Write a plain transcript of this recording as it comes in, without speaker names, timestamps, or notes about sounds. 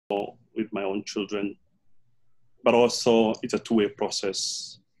with my own children. But also it's a two-way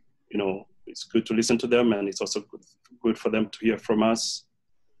process. You know, it's good to listen to them, and it's also good for them to hear from us.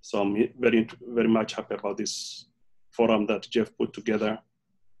 So I'm very, very much happy about this forum that Jeff put together.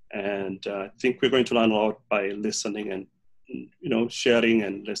 And I think we're going to learn a lot by listening and, you know, sharing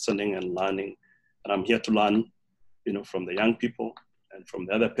and listening and learning. And I'm here to learn, you know, from the young people and from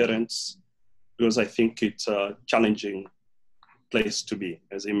the other parents, because I think it's a challenging place to be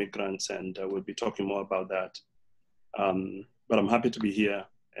as immigrants, and we'll be talking more about that. But I'm happy to be here,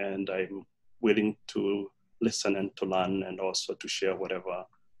 and I'm willing to listen and to learn, and also to share whatever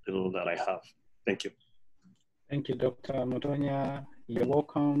little that I have. Thank you. Thank you, Dr. Mutonya. You're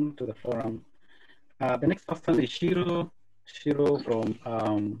welcome to the forum. The next person is Shiro. Shiro from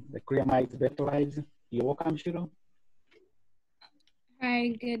the Korea Mites Better Lives. You're welcome, Shiro. Hi,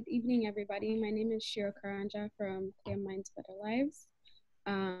 good evening, everybody. My name is Shiro Karanja from Clear Minds Better Lives.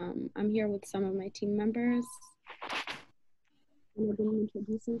 I'm here with some of my team members. Can they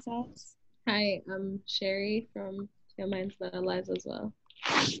introduce themselves? Hi, I'm Sherry from Clear Minds Better Lives as well.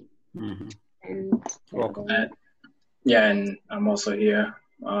 Mm-hmm. And welcome. Yeah, and I'm also here.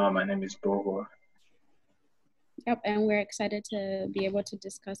 My name is Bogo. Yep, and we're excited to be able to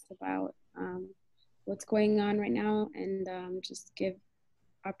discuss about what's going on right now, and just give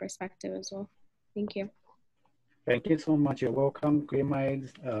our perspective as well. Thank you. Thank you so much. You're welcome, Clear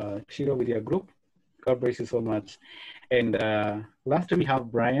Minds, Shiro with your group. God bless you so much. And lastly, we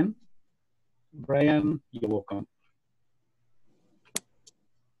have Brian. Brian, you're welcome.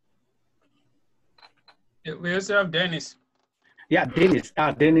 We also have Dennis. Yeah, Dennis.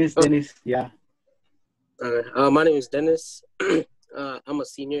 Dennis, yeah. My name is Dennis. I'm a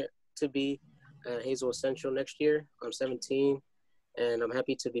senior to be at Hazel Central next year. I'm 17, and I'm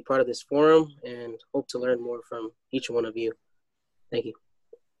happy to be part of this forum and hope to learn more from each one of you. Thank you.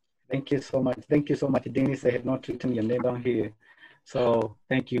 Thank you so much. Thank you so much, Dennis. I had not written your name down here. So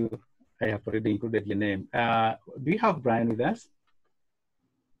thank you. I have already included your name. Do you have Brian with us?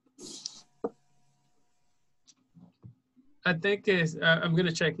 I think I'm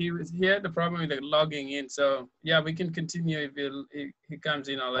gonna check. He had the problem with logging in, so yeah, we can continue if he comes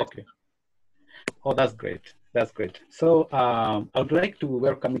in. Okay. Oh, that's great. That's great. So I would like to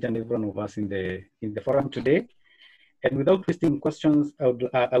welcome each and every one of us in the forum today. And without wasting questions,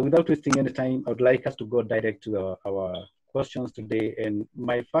 without wasting any time, I would like us to go direct to our questions today. And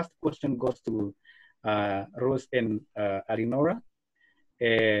my first question goes to Rose and Arinora.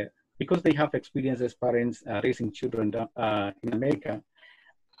 Because they have experience as parents raising children in America,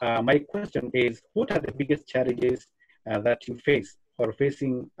 my question is, what are the biggest challenges that you face or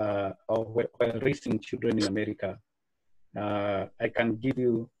facing while raising children in America? I can give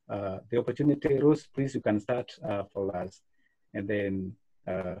you the opportunity. Rose, please, you can start for us, and then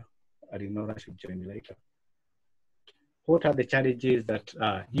Arinora should join later. What are the challenges that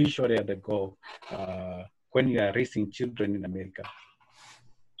usually undergo when you are raising children in America?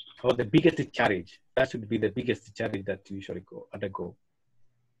 Or the biggest challenge? That should be the biggest challenge that you usually undergo.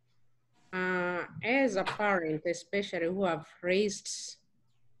 As a parent, especially who have raised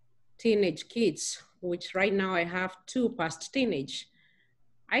teenage kids, which right now I have 2 past teenage,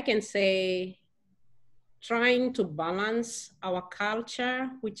 I can say trying to balance our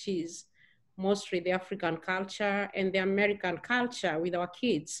culture, which is mostly the African culture, and the American culture with our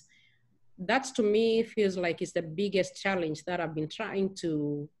kids. That to me feels like it's the biggest challenge that I've been trying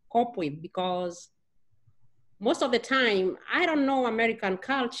to cope with, because most of the time I don't know American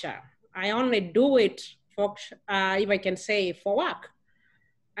culture. I only do it for, if I can say, for work.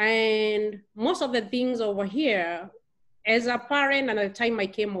 And most of the things over here, as a parent, and at the time I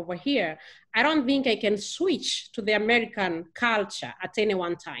came over here, I don't think I can switch to the American culture at any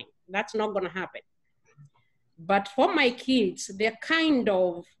one time. That's not gonna happen. But for my kids, they're kind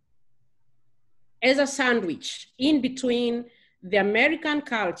of as a sandwich in between the American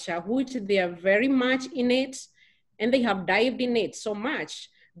culture, which they are very much in it, and they have dived in it so much.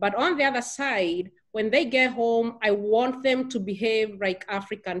 But on the other side, when they get home, I want them to behave like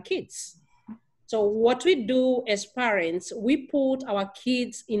African kids. So what we do as parents, we put our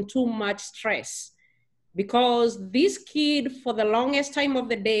kids in too much stress, because this kid, for the longest time of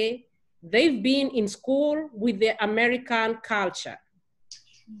the day, they've been in school with the American culture,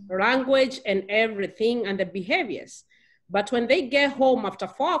 language and everything, and the behaviors. But when they get home after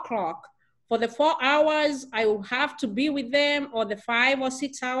 4 o'clock, for the 4 hours I will have to be with them, or the 5 or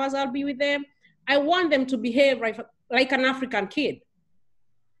 6 hours I'll be with them, I want them to behave like an African kid.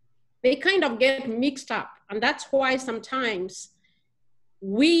 They kind of get mixed up. And that's why sometimes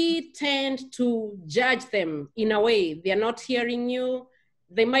we tend to judge them in a way. They're not hearing you.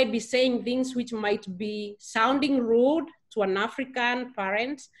 They might be saying things which might be sounding rude to an African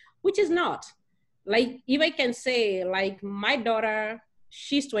parent, which is not. Like, if I can say, like, my daughter,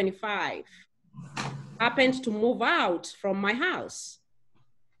 she's 25, happened to move out from my house.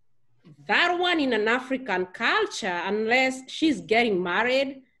 That one in an African culture, unless she's getting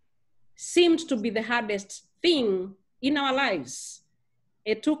married, seemed to be the hardest thing in our lives.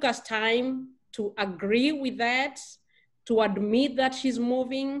 It took us time to agree with that, to admit that she's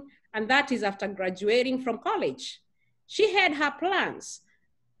moving, and that is after graduating from college. She had her plans,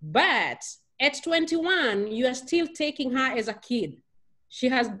 but at 21, you are still taking her as a kid. She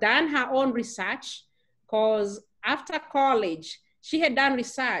has done her own research, because after college, she had done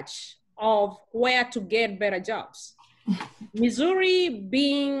research of where to get better jobs. Missouri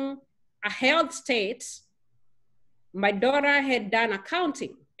being a health state, my daughter had done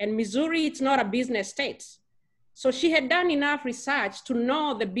accounting, and Missouri, it's not a business state. So she had done enough research to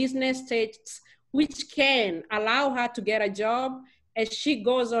know the business states which can allow her to get a job as she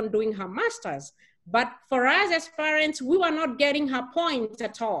goes on doing her master's. But for us as parents, we were not getting her point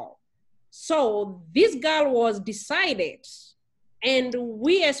at all. So this girl was decided, and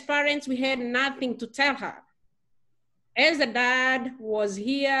we as parents, we had nothing to tell her. As the dad was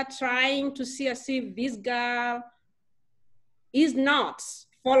here trying to see as if this girl is not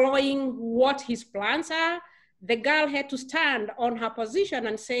following what his plans are, the girl had to stand on her position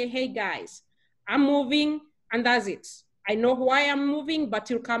and say, hey guys, I'm moving and that's it. I know why I'm moving, but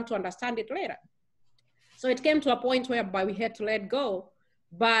you'll come to understand it later. So it came to a point whereby we had to let go.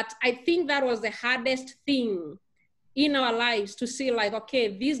 But I think that was the hardest thing in our lives, to see like,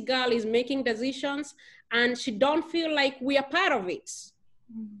 okay, this girl is making decisions and she don't feel like we are part of it.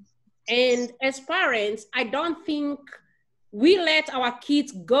 And as parents, I don't think we let our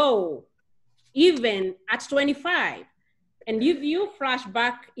kids go even at 25. And if you flash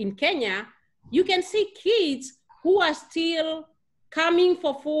back in Kenya, you can see kids who are still coming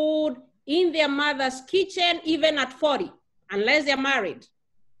for food in their mother's kitchen, even at 40, unless they're married.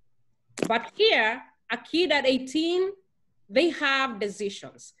 But here, a kid at 18, they have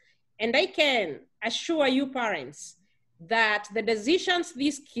decisions. And I can assure you parents that the decisions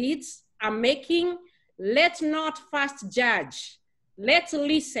these kids are making, let's not first judge. Let's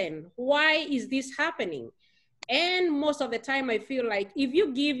listen. Why is this happening? And most of the time, I feel like if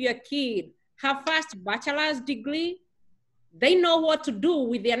you give your kid her first bachelor's degree, they know what to do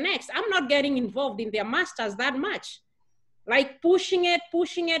with their next. I'm not getting involved in their master's that much. Like pushing it,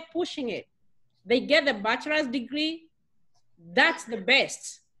 pushing it, pushing it. They get the bachelor's degree. That's the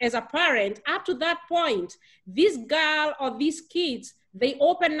best. As a parent, up to that point, this girl or these kids, they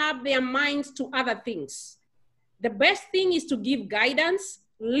open up their minds to other things. The best thing is to give guidance.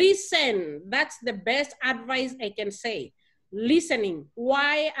 Listen. That's the best advice I can say. Listening.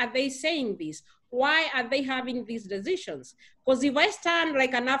 Why are they saying this? Why are they having these decisions? Because if I stand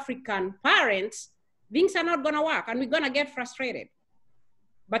like an African parent, things are not going to work and we're going to get frustrated.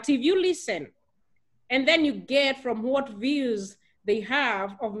 But if you listen, and then you get from what views they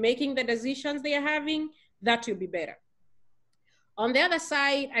have of making the decisions they are having, that will be better. On the other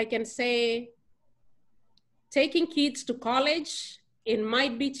side, I can say taking kids to college, it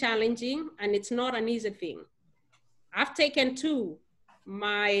might be challenging and it's not an easy thing. I've taken two.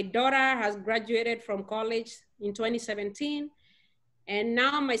 My daughter has graduated from college in 2017, and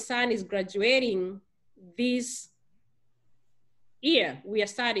now my son is graduating this year. We are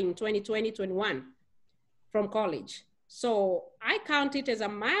starting 2020-21 from college. So I count it as a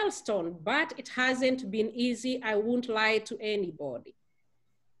milestone, but it hasn't been easy. I won't lie to anybody.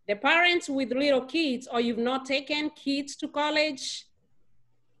 The parents with little kids, or you've not taken kids to college,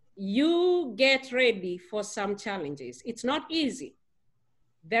 you get ready for some challenges. It's not easy.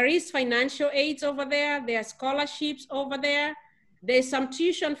 There is financial aids over there. There are scholarships over there. There's some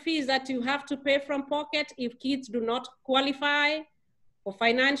tuition fees that you have to pay from pocket if kids do not qualify for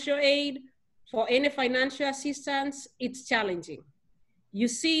financial aid, for any financial assistance. It's challenging. You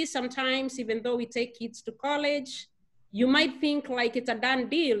see, sometimes, even though we take kids to college, you might think like it's a done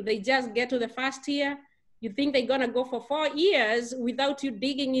deal. They just get to the first year. You think they're gonna go for 4 years without you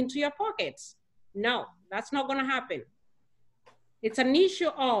digging into your pockets. No, that's not gonna happen. It's an issue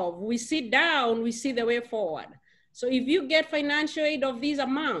of, we sit down, we see the way forward. So if you get financial aid of these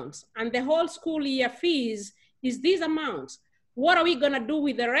amounts and the whole school year fees is these amounts, what are we gonna do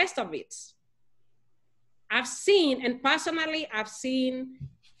with the rest of it? I've seen, and personally, I've seen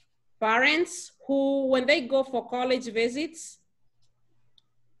parents who, when they go for college visits,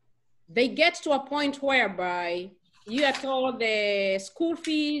 they get to a point whereby you are told the school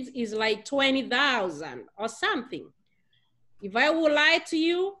fees is like 20,000 or something. If I will lie to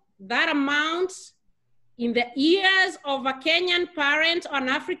you, that amount in the ears of a Kenyan parent or an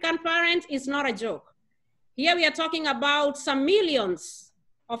African parent is not a joke. Here we are talking about some millions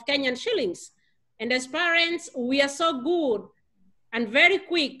of Kenyan shillings. And as parents, we are so good and very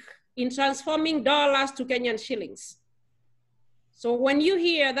quick in transforming dollars to Kenyan shillings. So when you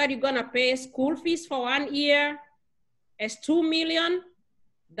hear that you're gonna pay school fees for 1 year as 2 million,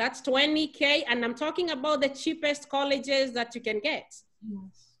 that's 20K, and I'm talking about the cheapest colleges that you can get.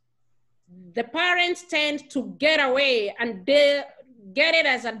 Yes. The parents tend to get away and they get it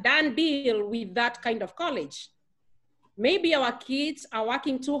as a done deal with that kind of college. Maybe our kids are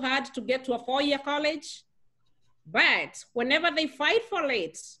working too hard to get to a 4-year college, but whenever they fight for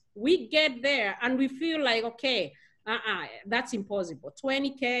it, we get there and we feel like, okay, that's impossible.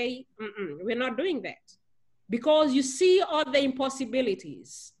 20K, we're not doing that. Because you see all the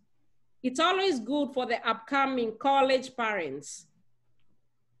impossibilities. It's always good for the upcoming college parents.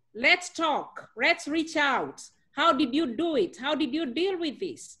 Let's talk, let's reach out. How did you do it? How did you deal with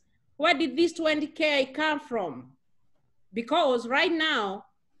this? Where did this 20K come from? Because right now,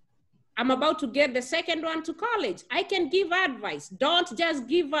 I'm about to get the second one to college. I can give advice. Don't just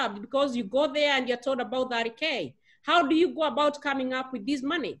give up because you go there and you're told about 30K. How do you go about coming up with this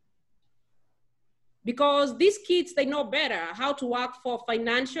money? Because these kids, they know better how to work for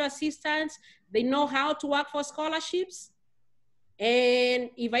financial assistance. They know how to work for scholarships. And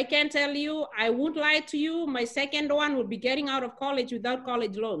if I can tell you, I won't lie to you, my second one would be getting out of college without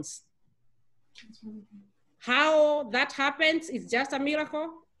college loans. How that happens is just a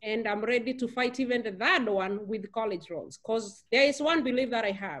miracle. And I'm ready to fight even the third one with college loans. Because there is one belief that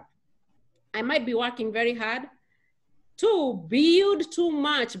I have. I might be working very hard to build too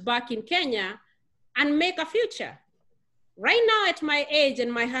much back in Kenya and make a future. Right now at my age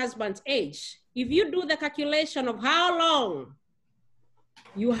and my husband's age, if you do the calculation of how long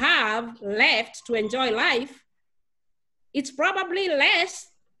you have left to enjoy life, it's probably less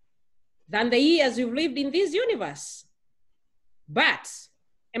than the years you've lived in this universe. But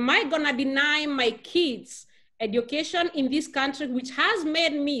am I gonna deny my kids education in this country, which has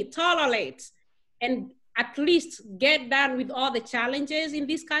made me tolerate and at least get done with all the challenges in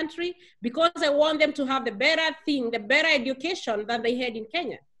this country because I want them to have the better thing, the better education that they had in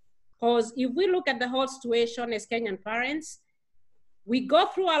Kenya? Because if we look at the whole situation as Kenyan parents, we go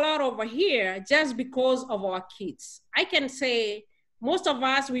through a lot over here just because of our kids. I can say most of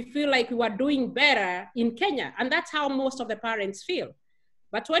us, we feel like we are doing better in Kenya, and that's how most of the parents feel.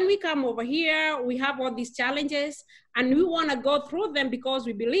 But when we come over here, we have all these challenges and we want to go through them because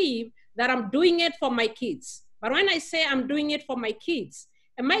we believe that I'm doing it for my kids. But when I say I'm doing it for my kids,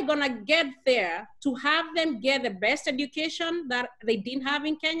 am I gonna get there to have them get the best education that they didn't have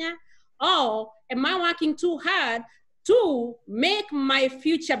in Kenya? Or am I working too hard to make my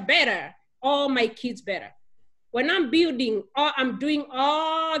future better or my kids better? When I'm building or I'm doing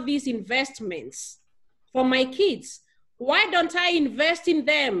all these investments for my kids, why don't I invest in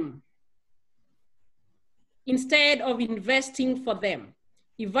them instead of investing for them?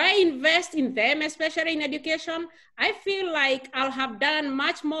 If I invest in them, especially in education, I feel like I'll have done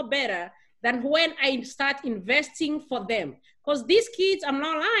much more better than when I start investing for them. Because these kids, I'm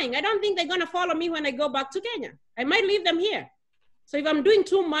not lying, I don't think they're gonna follow me when I go back to Kenya. I might leave them here. So if I'm doing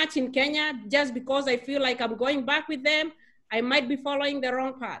too much in Kenya, just because I feel like I'm going back with them, I might be following the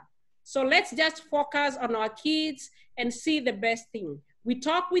wrong path. So let's just focus on our kids and see the best thing. We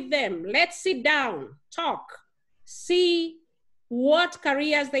talk with them, let's sit down, talk, see what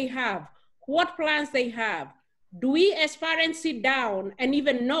careers they have, what plans they have. Do we as parents sit down and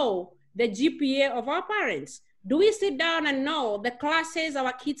even know the GPA of our parents? Do we sit down and know the classes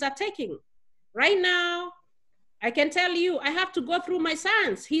our kids are taking? Right now, I can tell you, I have to go through my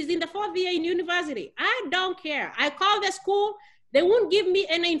son's. He's in the 4th year in university. I don't care. I call the school, they won't give me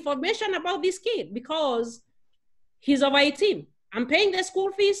any information about this kid because he's over 18. I'm paying the school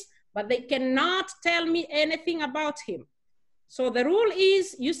fees, but they cannot tell me anything about him. So the rule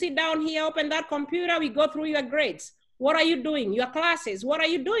is you sit down here, open that computer, we go through your grades. What are you doing? Your classes, what are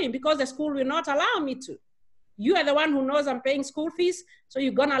you doing? Because the school will not allow me to. You are the one who knows I'm paying school fees, so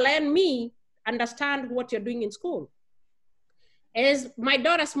you're gonna let me understand what you're doing in school. As my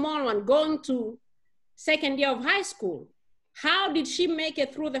daughter, small one, going to 2nd year of high school, how did she make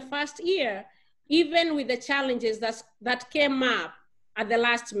it through the 1st year, even with the challenges that came up at the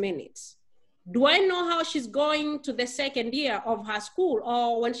last minute? Do I know how she's going to the 2nd year of her school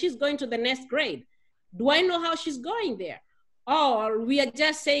or when she's going to the next grade? Do I know how she's going there? Or we are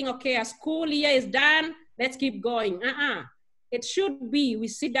just saying, okay, a school year is done, let's keep going. It should be, we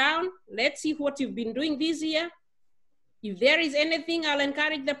sit down, let's see what you've been doing this year. If there is anything, I'll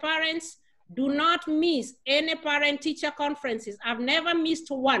encourage the parents, do not miss any parent-teacher conferences. I've never missed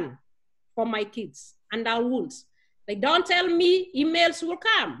one for my kids, and I won't. They don't tell me, emails will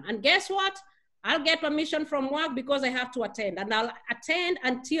come. And guess what? I'll get permission from work because I have to attend, and I'll attend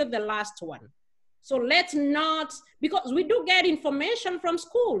until the last one. So let's not, because we do get information from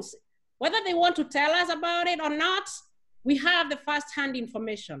schools, whether they want to tell us about it or not, we have the first-hand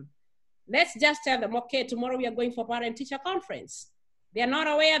information. Let's just tell them, okay, tomorrow we are going for parent-teacher conference. They're not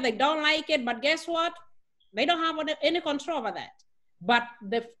aware, they don't like it, but guess what? They don't have any control over that. But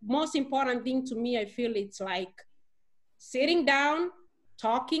the most important thing to me, I feel it's like sitting down,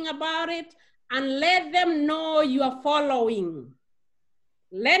 talking about it, and let them know you are following.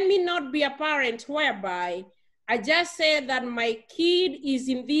 Let me not be a parent whereby I just say that my kid is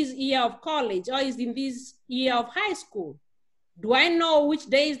in this year of college or is in this year of high school. Do I know which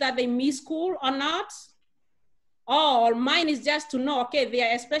days that they miss school or not? Or mine is just to know, okay, they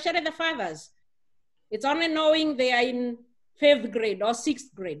are, especially the fathers, it's only knowing they are in 5th grade or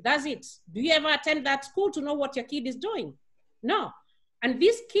 6th grade. That's it. Do you ever attend that school to know what your kid is doing? No. And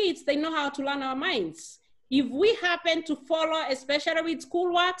these kids, they know how to learn our minds. If we happen to follow, especially with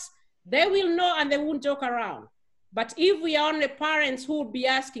schoolworks, they will know and they won't joke around. But if we are only parents who will be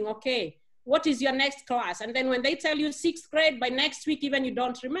asking, okay, what is your next class? And then when they tell you 6th grade, by next week, even you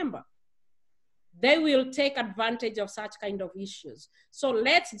don't remember. They will take advantage of such kind of issues. So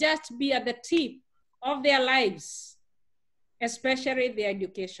let's just be at the tip of their lives, especially their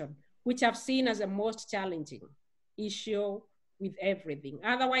education, which I've seen as the most challenging issue with everything.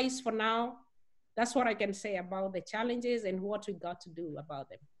 Otherwise, for now, that's what I can say about the challenges and what we got to do about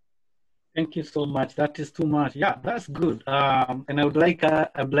them. Thank you so much. That is too much. Yeah, that's good. And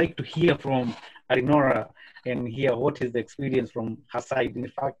I'd like to hear from Arinora and hear what is the experience from her side. In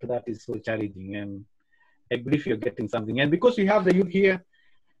fact, that is so challenging, and I believe you're getting something. And because we have the youth here,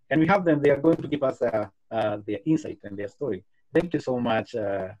 and we have them, they are going to give us their insight and their story. Thank you so much,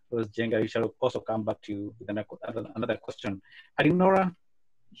 Rose Jenga. We shall also come back to you with another question. Arinora,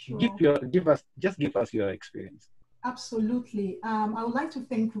 sure. give us your experience. Absolutely. I would like to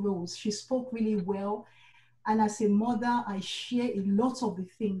thank Rose. She spoke really well. And as a mother, I share a lot of the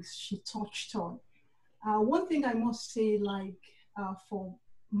things she touched on. One thing I must say, like for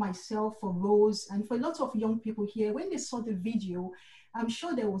myself, for Rose, and for a lot of young people here, when they saw the video, I'm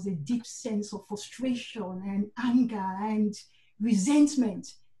sure there was a deep sense of frustration and anger and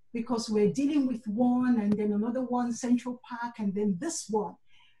resentment because we're dealing with one and then another one, Central Park, and then this one.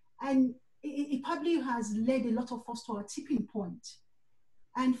 And it probably has led a lot of us to a tipping point.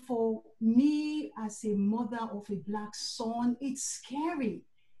 And for me, as a mother of a Black son, it's scary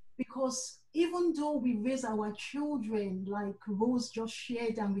because even though we raise our children, like Rose just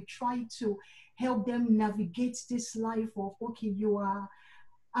shared, and we try to help them navigate this life of, okay, you are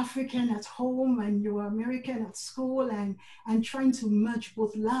African at home and you're American at school, and trying to merge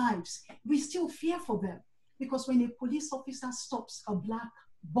both lives, we still fear for them. Because when a police officer stops a Black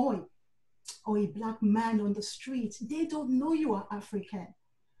boy or a Black man on the street, they don't know you are African.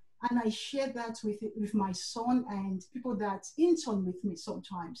 And I share that with my son and people that intern with me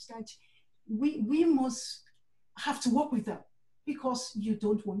sometimes, that we must have to work with them because you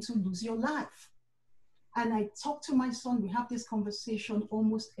don't want to lose your life. And I talk to my son, we have this conversation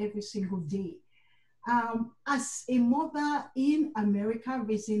almost every single day. As a mother in America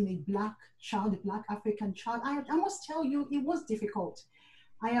raising a Black child, a Black African child, I must tell you, it was difficult.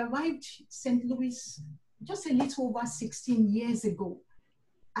 I arrived St. Louis just a little over 16 years ago.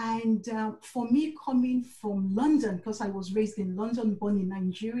 And for me, coming from London, because I was raised in London, born in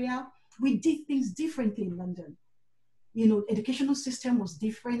Nigeria, we did things differently in London. You know, educational system was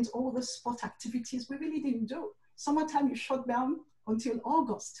different. All the sport activities we really didn't do. Summertime you shut down until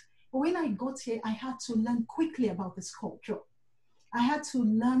August. But when I got here, I had to learn quickly about this culture. I had to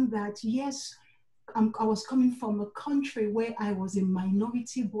learn that, yes, I was coming from a country where I was a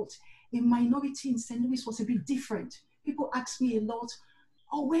minority, but a minority in St. Louis was a bit different. People ask me a lot,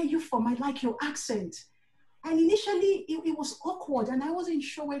 oh, where are you from? I like your accent. And initially it was awkward and I wasn't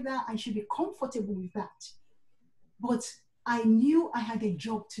sure whether I should be comfortable with that. But I knew I had a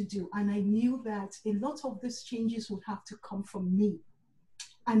job to do, and I knew that a lot of these changes would have to come from me.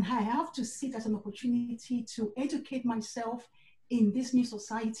 And I have to see it as an opportunity to educate myself in this new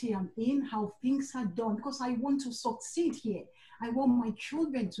society I'm in, how things are done, because I want to succeed here. I want my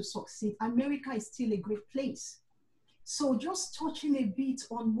children to succeed. America is still a great place. So just touching a bit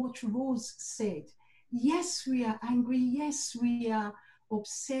on what Rose said. Yes, we are angry. Yes, we are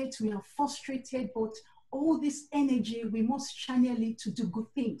upset. We are frustrated, but all this energy, we must channel it to do good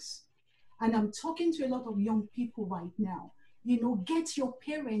things. And I'm talking to a lot of young people right now. Get your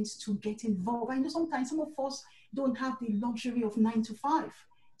parents to get involved. I know sometimes some of us don't have the luxury of 9 to 5.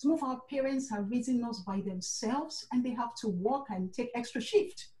 Some of our parents are raising us by themselves and they have to work and take extra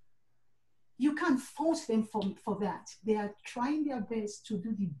shift. You can't fault them for that. They are trying their best to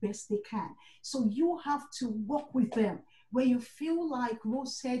do the best they can. So you have to work with them. Where you feel like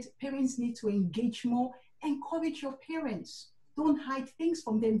Rose said, parents need to engage more, encourage your parents. Don't hide things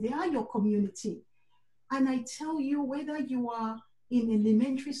from them. They are your community. And I tell you, whether you are in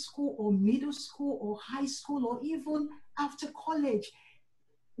elementary school or middle school or high school or even after college,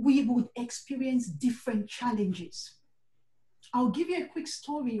 we would experience different challenges. I'll give you a quick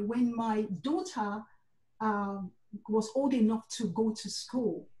story. When my daughter was old enough to go to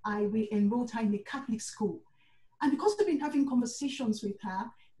school, we enrolled her in a Catholic school. And because we've been having conversations with her,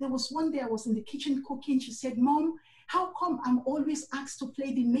 there was one day I was in the kitchen cooking. She said, Mom, how come I'm always asked to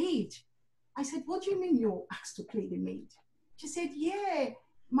play the maid? I said, what do you mean you're asked to play the maid? She said, yeah,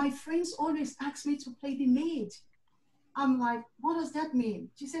 my friends always ask me to play the maid. I'm like, what does that mean?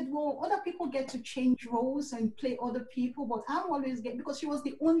 She said, well, other people get to change roles and play other people, but I'm always because she was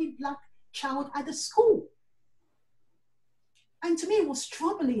the only Black child at the school. And to me, it was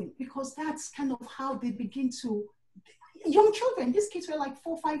troubling because that's kind of how they begin to, young children, these kids were like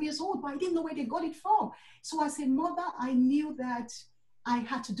 4 or 5 years old, but I didn't know where they got it from. So as a mother, I knew that I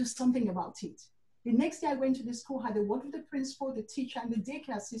had to do something about it. The next day I went to the school, had a word with the principal, the teacher, and the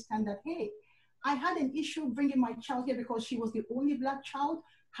daycare assistant that, hey, I had an issue bringing my child here because she was the only Black child.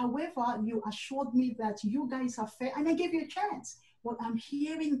 However, you assured me that you guys are fair and I gave you a chance. But I'm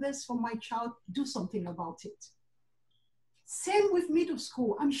hearing this from my child, do something about it. Same with middle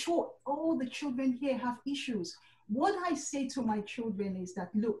school. I'm sure all the children here have issues. What I say to my children is that,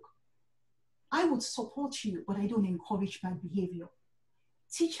 look, I would support you, but I don't encourage bad behavior.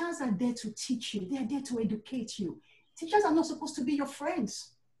 Teachers are there to teach you. They are there to educate you. Teachers are not supposed to be your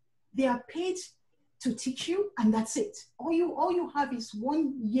friends. They are paid to teach you, and that's it. All you have is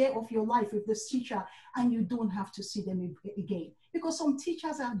 1 year of your life with this teacher, and you don't have to see them again. Because some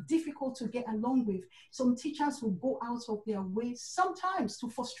teachers are difficult to get along with. Some teachers will go out of their way sometimes to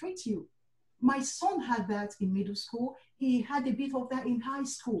frustrate you. My son had that in middle school. He had a bit of that in high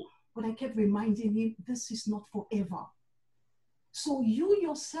school, but I kept reminding him, this is not forever. So you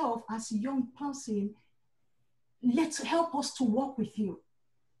yourself as a young person, let's help us to work with you.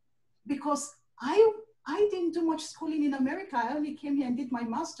 Because I didn't do much schooling in America. I only came here and did my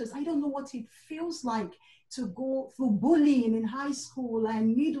master's. I don't know what it feels like to go through bullying in high school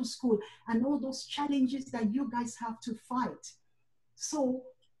and middle school and all those challenges that you guys have to fight. So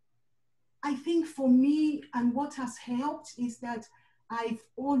I think for me, and what has helped is that I've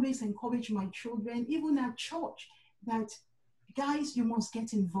always encouraged my children, even at church, that guys, you must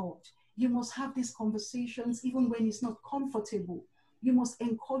get involved. You must have these conversations even when it's not comfortable. You must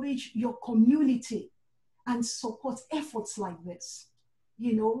encourage your community and support efforts like this.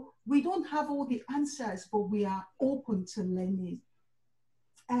 We don't have all the answers, but we are open to learning.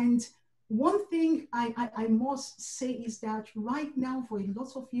 And one thing I must say is that right now, for a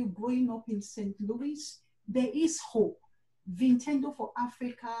lot of you growing up in St. Louis, there is hope. Vintendo for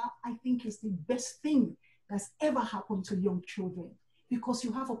Africa, I think, is the best thing that's ever happened to young children, because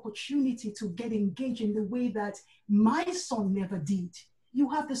you have opportunity to get engaged in the way that my son never did. You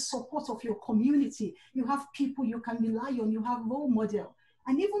have the support of your community. You have people you can rely on. You have role model.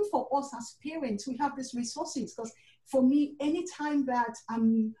 And even for us as parents, we have these resources. Because for me, anytime that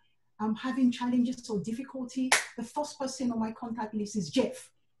I'm having challenges or difficulty, the first person on my contact list is Jeff,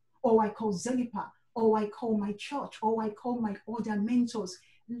 or I call Zelipa, or I call my church, or I call my other mentors.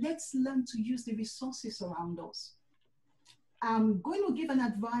 Let's learn to use the resources around us. I'm going to give an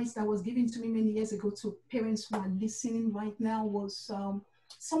advice that was given to me many years ago to parents who are listening right now. Was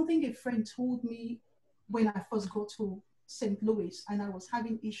something a friend told me when I first got to St. Louis, and I was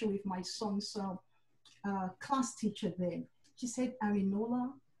having issue with my son's class teacher then. She said,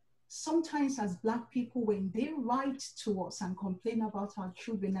 Arinola, sometimes as Black people, when they write to us and complain about our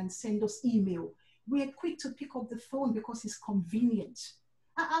children and send us email, we are quick to pick up the phone because it's convenient.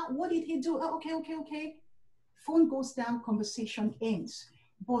 What did he do? Oh, okay. Phone goes down, conversation ends.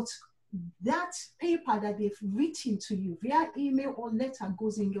 But that paper that they've written to you via email or letter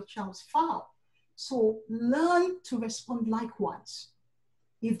goes in your child's file. So learn to respond likewise.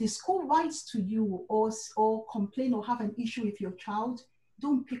 If the school writes to you or complain or have an issue with your child,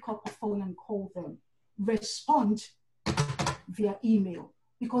 don't pick up a phone and call them. Respond via email,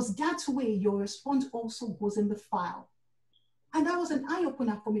 because that way your response also goes in the file. And that was an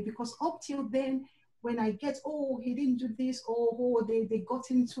eye-opener for me, because up till then, when I get, oh, he didn't do this, or oh, they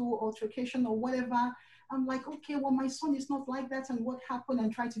got into altercation or whatever, I'm like, okay, well, my son is not like that, and what happened,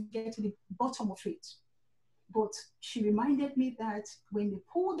 and try to get to the bottom of it. But she reminded me that when they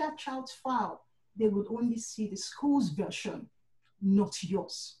pull that child's file, they would only see the school's version, not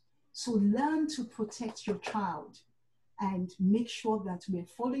yours. So learn to protect your child and make sure that we're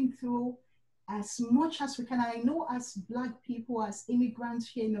following through as much as we can. I know as Black people, as immigrants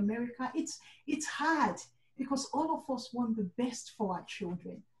here in America, it's hard because all of us want the best for our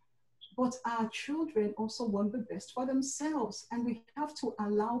children. But our children also want the best for themselves, and we have to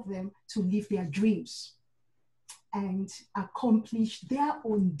allow them to live their dreams and accomplish their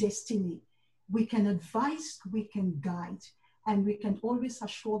own destiny. We can advise, we can guide, and we can always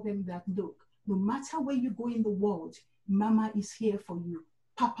assure them that, look, no matter where you go in the world, Mama is here for you,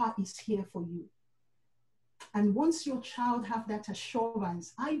 Papa is here for you. And once your child have that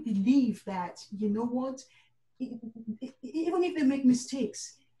assurance, I believe that, you know what, even if they make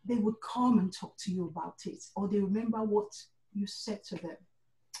mistakes, they would come and talk to you about it, or they remember what you said to them.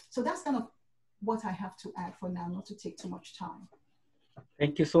 So that's kind of what I have to add for now, not to take too much time.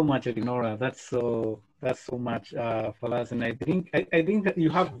 Thank you so much, Eleonora. That's so much for us. And I think that you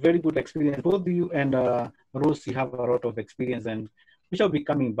have very good experience. Both you and Rose, you have a lot of experience, and we shall be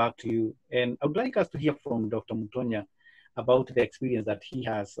coming back to you. And I would like us to hear from Dr. Mutonya about the experience that he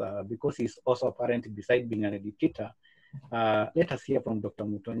has, because he's also a parent besides being an educator. Let us hear from Dr.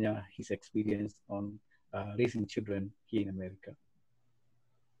 Mutonya, his experience on raising children here in America.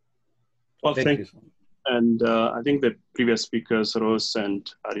 Well, thank you. So much. And I think the previous speakers, Rose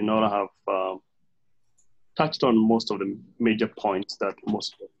and Arinora, have touched on most of the major points that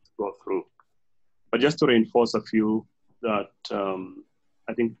most of us go through. But just to reinforce a few that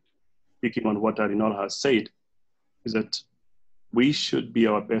I think, speaking on what Arinora has said, is that we should be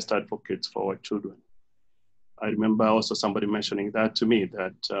our best advocates for our children. I remember also somebody mentioning that to me,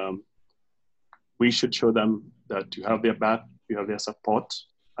 that we should show them that you have their back, you have their support,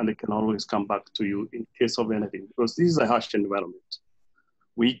 and they can always come back to you in case of anything, because this is a harsh environment.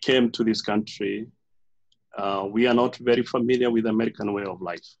 We came to this country, we are not very familiar with the American way of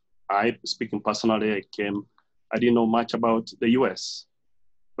life. Speaking personally, I didn't know much about the US,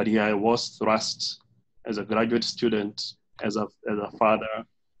 but here I was thrust as a graduate student, as a father,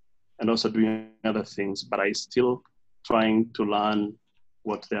 and also doing other things, but I still trying to learn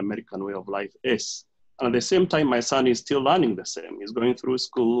what the American way of life is. And at the same time, my son is still learning the same. He's going through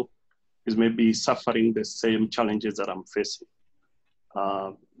school, he's maybe suffering the same challenges that I'm facing.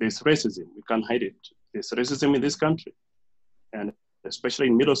 There's racism, we can't hide it. There's racism in this country. And especially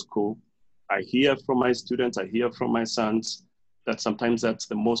in middle school, I hear from my students, I hear from my sons, that sometimes that's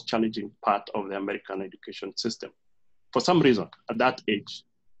the most challenging part of the American education system. For some reason, at that age,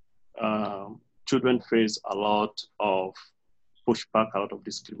 children face a lot of pushback, a lot of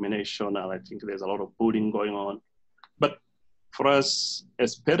discrimination, and I think there's a lot of bullying going on. But for us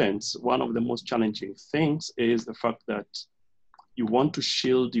as parents, one of the most challenging things is the fact that you want to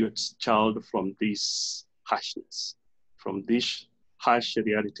shield your child from this harshness, from these harsh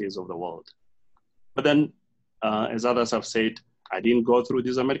realities of the world. But then, as others have said, I didn't go through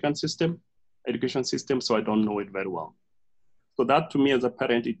this American education system, so I don't know it very well. So that, to me as a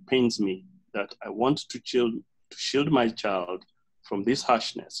parent, it pains me that I want to shield my child from this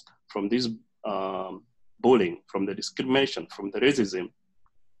harshness, from this bullying, from the discrimination, from the racism.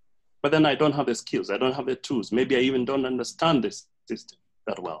 But then I don't have the skills, I don't have the tools. Maybe I even don't understand this system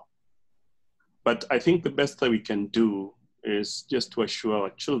that well. But I think the best that we can do is just to assure our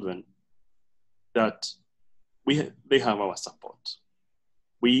children that they have our support.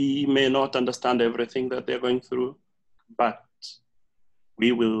 We may not understand everything that they're going through, but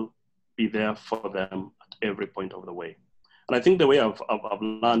we will be there for them at every point of the way. And I think the way I've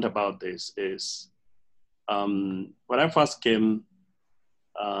learned about this is when I first came,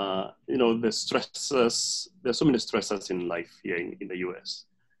 the stresses, there's so many stresses in life here in the US.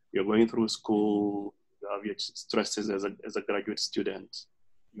 You're going through school, you have your stresses as a graduate student,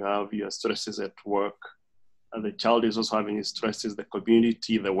 you have your stresses at work, and the child is also having his stresses, the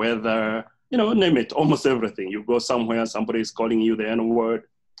community, the weather, name it, almost everything. You go somewhere, somebody is calling you the N-word,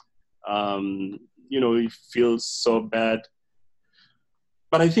 you feel so bad.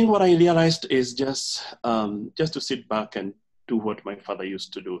 But I think what I realized is just to sit back and do what my father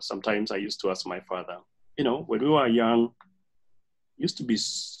used to do. Sometimes I used to ask my father, when we were young, used to be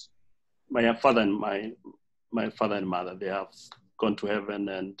my father and mother, they have gone to heaven,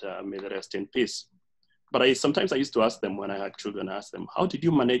 and may they rest in peace. But sometimes I used to ask them when I had children, I asked them, how did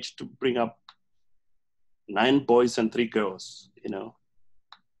you manage to bring up 9 boys and 3 girls,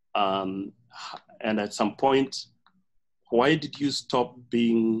 And And at some point, why did you stop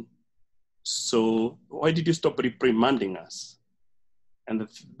being so, why did you stop reprimanding us? And the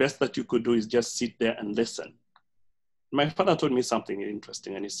best that you could do is just sit there and listen. My father told me something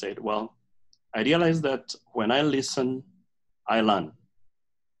interesting, and he said, well, I realized that when I listen, I learn.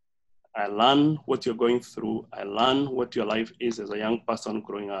 I learn what you're going through. I learn what your life is as a young person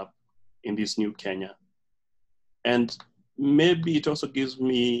growing up in this new Kenya. And maybe it also gives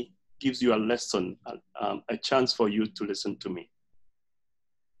you a lesson, a chance for you to listen to me.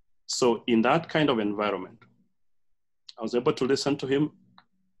 So in that kind of environment, I was able to listen to him,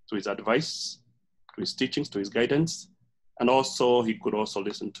 to his advice, to his teachings, to his guidance, and also he could also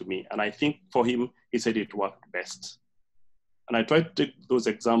listen to me. And I think for him, he said it worked best. And I tried to take those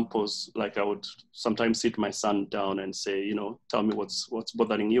examples, like I would sometimes sit my son down and say, you know, tell me what's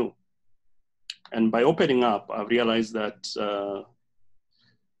bothering you. And by opening up, I've realized that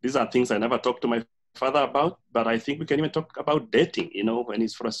these are things I never talked to my father about, but I think we can even talk about dating, you know, when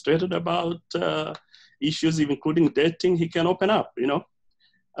he's frustrated about issues, including dating, he can open up, you know.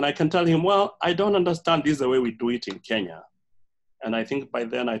 And I can tell him, well, I don't understand this the way we do it in Kenya. And I think by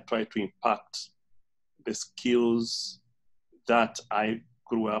then I try to impact the skills that I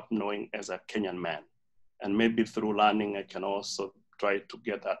grew up knowing as a Kenyan man. And maybe through learning, I can also try to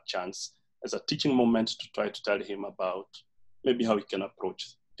get that chance as a teaching moment to try to tell him about maybe how he can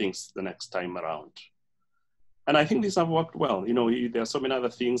approach things the next time around. And I think these have worked well. You know, there are so many other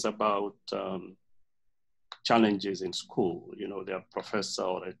things about challenges in school. You know, there are a professor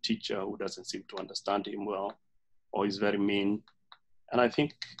or a teacher who doesn't seem to understand him well, or is very mean. And I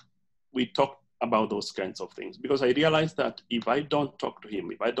think we talk about those kinds of things, because I realized that if I don't talk to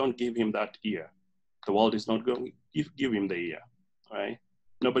him, if I don't give him that ear, the world is not going to give him the ear, right?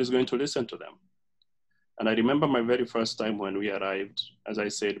 Nobody's going to listen to them. And I remember my very first time when we arrived, as I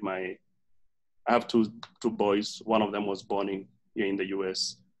said, I have two boys. One of them was born here in the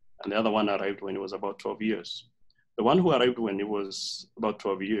US, and the other one arrived when he was about 12 years. The one who arrived when he was about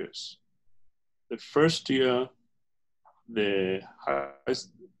 12 years, the first year, the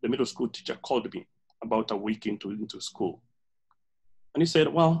middle school teacher called me about a week into school. And he said,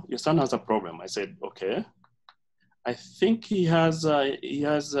 well, your son has a problem. I said, okay. I think I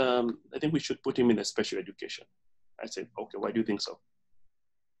think we should put him in a special education. I said, okay, why do you think so?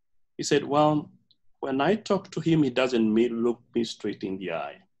 He said, well, when I talk to him, he doesn't look me straight in the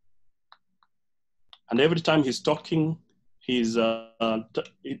eye. And every time he's talking, he's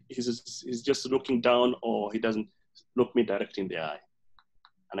just looking down, or he doesn't look me direct in the eye.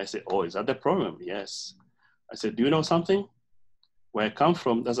 And I said, oh, is that the problem? Yes. I said, do you know something? Where I come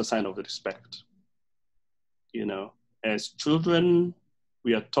from, that's a sign of respect. You know, as children,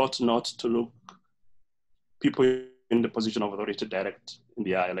 we are taught not to look people in the position of authority direct in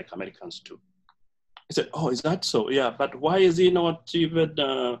the eye like Americans do. I said, oh, is that so? Yeah, but why is he not even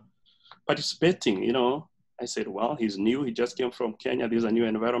participating, you know? I said, well, he's new. He just came from Kenya. This is a new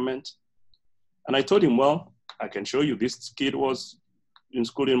environment. And I told him, well, I can show you. This kid was in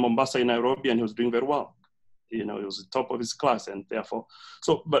school in Mombasa, in Nairobi, and he was doing very well. You know, he was the top of his class, and therefore,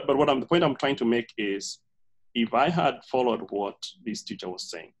 so, but the point I'm trying to make is, if I had followed what this teacher was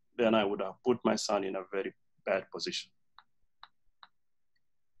saying, then I would have put my son in a very bad position.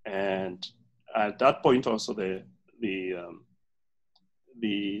 And at that point also, the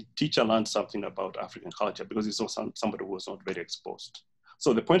teacher learned something about African culture, because he saw somebody who was not very exposed.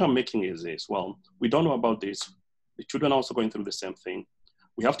 So the point I'm making is this: well, we don't know about this. The children are also going through the same thing.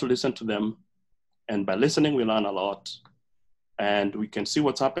 We have to listen to them. And by listening, we learn a lot. And we can see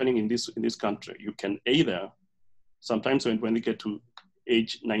what's happening in this country. You can either, sometimes when they get to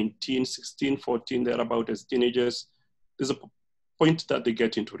age 19, 16, 14, they're about as teenagers, there's a point that they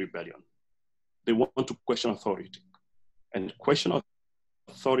get into rebellion. They want to question authority. And question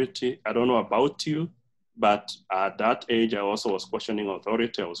authority, I don't know about you, but at that age, I also was questioning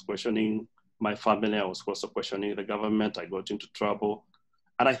authority. I was questioning my family. I was also questioning the government. I got into trouble.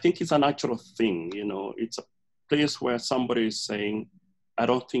 And I think it's a natural thing, you know, it's a place where somebody is saying, I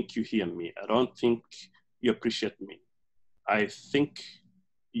don't think you hear me. I don't think you appreciate me. I think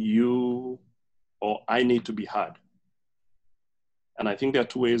you or I need to be heard. And I think there are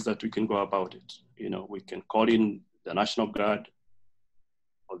two ways that we can go about it. You know, we can call in the National Guard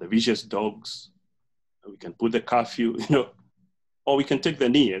or the vicious dogs. We can put the curfew, you know, or we can take the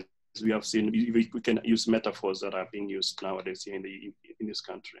knee. As we have seen, we can use metaphors that are being used nowadays here in this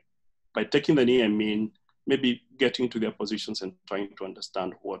country. By taking the knee, I mean maybe getting to their positions and trying to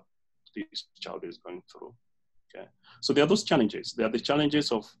understand what this child is going through. Okay, so there are those challenges. There are the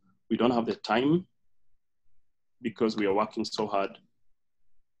challenges of we don't have the time because we are working so hard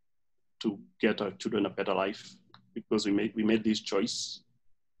to get our children a better life because we made this choice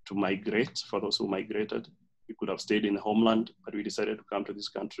to migrate. For those who migrated, we could have stayed in the homeland, but we decided to come to this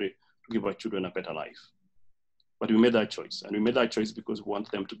country to give our children a better life. But we made that choice, and we made that choice because we want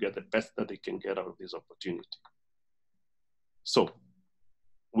them to get the best that they can get out of this opportunity. So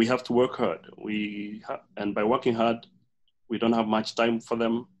we have to work hard. And by working hard, we don't have much time for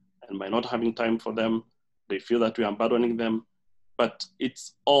them. And by not having time for them, they feel that we are abandoning them. But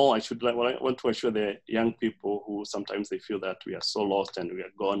it's all, I want to assure the young people who sometimes they feel that we are so lost and we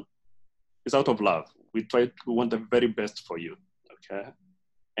are gone. It's out of love. We want the very best for you, okay?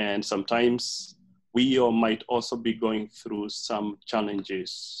 And sometimes we might also be going through some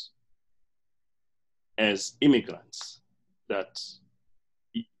challenges as immigrants that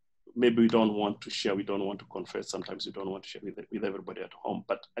maybe we don't want to share, we don't want to confess, sometimes we don't want to share with everybody at home,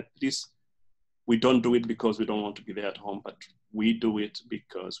 but at least we don't do it because we don't want to be there at home, but we do it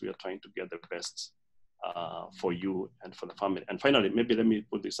because we are trying to get the best for you and for the family. And finally, maybe let me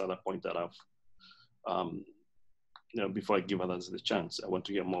put this other point that I've, before I give others the chance, I want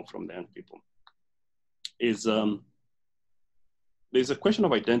to hear more from the young people, is there's a question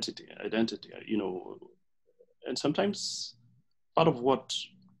of identity, and sometimes part of what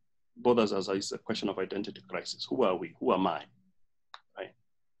bothers us is a question of identity crisis. Who are we? Who am I? Right?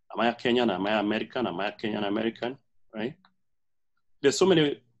 Am I a Kenyan? Am I American? Am I a Kenyan American? Right? There's so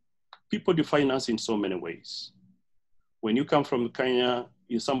many people define us in so many ways. When you come from Kenya,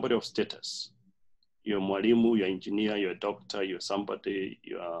 you're somebody of status. You're a mwalimu, you're an engineer, you're a doctor, you're somebody,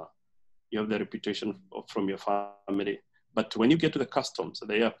 you have the reputation from your family. But when you get to the customs at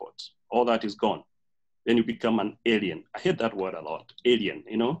the airport, all that is gone. Then you become an alien. I hate that word a lot, alien,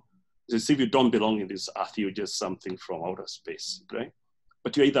 It's as if you don't belong in this earth, you're just something from outer space, right?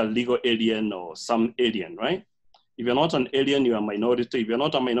 But you're either a legal alien or some alien, right? If you're not an alien, you're a minority. If you're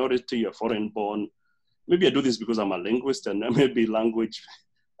not a minority, you're foreign born. Maybe I do this because I'm a linguist and maybe language,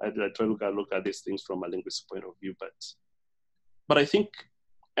 I try to look at these things from a linguist point of view, but I think,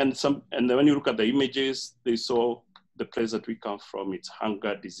 and then when you look at the images, they saw the place that we come from, it's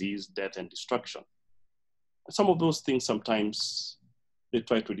hunger, disease, death, and destruction. Some of those things sometimes they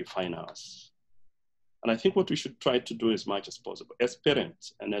try to define us. And I think what we should try to do as much as possible, as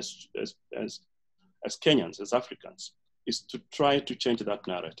parents and as Kenyans, as Africans, is to try to change that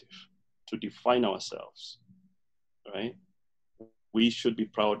narrative, to define ourselves, right? We should be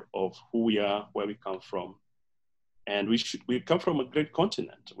proud of who we are, where we come from. And we come from a great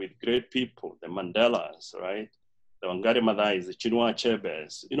continent with great people, the Mandelas, right? The Wangari Maathais, the Chinua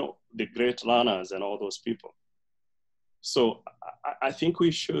Achebes, the great learners and all those people. So I think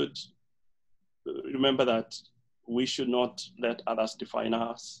we should remember that we should not let others define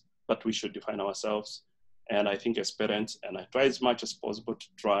us, but we should define ourselves. And I think as parents, and I try as much as possible to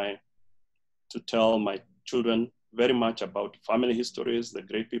try to tell my children very much about family histories, the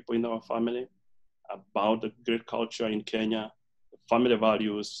great people in our family, about the great culture in Kenya, the family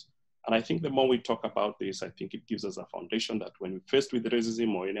values. And I think the more we talk about this, I think it gives us a foundation that when we're faced with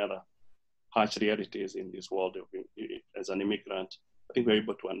racism or any other harsh realities in this world as an immigrant, I think we're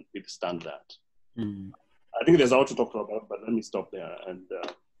able to withstand that. Mm. I think there's a lot to talk about, but let me stop there and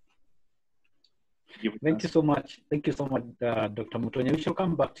Thank you so much. Thank you so much, Dr. Mutonya. We shall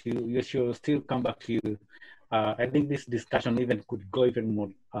come back to you. We shall still come back to you. I think this discussion even could go even more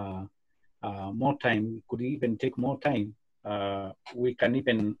time. It could even take more time. We can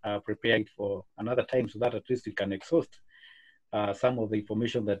even prepare it for another time so that at least we can exhaust some of the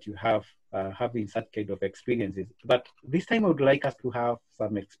information that you have having such kind of experiences. But this time I would like us to have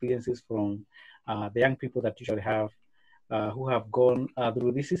some experiences from the young people that usually have, who have gone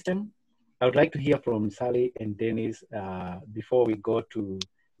through this system. I would like to hear from Sally and Dennis before we go to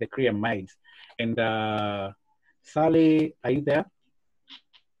the Korean minds. And Sally, are you there?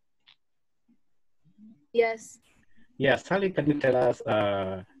 Yes. Yeah, Sally, can you tell us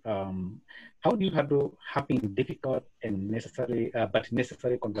how do you handle having difficult and necessary, but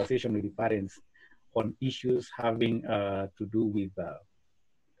necessary conversation with the parents on issues having to do with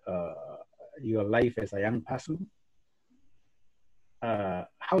your life as a young person?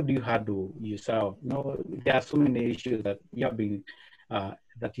 How do you handle yourself? There are so many issues that you have been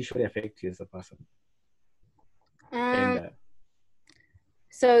that usually affect you as a person.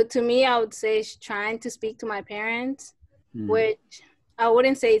 So to me, I would say trying to speak to my parents, which I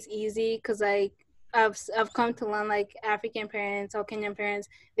wouldn't say it's easy because I've come to learn African parents or Kenyan parents,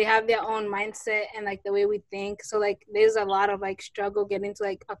 they have their own mindset and the way we think. So there's a lot of struggle getting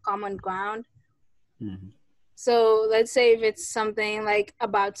to a common ground. Mm-hmm. So let's say if it's something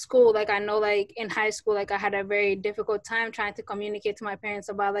about school, I know in high school, I had a very difficult time trying to communicate to my parents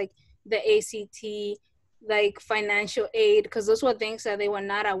about the ACT, like financial aid, because those were things that they were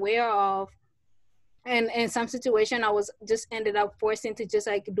not aware of. And in some situation, I was just ended up forced into just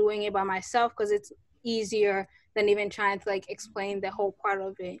like doing it by myself because it's easier than even trying to like explain the whole part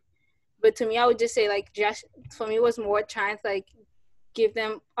of it. But to me, I would just say like just for me it was more trying to like give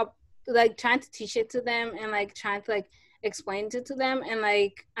them up, like trying to teach it to them and like trying to like explain it to them. And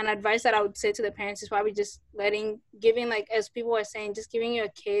like an advice that I would say to the parents is probably just giving like, as people are saying, just giving your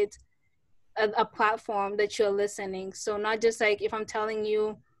kids a platform that you're listening. So not just like if I'm telling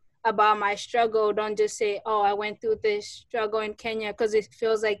you about my struggle, don't just say, oh, I went through this struggle in Kenya, because it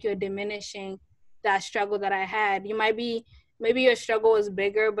feels like you're diminishing that struggle that I had. You might be, maybe your struggle is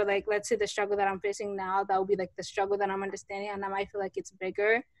bigger, but like let's say the struggle that I'm facing now, that would be like the struggle that I'm understanding, and I might feel like it's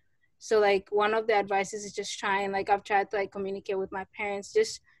bigger. So like one of the advices is just trying, like I've tried to like communicate with my parents,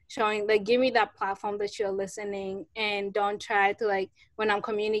 just showing like give me that platform that you're listening, and don't try to like when I'm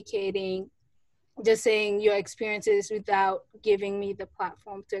communicating just saying your experiences without giving me the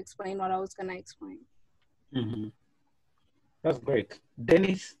platform to explain what I was going to explain. Mm-hmm. That's great.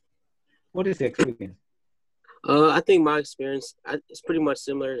 Dennis, what is the experience? I think my experience is pretty much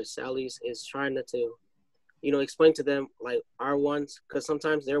similar to Sally's, is trying to, explain to them like our wants, because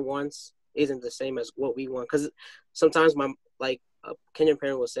sometimes their wants isn't the same as what we want. Because sometimes a Kenyan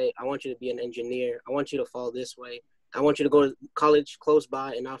parent will say, I want you to be an engineer. I want you to follow this way. I want you to go to college close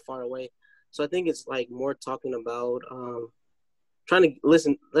by and not far away. So I think it's like more talking about trying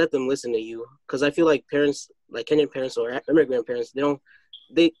to let them listen to you. Because I feel like parents, like Kenyan parents or immigrant parents,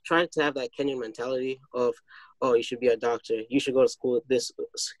 they try to have that Kenyan mentality of, oh, you should be a doctor, you should go to school this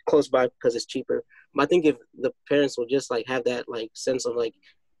close by because it's cheaper. But I think if the parents will just like have that like sense of like,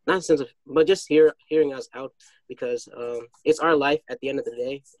 not a sense of, but just hearing us out, because it's our life at the end of the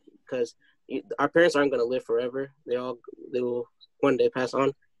day. Because our parents aren't going to live forever. They will one day pass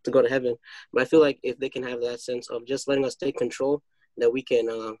on to go to heaven. But I feel like if they can have that sense of just letting us take control, that we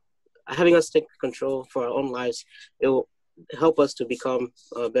can, having us take control for our own lives, it will help us to become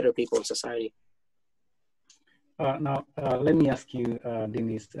better people in society. Now, let me ask you,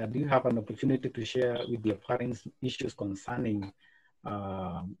 Dennis, do you have an opportunity to share with your parents issues concerning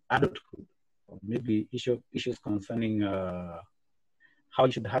adulthood, or maybe issues concerning how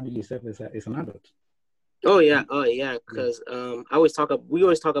you should handle yourself as an adult? Oh yeah, because we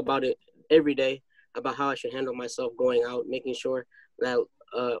always talk about it every day, about how I should handle myself going out, making sure that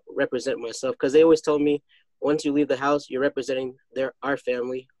I represent myself. Because they always tell me, once you leave the house, you're representing our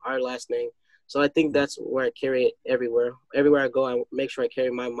family, our last name. So I think that's where I carry it everywhere. Everywhere I go, I make sure I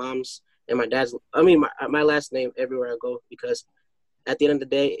carry my mom's and my dad's, my last name everywhere I go, because at the end of the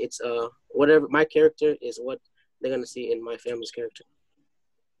day, it's whatever my character is, what they're going to see in my family's character.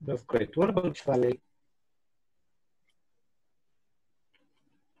 That's great. What about Sally?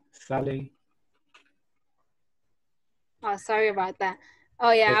 Sally? Oh, sorry about that.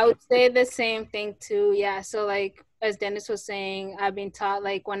 Oh yeah, I would say the same thing too. Yeah, so like as Dennis was saying, I've been taught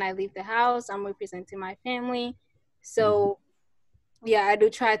like when I leave the house, I'm representing my family. So yeah, I do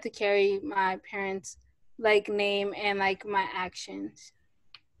try to carry my parents' like name and like my actions.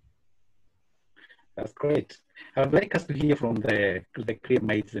 That's great. I would like us to hear from the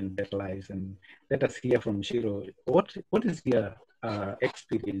crewmates and their lives, and let us hear from Shiro. What is your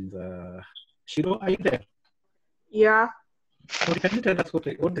experience? Shiro, are you there? Yeah. So can you tell us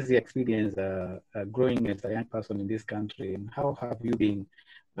what is the experience growing as a young person in this country, and how have you been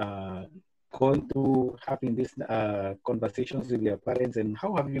going through having these conversations with your parents, and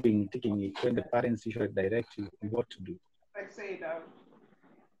how have you been taking it when the parents usually direct you on what to do?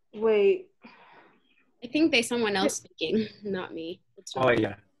 Wait. I think there's someone else speaking, not me. Oh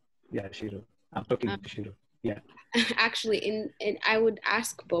yeah, Shiro. I'm talking to Shiro. Yeah. Actually, I would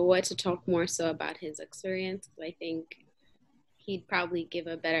ask Boa to talk more so about his experience. I think he'd probably give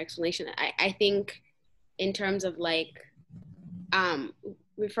a better explanation. I think in terms of like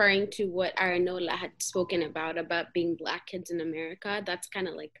referring to what Aranola had spoken about being Black kids in America, that's kind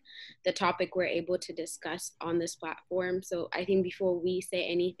of like the topic we're able to discuss on this platform. So I think before we say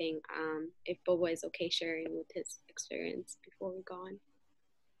anything, if Boba is okay sharing with his experience before we go on.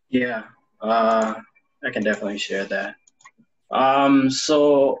 Yeah, I can definitely share that.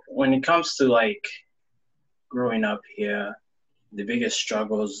 So when it comes to like growing up here, the biggest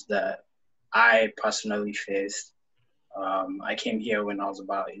struggles that I personally faced, I came here when I was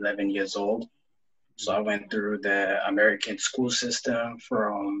about 11 years old. So I went through the American school system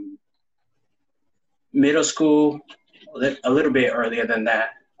from middle school, a little bit earlier than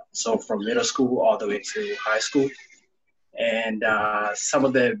that. So from middle school all the way to high school. And some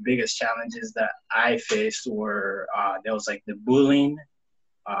of the biggest challenges that I faced were there was like the bullying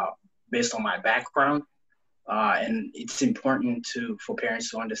based on my background. And it's important for parents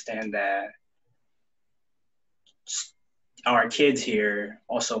to understand that our kids here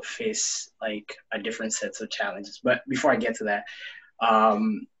also face like a different sets of challenges. But before I get to that,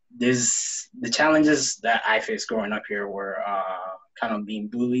 there's the challenges that I faced growing up here were kind of being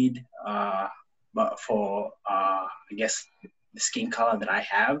bullied, but for I guess the skin color that I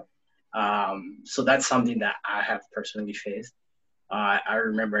have. So that's something that I have personally faced. I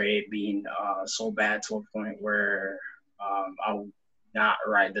remember it being so bad to a point where I would not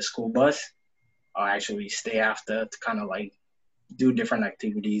ride the school bus. I actually stay after to kind of like do different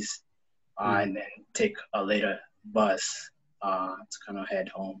activities and then take a later bus to kind of head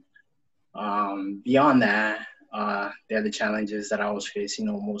home. Beyond that, the other challenges that I was facing,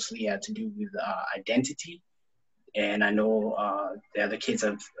 mostly had to do with identity. And I know the other kids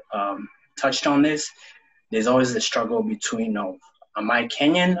have touched on this. There's always the struggle between, am I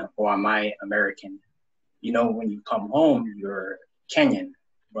Kenyan or am I American? When you come home, you're Kenyan,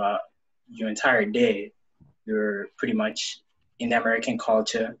 but your entire day, you're pretty much in the American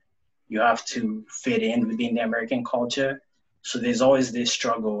culture. You have to fit in within the American culture. So there's always this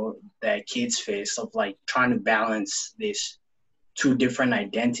struggle that kids face of like trying to balance these two different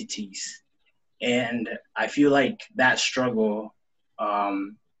identities. And I feel like that struggle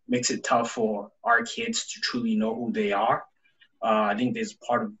makes it tough for our kids to truly know who they are. I think there's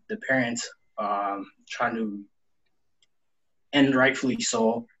part of the parents trying to, and rightfully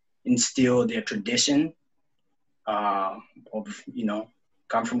so, instill their tradition of,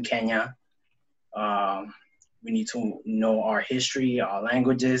 come from Kenya. We need to know our history, our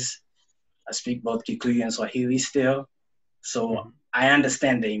languages. I speak both Kikuyu and Swahili still. So I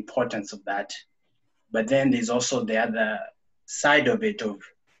understand the importance of that. But then there's also the other side of it of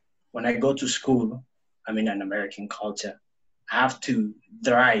when I go to school, I'm in an American culture. I have to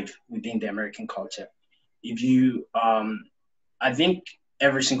thrive within the American culture. If you, I think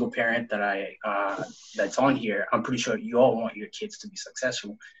every single parent that that's on here, I'm pretty sure you all want your kids to be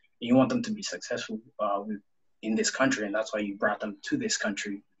successful. You want them to be successful in this country, and that's why you brought them to this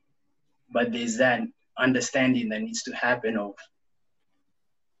country. But there's that understanding that needs to happen of,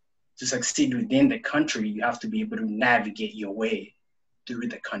 to succeed within the country, you have to be able to navigate your way through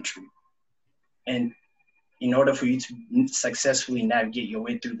the country. And in order for you to successfully navigate your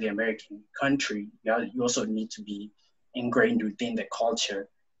way through the American country, you also need to be ingrained within the culture.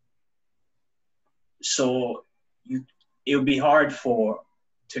 So it would be hard to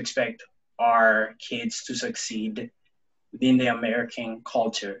expect our kids to succeed within the American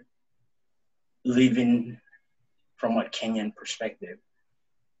culture, living from a Kenyan perspective.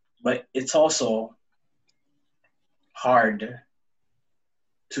 But it's also hard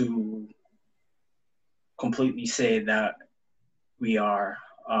to completely say that we are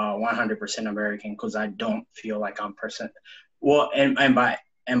 100% American, because I don't feel like I'm well, and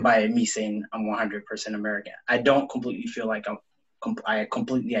by me saying I'm 100% American, I don't completely feel like I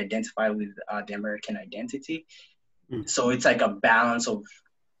completely identify with the American identity. So it's like a balance of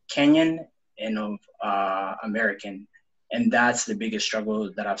Kenyan and of American. And that's the biggest struggle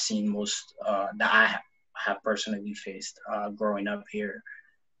that I've seen most, that I have personally faced growing up here.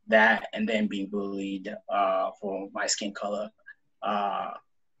 That, and then being bullied for my skin color.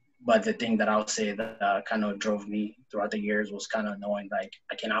 But the thing that I would say that kind of drove me throughout the years was kind of knowing like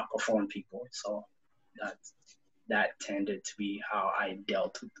I can outperform people. So that tended to be how I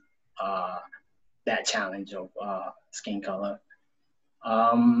dealt with that challenge of skin color.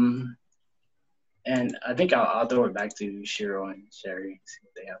 And I think I'll throw it back to Shiro and Sherry, see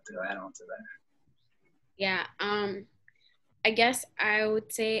what they have to add on to that. Yeah, I guess I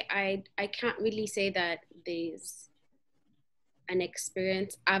would say I can't really say that there's an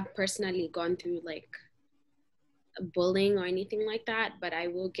experience. I've personally gone through like bullying or anything like that, but I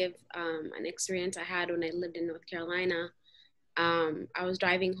will give an experience I had when I lived in North Carolina. I was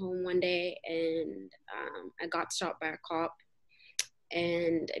driving home one day and I got stopped by a cop.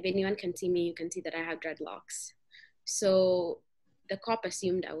 And if anyone can see me, you can see that I have dreadlocks. So the cop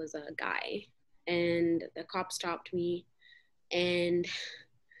assumed I was a guy, and the cop stopped me, and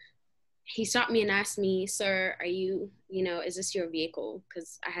he stopped me and asked me, "Sir, are you, is this your vehicle?"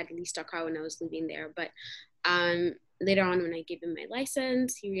 Because I had leased a car when I was living there. But later on, when I gave him my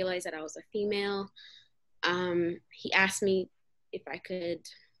license, he realized that I was a female. He asked me if I could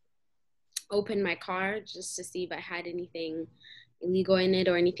open my car just to see if I had anything illegal in it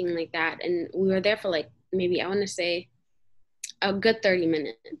or anything like that. And we were there for like, maybe I want to say a good 30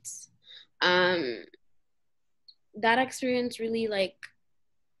 minutes. That experience really, like,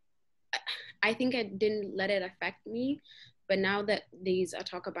 I think I didn't let it affect me But now that these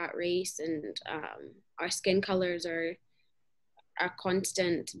talk about race and our skin colors are a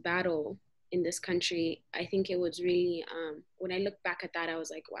constant battle in this country, I think it was really, when I look back at that, I was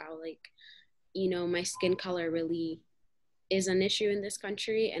like, wow, like, you know, my skin color really is an issue in this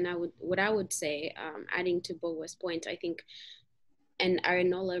country. And what I would say, adding to Bowa's point, I think, and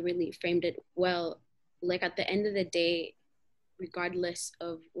Arinola really framed it well, like at the end of the day, regardless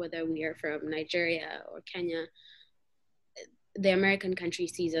of whether we are from Nigeria or Kenya, the American country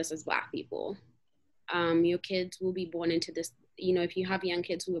sees us as Black people. Your kids will be born into this, you know, if you have young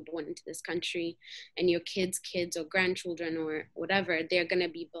kids who were born into this country, and your kids' kids or grandchildren or whatever, they're gonna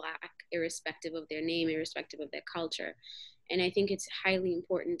be Black, irrespective of their name, irrespective of their culture. And I think it's highly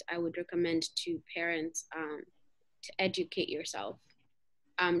important, I would recommend to parents to educate yourself.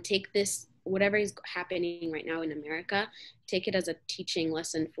 Take this, whatever is happening right now in America, take it as a teaching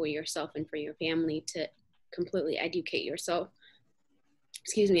lesson for yourself and for your family to completely educate yourself.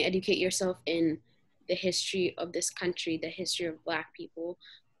 Educate yourself in the history of this country, the history of Black people,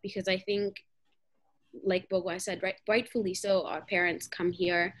 because I think, like Bogwa said, rightfully so, our parents come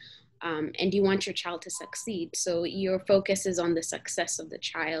here and you want your child to succeed. So your focus is on the success of the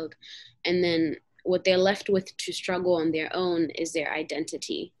child. And then what they're left with to struggle on their own is their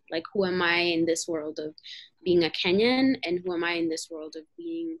identity. Like, who am I in this world of being a Kenyan, and who am I in this world of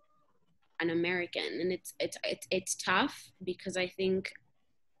being an American? And it's tough, because I think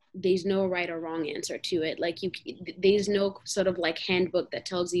there's no right or wrong answer to it. Like, there's no sort of like handbook that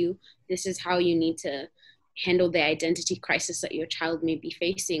tells you this is how you need to handle the identity crisis that your child may be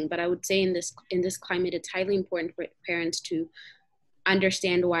facing. But I would say in this climate, it's highly important for parents to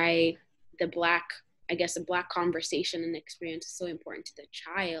understand why the Black conversation and experience is so important to the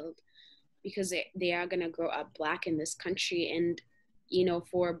child, because they are going to grow up Black in this country. And, you know,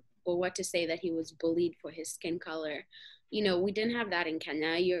 for what to say that he was bullied for his skin color, you know, we didn't have that in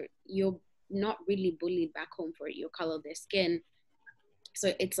Kenya. You're not really bullied back home for your color of their skin.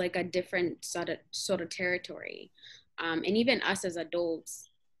 So it's like a different sort of territory. And even us as adults,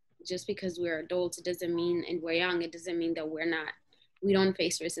 just because we're adults, it doesn't mean, and we're young, it doesn't mean that we don't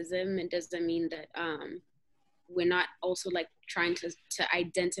face racism. It doesn't mean that we're not also like trying to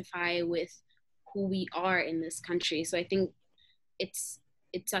identify with who we are in this country. So I think it's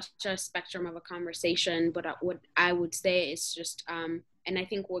such a spectrum of a conversation, but what I would say is just, and I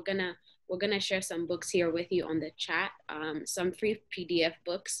think we're gonna share some books here with you on the chat, some free PDF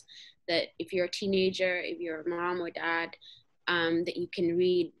books that if you're a teenager, if you're a mom or dad, that you can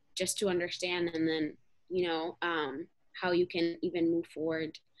read just to understand, and then, you know, how you can even move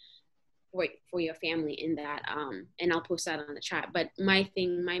forward for your family in that. And I'll post that on the chat. But my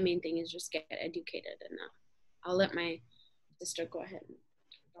main thing is just get educated, and I'll let my sister go ahead.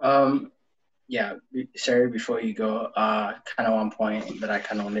 Yeah, Sherry, before you go, kind of one point that I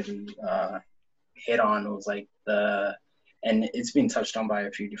kind of wanted to hit on was like and it's been touched on by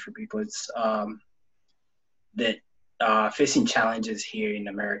a few different people. It's that facing challenges here in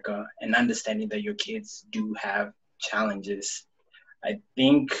America and understanding that your kids do have challenges. I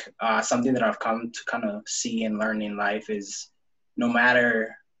think something that I've come to kind of see and learn in life is no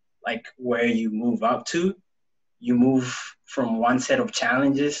matter like where you move up to, you move from one set of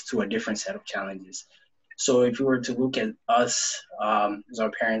challenges to a different set of challenges. So if you were to look at us as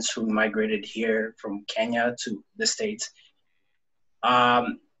our parents who migrated here from Kenya to the States,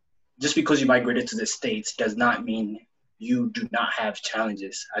 just because you migrated to the States does not mean you do not have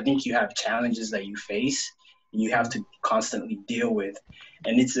challenges. I think you have challenges that you face and you have to constantly deal with.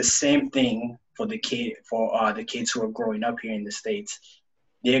 And it's the same thing for the kids who are growing up here in the States.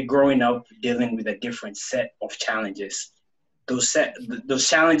 They're growing up dealing with a different set of challenges. Those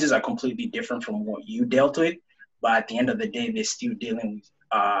challenges are completely different from what you dealt with, but at the end of the day, they're still dealing with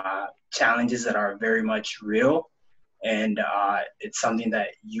challenges that are very much real. And it's something that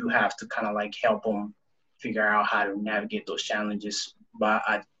you have to kind of like help them figure out how to navigate those challenges. But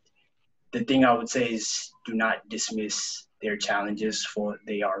the thing I would say is do not dismiss their challenges, for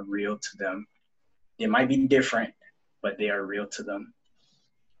they are real to them. They might be different, but they are real to them.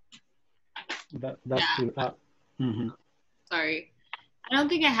 That's true. Sorry. I don't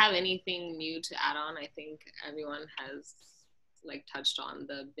think I have anything new to add on. I think everyone has like touched on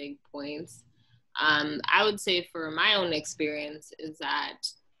the big points. I would say for my own experience is that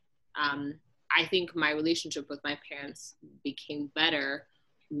I think my relationship with my parents became better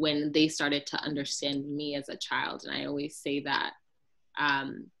when they started to understand me as a child. And I always say that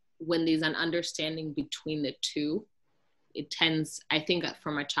when there's an understanding between the two, it tends, I think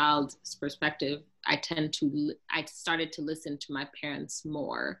from a child's perspective, I started to listen to my parents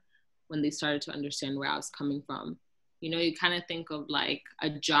more when they started to understand where I was coming from. You know, you kind of think of like a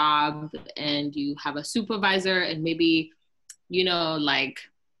job and you have a supervisor and maybe, you know, like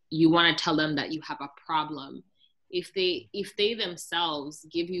you want to tell them that you have a problem. If they themselves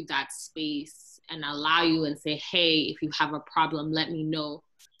give you that space and allow you and say, hey, if you have a problem, let me know,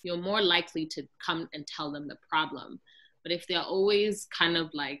 you're more likely to come and tell them the problem. But if they're always kind of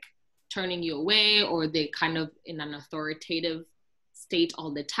like turning you away, or they kind of in an authoritative state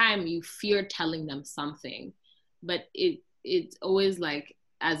all the time, you fear telling them something. But it's always like,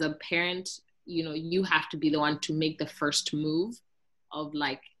 as a parent, you know, you have to be the one to make the first move of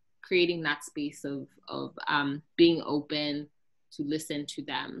like creating that space of being open to listen to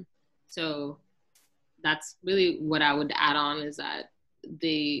them. So that's really what I would add on, is that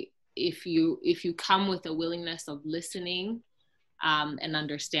if you come with a willingness of listening and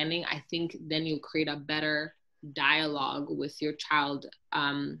understanding, I think then you'll create a better dialogue with your child,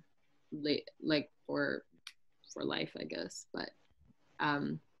 like for life, I guess. But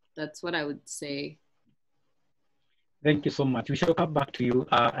that's what I would say. Thank you so much. We shall come back to you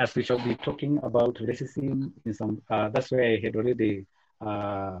as we shall be talking about racism in some. That's where I had already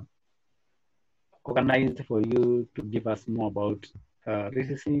organized for you to give us more about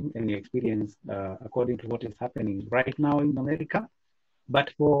racism and your experience according to what is happening right now in America.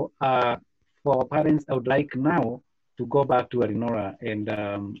 But for parents, I would like now to go back to Arinora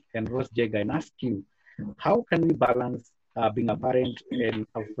and Rose Jega and ask you, how can we balance being a parent and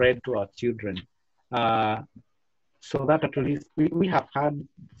a friend to our children? So that at least we have had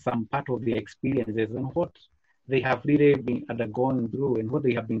some part of the experiences and what they have really been undergoing through and what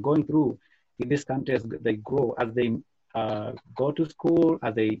they have been going through in this country as they grow, as they go to school,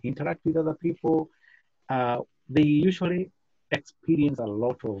 as they interact with other people. They usually experience a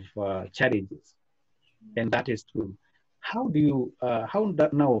lot of challenges, and that is true. How do you,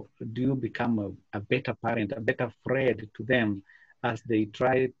 now do you become a better parent, a better friend to them as they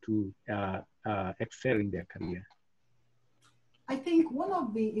try to excel in their career? I think one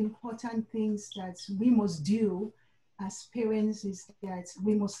of the important things that we must do as parents is that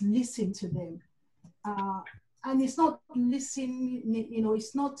we must listen to them. And it's not listen, you know,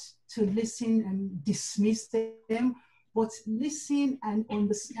 it's not to listen and dismiss them, but listen and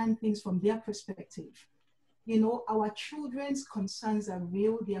understand things from their perspective. You know, our children's concerns are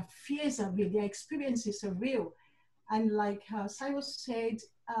real, their fears are real, their experiences are real. And like Cyrus said,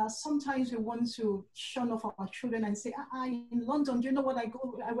 sometimes we want to shun off our children and say, in London, do you know what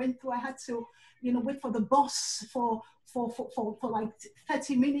I went through? I had to, you know, wait for the bus for like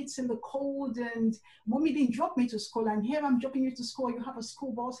 30 minutes in the cold, and mommy didn't drop me to school, and here I'm dropping you to school, you have a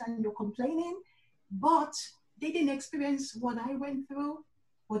school bus and you're complaining. But they didn't experience what I went through,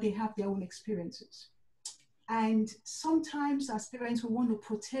 or they have their own experiences. And sometimes as parents, we want to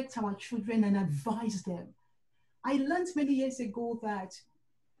protect our children and advise them. I learned many years ago that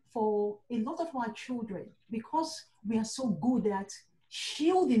for a lot of our children, because we are so good at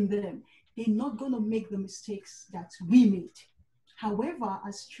shielding them, they're not going to make the mistakes that we made. However,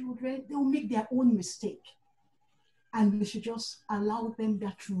 as children, they'll make their own mistake. And we should just allow them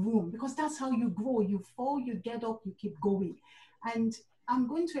that room, because that's how you grow. You fall, you get up, you keep going. And I'm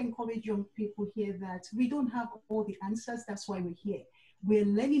going to encourage young people here that we don't have all the answers. That's why we're here. We're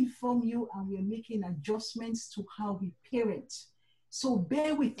learning from you, and we're making adjustments to how we parent. So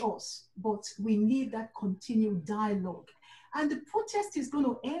bear with us, but we need that continued dialogue. And the protest is going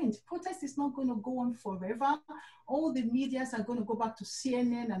to end. Protest is not going to go on forever. All the medias are going to go back to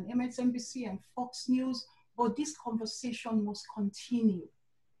CNN and MSNBC and Fox News, but this conversation must continue.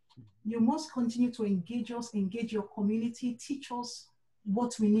 You must continue to engage us, engage your community, teach us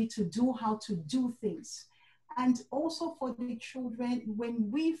what we need to do, how to do things. And also for the children,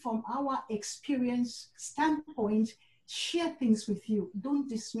 when we, from our experience standpoint, share things with you, don't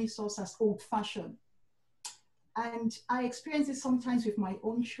dismiss us as old-fashioned. And I experience it sometimes with my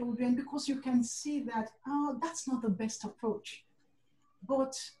own children, because you can see that, oh, that's not the best approach.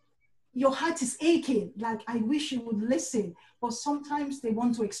 But your heart is aching, like, I wish you would listen. But sometimes they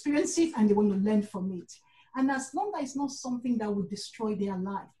want to experience it and they want to learn from it. And as long as it's not something that would destroy their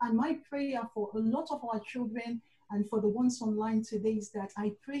life. And my prayer for a lot of our children and for the ones online today is that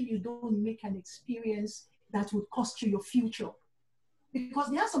I pray you don't make an experience that would cost you your future.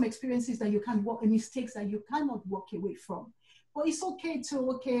 Because there are some experiences that you can't walk, mistakes that you cannot walk away from. But it's okay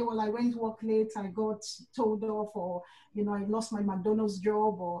to, okay, well, I went to work late, I got told off, or, you know, I lost my McDonald's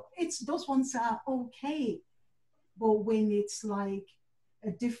job, or those ones are okay. But when it's like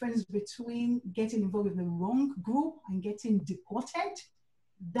a difference between getting involved with the wrong group and getting deported,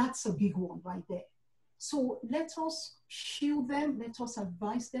 that's a big one right there. So let us shield them, let us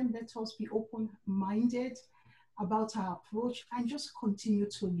advise them, let us be open-minded. about our approach and just continue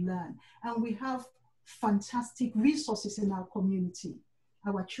to learn. And we have fantastic resources in our community.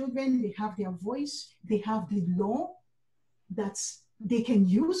 Our children, they have their voice, they have the law that they can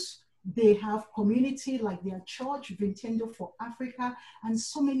use. They have community like their church, Vintendo for Africa, and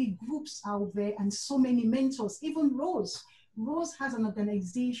so many groups out there and so many mentors. Even Rose. Rose has an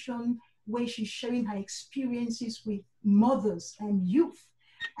organization where she's sharing her experiences with mothers and youth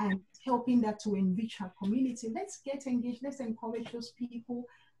and helping that to enrich her community. Let's get engaged. Let's encourage those people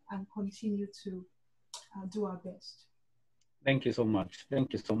and continue to do our best. Thank you so much.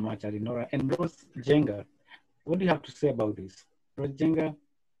 Thank you so much, Adinora. And Rose Jenga, what do you have to say about this? Rose Jenga?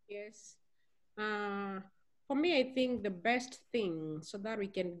 Yes. For me, I think the best thing so that we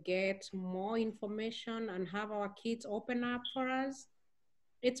can get more information and have our kids open up for us,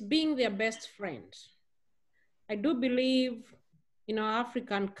 it's being their best friend. I do believe in our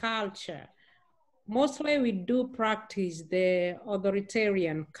African culture, mostly we do practice the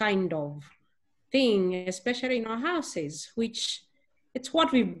authoritarian kind of thing, especially in our houses, which it's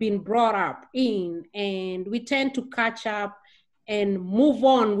what we've been brought up in, and we tend to catch up and move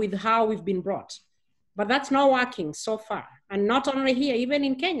on with how we've been brought. But that's not working so far. And not only here, even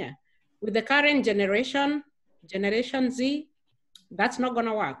in Kenya, with the current generation, Generation Z, that's not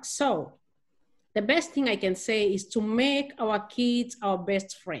gonna work. So the best thing I can say is to make our kids our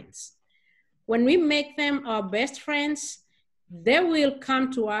best friends. When we make them our best friends, they will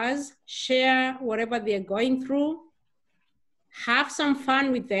come to us, share whatever they're going through, have some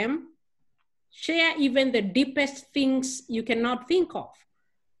fun with them, share even the deepest things you cannot think of.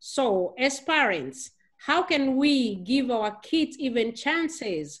 So as parents, how can we give our kids even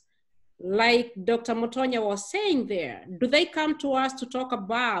chances? Like Dr. Motonya was saying there, do they come to us to talk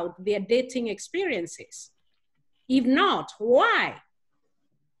about their dating experiences? If not, why?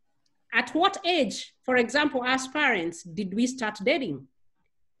 At what age, for example, as parents, did we start dating?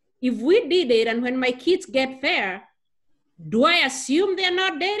 If we did it, and when my kids get there, do I assume they're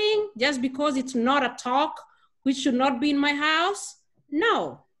not dating just because it's not a talk which should not be in my house?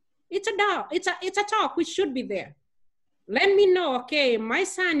 No, it's a talk which should be there. Let me know, okay, my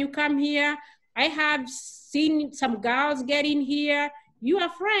son, you come here, I have seen some girls get in here, you are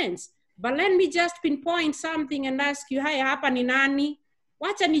friends, but let me just pinpoint something and ask you, hi, hapa ni nani?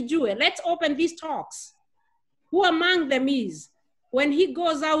 Wacha nijue, let's open these talks. Who among them is? When he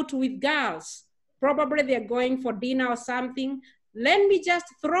goes out with girls, probably they're going for dinner or something, let me just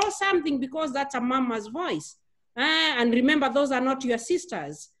throw something because that's a mama's voice. And remember, those are not your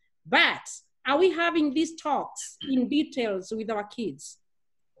sisters. But are we having these talks in details with our kids?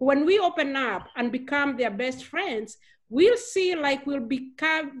 When we open up and become their best friends, we'll see like we'll be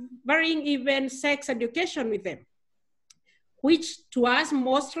covering even sex education with them, which to us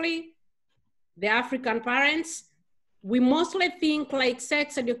mostly, the African parents, we mostly think like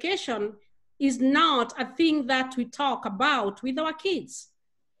sex education is not a thing that we talk about with our kids.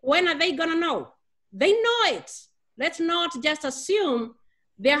 When are they gonna know? They know it. Let's not just assume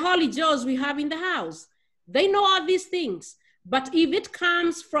they're holy joes we have in the house. They know all these things. But if it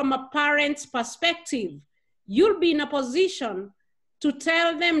comes from a parent's perspective, you'll be in a position to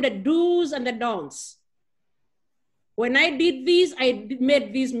tell them the do's and the don'ts. When I did this, I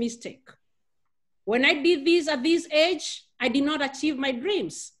made this mistake. When I did this at this age, I did not achieve my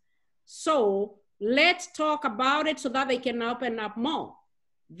dreams. So let's talk about it so that they can open up more.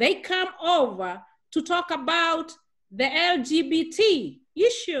 They come over to talk about the LGBT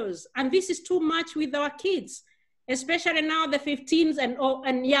issues, and this is too much with our kids, especially now the 15s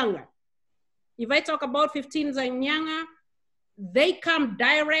and younger. If I talk about 15s and younger, they come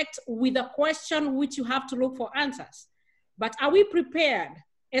direct with a question which you have to look for answers. But are we prepared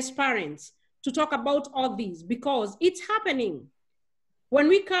as parents to talk about all these? Because it's happening. When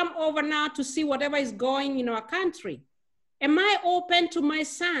we come over now to see whatever is going in our country, am I open to my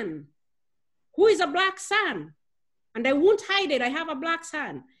son, who is a Black son? And I won't hide it, I have a Black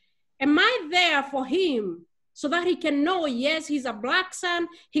son. Am I there for him so that he can know, yes, he's a Black son,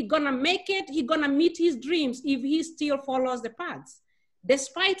 he's gonna make it, he's gonna meet his dreams if he still follows the paths.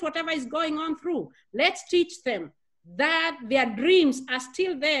 Despite whatever is going on through, let's teach them that their dreams are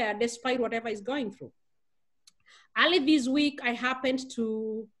still there despite whatever is going through. Early this week, I happened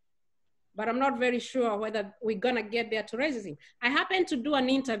to, but I'm not very sure whether we're gonna get there to racism. I happened to do an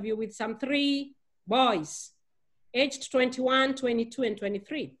interview with some 3 boys, aged 21, 22, and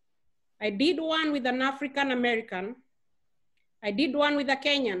 23. I did one with an African American, I did one with a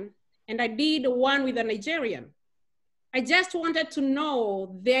Kenyan, and I did one with a Nigerian. I just wanted to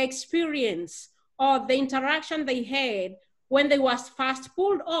know their experience or the interaction they had when they was first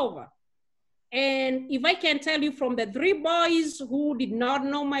pulled over. And if I can tell you from the 3 boys who did not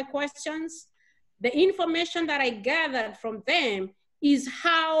know my questions, the information that I gathered from them is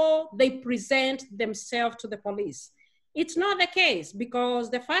how they present themselves to the police. It's not the case,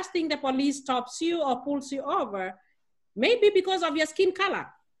 because the first thing the police stops you or pulls you over, maybe because of your skin color,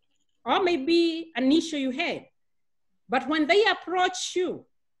 or maybe an issue you had. But when they approach you,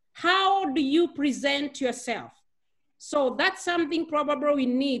 how do you present yourself? So that's something probably we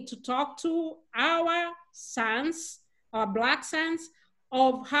need to talk to our sons, our Black sons,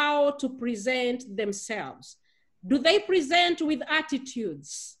 of how to present themselves. Do they present with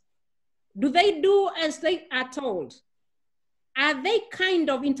attitudes? Do they do as they are told? Are they kind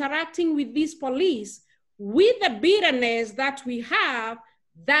of interacting with these police with the bitterness that we have,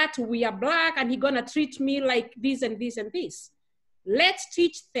 that we are Black and he's gonna treat me like this and this and this? Let's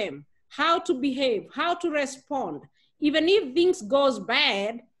teach them how to behave, how to respond. Even if things goes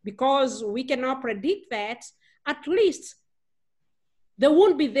bad, because we cannot predict that, at least they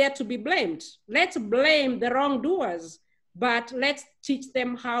won't be there to be blamed. Let's blame the wrongdoers, but let's teach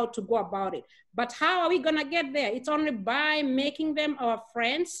them how to go about it. But how are we gonna get there? It's only by making them our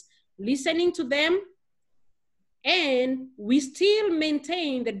friends, listening to them, and we still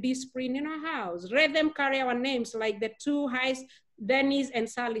maintain the discipline in our house. Let them carry our names, like the 2 highs, Dennis and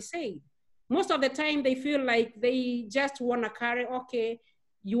Sally said. Most of the time they feel like they just wanna carry, okay,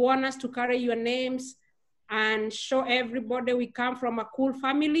 you want us to carry your names and show everybody we come from a cool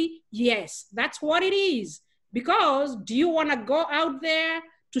family? Yes, that's what it is. Because do you wanna go out there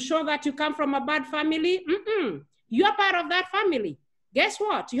to show that you come from a bad family? You are part of that family. Guess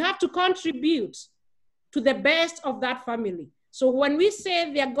what? You have to contribute to the best of that family. So when we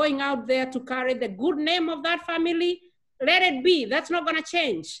say they're going out there to carry the good name of that family, let it be. That's not gonna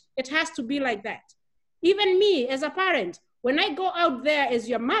change. It has to be like that. Even me as a parent, when I go out there as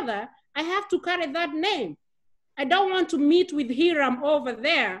your mother, I have to carry that name. I don't want to meet with Hiram over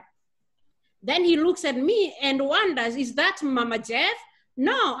there. Then he looks at me and wonders, is that Mama Jeff?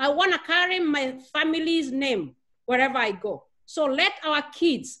 No, I wanna carry my family's name wherever I go. So let our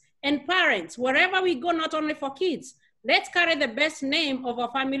kids and parents, wherever we go, not only for kids, let's carry the best name of our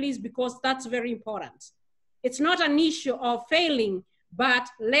families, because that's very important. It's not an issue of failing, but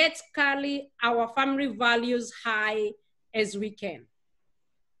let's carry our family values high as we can.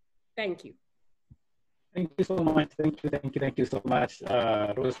 Thank you. Thank you so much. Thank you so much,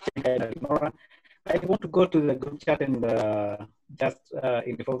 Rose and Nora. I want to go to the group chat and just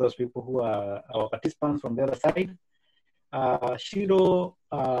inform those people who are our participants from the other side. Shiro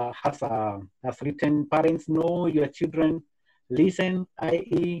has written, parents know your children, listen,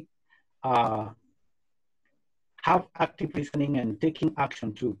 i.e. have active listening and taking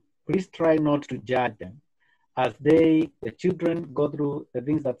action too. Please try not to judge them, as the children go through the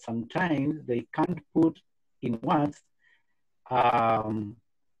things that sometimes they can't put in words.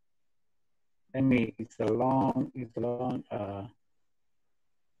 It's a long,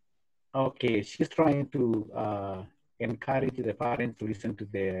 okay, she's trying to encourage the parents to listen to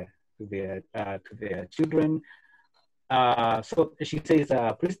their children. So she says,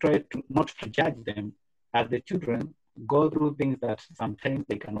 please try not to judge them, as the children go through things that sometimes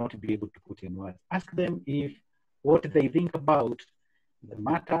they cannot be able to put in words. Ask them if what they think about the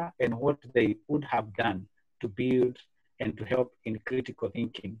matter and what they would have done to build and to help in critical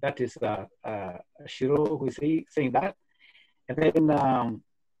thinking. That is Shiro who is saying that. And then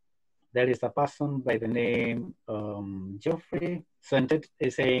there is a person by the name Geoffrey Santet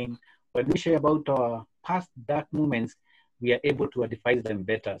is saying, when we share about our past dark moments, we are able to advise them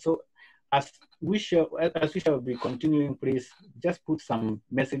better. So as we shall be continuing, please just put some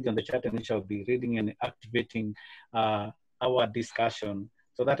message on the chat, and we shall be reading and activating our discussion,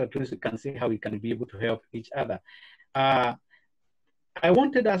 so that at least we can see how we can be able to help each other. I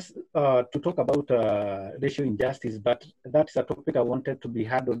wanted us to talk about racial injustice, but that's a topic I wanted to be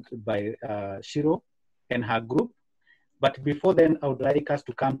handled by Shiro and her group. But before then, I would like us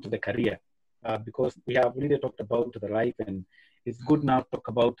to come to the career, because we have really talked about the life, and it's good now to talk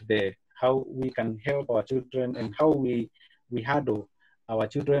about how we can help our children and how we handle our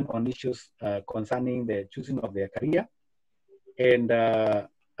children on issues concerning the choosing of their career. And I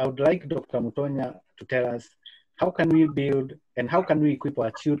would like Dr. Mutonya to tell us, how can we build and how can we equip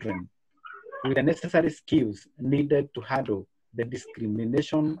our children with the necessary skills needed to handle the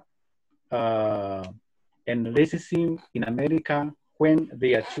discrimination and racism in America when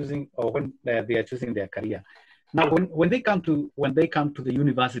they are choosing their career? Now, when they come to the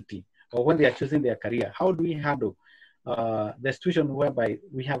university, or when they are choosing their career, how do we handle the situation whereby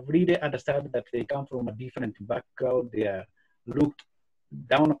we have really understood that they come from a different background, they are looked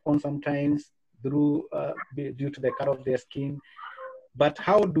down upon sometimes, due to the color of their skin. But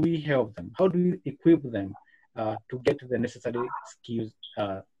how do we help them? How do we equip them to get the necessary skills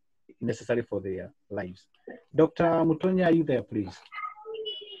necessary for their lives? Dr. Mutonya, are you there, please?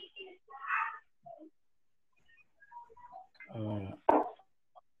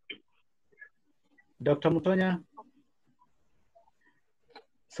 Dr. Mutonya?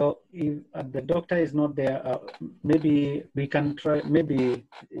 So if the doctor is not there, maybe we can try, maybe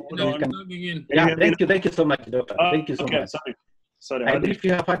No, we can. logging in. Yeah, thank you so much, doctor. Thank you so okay, much. Sorry. I believe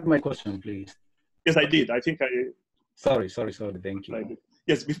you have had my question, please. Yes, I did. I think I. Sorry. Thank you.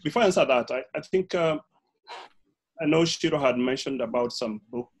 Yes, before I answer that, I think I know Shiro had mentioned about some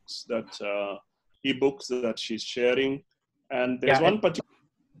books that e-books that she's sharing, and there's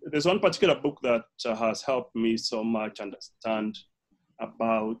one particular book that has helped me so much understand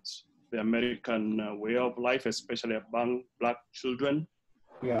about the American way of life, especially among Black children.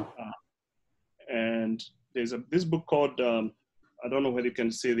 Yeah. And there's this book called I don't know whether you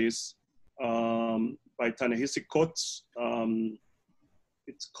can see this by Ta-Nehisi Coates.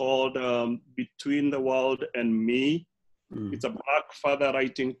 It's called Between the World and Me. It's a Black father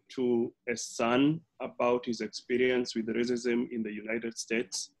writing to a son about his experience with racism in the United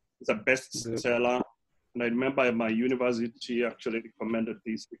States. It's a bestseller. And I remember my university actually recommended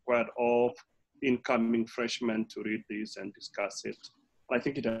this, required all incoming freshmen to read this and discuss it. I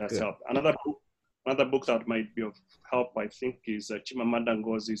think it has helped. Another book that might be of help, I think, is Chimamanda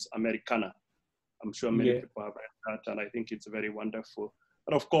Ngozi's Americana. I'm sure many people have read that, and I think it's very wonderful.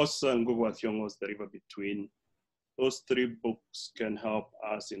 And of course, Ngugi wa Thiong'o's The River Between. Those three books can help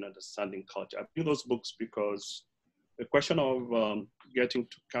us in understanding culture. I pick those books because the question of getting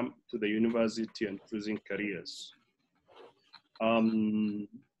to come to the university and choosing careers.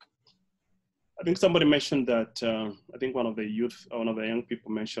 I think somebody mentioned that, I think one of the young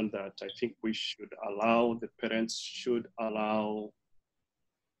people mentioned that I think the parents should allow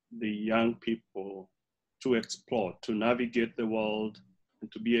the young people to explore, to navigate the world,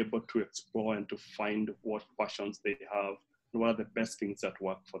 and to be able to explore and to find what passions they have and what are the best things that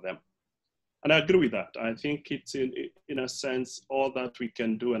work for them. And I agree with that. I think it's in a sense all that we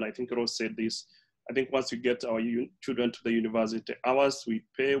can do. And I think Rose said this. I think once we get our children to the university, ours, we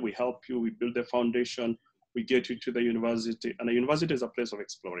pay, we help you, we build a foundation, we get you to the university. And the university is a place of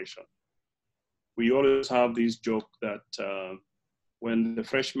exploration. We always have this joke that when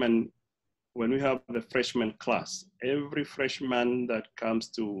we have the freshman class, every freshman that comes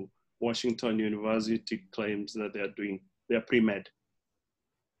to Washington University claims that they're pre-med.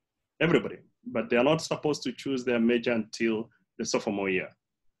 Everybody, but they are not supposed to choose their major until the sophomore year.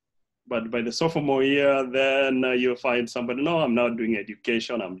 But by the sophomore year, then you'll find somebody, no, I'm not doing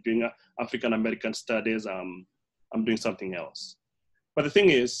education, I'm doing African American studies, I'm doing something else. But the thing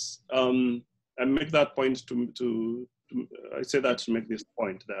is, I make that point I say that to make this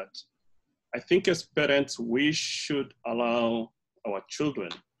point that I think as parents, we should allow our children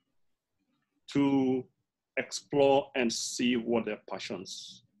to explore and see what their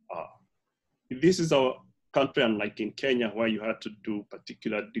passions are. This is our country, unlike in Kenya, where you had to do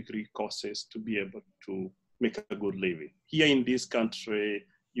particular degree courses to be able to make a good living. Here in this country,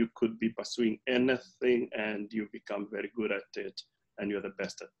 you could be pursuing anything and you become very good at it and you're the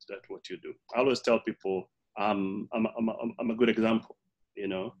best at what you do. I always tell people, I'm a good example, you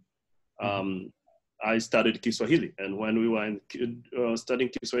know. I studied Kiswahili, and when we were studying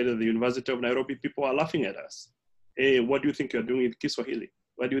Kiswahili at the University of Nairobi, people are laughing at us. Hey, what do you think you're doing in Kiswahili?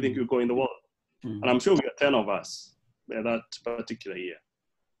 Where do you think you go in the world? And I'm sure we are 10 of us in that particular year.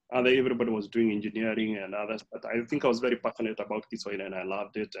 And everybody was doing engineering and others, but I think I was very passionate about Kiswahili and I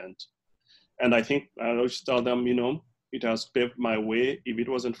loved it. And I think I always tell them, you know, it has paved my way. If it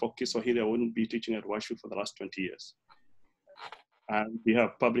wasn't for Kiswahili, I wouldn't be teaching at WashU for the last 20 years. And we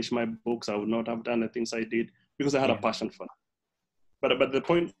have published my books. I would not have done the things I did because I had a passion for it. But the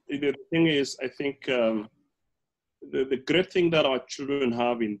thing is, I think the great thing that our children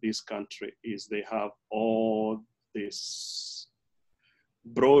have in this country is they have all this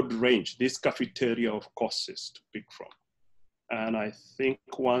broad range, this cafeteria of courses to pick from. And I think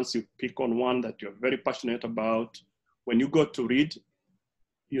once you pick on one that you're very passionate about, when you go to read,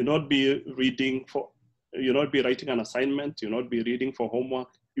 you'll not be writing an assignment, you'll not be reading for homework,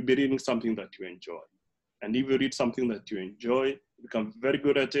 you'll be reading something that you enjoy. And if you read something that you enjoy, you become very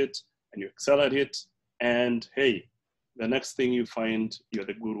good at it and you excel at it. And hey, the next thing you find, you're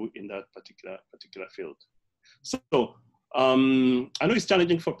the guru in that particular field. So I know it's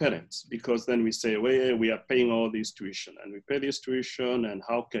challenging for parents because then we say, well, we are paying all this tuition and we pay this tuition, and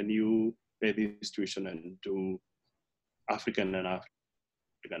how can you pay this tuition and do African and African?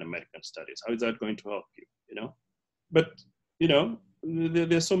 African American studies? How is that going to help you, you know? But, you know,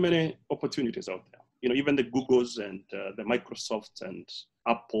 there's so many opportunities out there. You know, even the Googles and the Microsofts and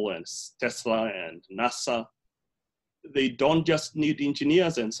Apple and Tesla and NASA, they don't just need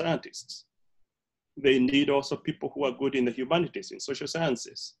engineers and scientists. They need also people who are good in the humanities, in social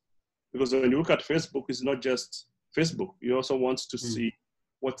sciences. Because when you look at Facebook, it's not just Facebook. You also want to see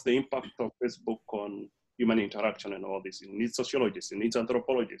what's the impact of Facebook on human interaction and all this. You need sociologists, you need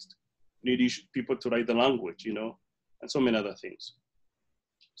anthropologists, you need people to write the language, you know, and so many other things.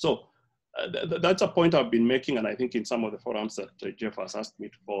 So that's a point I've been making, and I think in some of the forums that Jeff has asked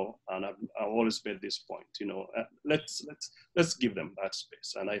me for, and I've always made this point, you know, let's give them that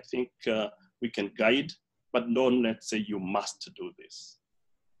space. And I think we can guide, but don't let's say you must do this,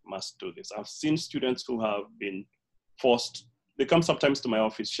 must do this. I've seen students who have been forced, they come sometimes to my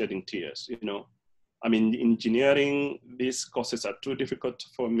office shedding tears, you know. I mean, engineering, these courses are too difficult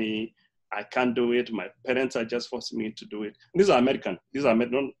for me. I can't do it. My parents are just forcing me to do it. These are American. These are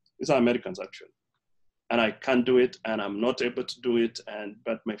Americans, actually. And I can't do it, and I'm not able to do it,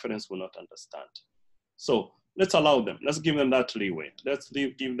 but my parents will not understand. So let's allow them. Let's give them that leeway. Let's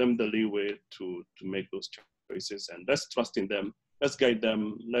give them the leeway to make those choices, and let's trust in them. Let's guide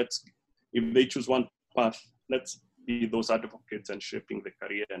them. If they choose one path, let's be those advocates and shaping the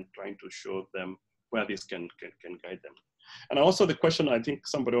career and trying to show them where this can guide them. And also the question I think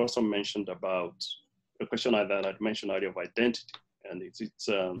somebody also mentioned about, the question that I mentioned earlier of identity. And it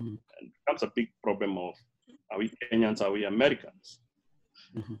becomes a big problem of, are we Kenyans, are we Americans?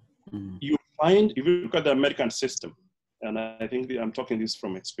 You find, if you look at the American system, and I think I'm talking this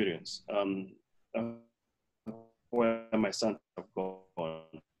from experience, where my sons have gone,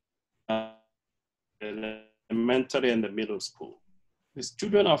 elementary and the middle school, these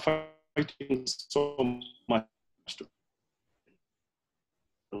children are fighting so much to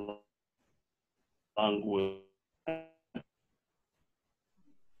language.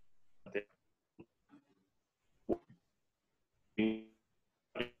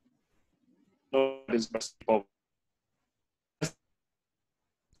 It's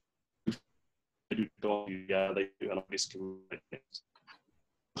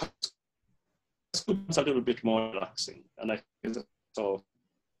a little bit more relaxing, and I think so.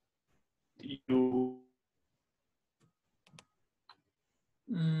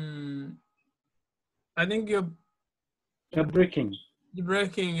 I think you're breaking. You're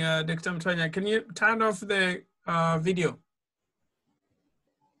breaking, Dr. Mtonya. Can you turn off the video?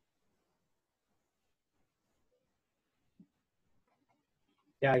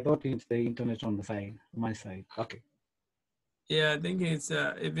 Yeah, I thought it's the internet on the side, my side. Okay. Yeah, I think it's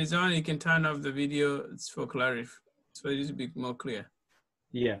if it's on, you can turn off the video. It's for clarity, so it is a bit more clear.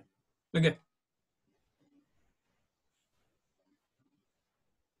 Yeah. Okay.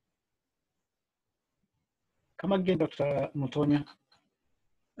 Come again, Dr. Mtonya.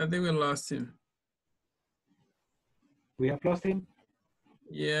 I think we lost him. We have lost him?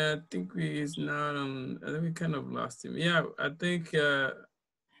 Yeah, I think he's not on. I think we kind of lost him. Yeah, I think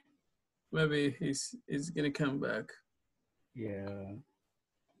maybe he's gonna come back. Yeah.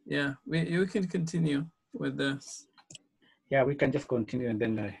 Yeah, we can continue with this. Yeah, we can just continue, and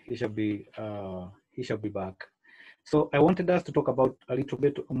then he shall be back. So I wanted us to talk about a little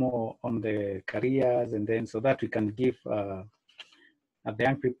bit more on the careers, and then so that we can give the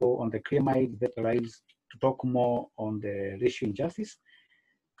young people on the career mind that arise to talk more on the racial injustice.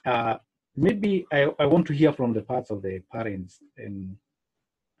 Maybe I want to hear from the parts of the parents and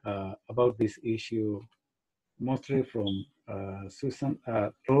about this issue, mostly from Susan,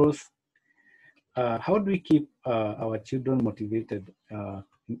 Rose. How do we keep our children motivated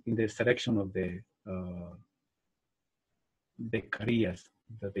in the selection of the careers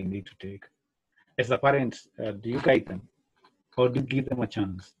that they need to take? As a parent, do you guide them or do you give them a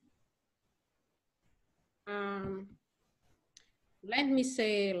chance? Let me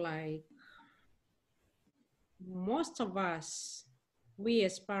say, like, most of us, we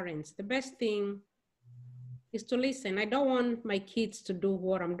as parents, the best thing is to listen. I don't want my kids to do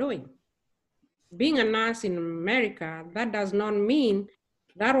what I'm doing. Being a nurse in America, that does not mean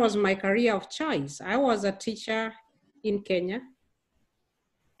that was my career of choice. I was a teacher in Kenya.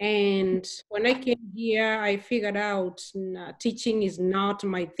 And when I came here, I figured out teaching is not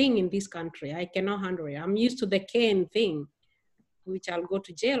my thing in this country. I cannot handle it. I'm used to the cane thing, which I'll go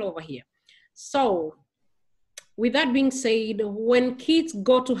to jail over here. So with that being said, when kids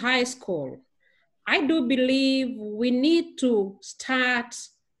go to high school, I do believe we need to start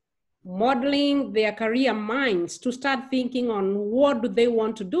modeling their career minds to start thinking on what do they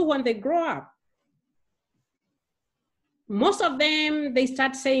want to do when they grow up. most of them, they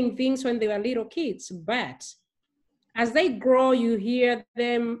start saying things when they were little kids, but as they grow, you hear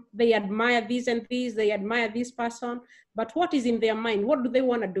them, they admire this and this, they admire this person, but what is in their mind? What do they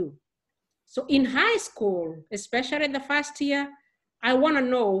want to do? So in high school, especially the first year, I want to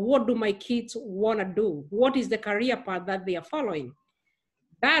know, what do my kids want to do? What is the career path that they are following?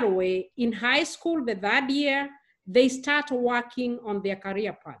 That way, in high school, the third year, they start working on their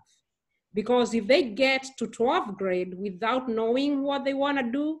career path. Because if they get to 12th grade without knowing what they want to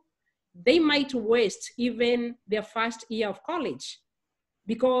do, they might waste even their first year of college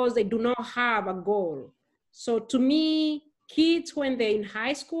because they do not have a goal. So to me, kids, when they're in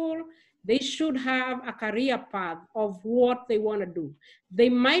high school, they should have a career path of what they want to do. They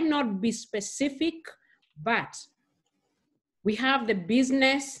might not be specific, but we have the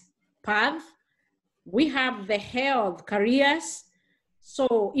business path, we have the health careers.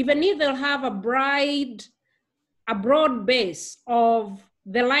 So even if they'll have a broad base of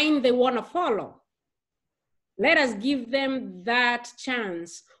the line they want to follow, let us give them that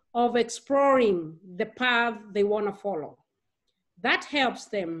chance of exploring the path they want to follow. That helps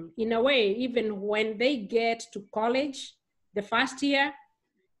them in a way, even when they get to college, the first year,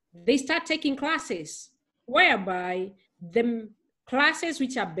 they start taking classes whereby the classes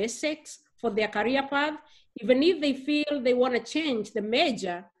which are basics for their career path, even if they feel they want to change the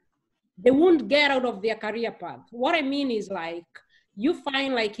major, they won't get out of their career path. What I mean is, like, you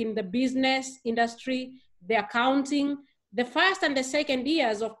find like in the business industry, the accounting, the first and the second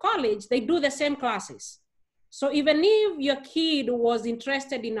years of college, they do the same classes. So even if your kid was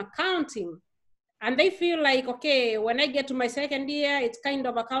interested in accounting and they feel like, okay, when I get to my second year, it's kind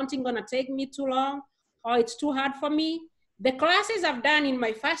of accounting gonna take me too long or it's too hard for me, the classes I've done in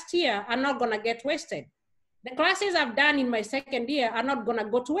my first year are not gonna get wasted. The classes I've done in my second year are not gonna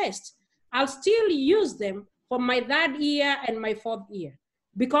go to waste. I'll still use them for my third year and my fourth year,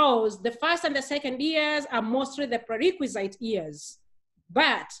 because the first and the second years are mostly the prerequisite years.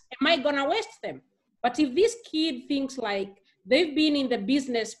 But am I gonna waste them? But if this kid thinks like they've been in the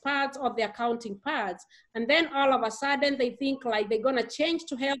business parts or the accounting parts, and then all of a sudden they think like they're gonna change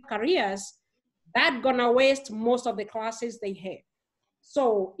to health careers, that's gonna waste most of the classes they have.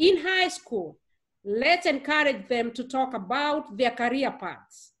 So in high school, let's encourage them to talk about their career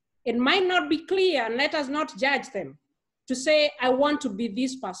paths. It might not be clear, and let us not judge them to say, I want to be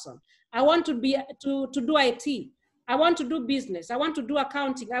this person. I want to do IT. I want to do business. I want to do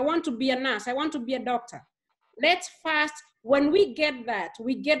accounting. I want to be a nurse. I want to be a doctor. Let's first, when we get that,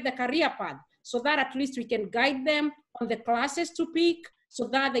 we get the career path so that at least we can guide them on the classes to pick so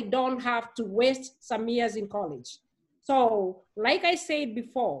that they don't have to waste some years in college. So like I said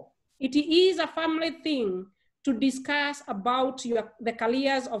before, it is a family thing to discuss about the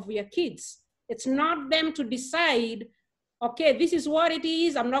careers of your kids. It's not them to decide, okay, this is what it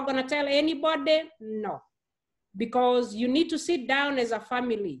is, I'm not gonna tell anybody. No, because you need to sit down as a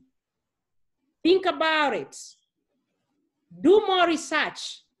family, think about it, do more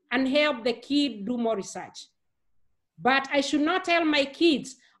research and help the kid do more research. But I should not tell my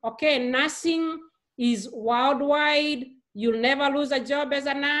kids, okay, nursing is worldwide, you'll never lose a job as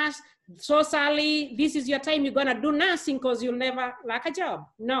a nurse, so Sally, this is your time, you're gonna do nursing because you'll never lack a job.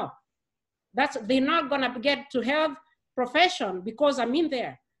 No, they're not gonna get to health profession because I'm in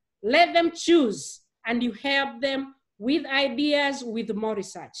there. Let them choose and you help them with ideas, with more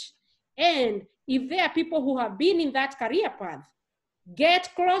research. And if there are people who have been in that career path, get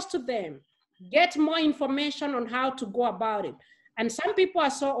close to them, get more information on how to go about it. And some people are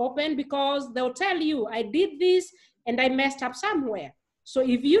so open because they'll tell you, I did this and I messed up somewhere. So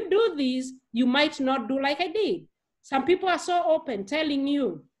if you do this, you might not do like I did. Some people are so open telling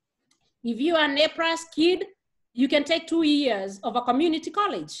you, if you are an A-plus kid, you can take 2 years of a community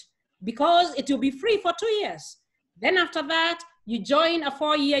college because it will be free for 2 years. Then after that, you join a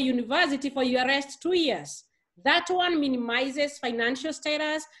 4-year university for your rest 2 years. That one minimizes financial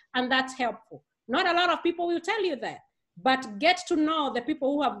status and that's helpful. Not a lot of people will tell you that, but get to know the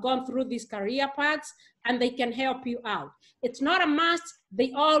people who have gone through these career paths and they can help you out. It's not a must,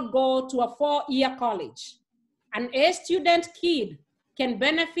 they all go to a 4-year college. An A-student kid can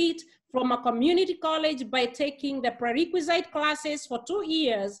benefit from a community college by taking the prerequisite classes for 2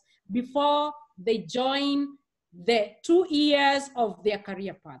 years before they join the 2 years of their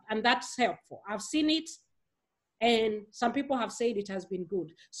career path. And that's helpful. I've seen it and some people have said it has been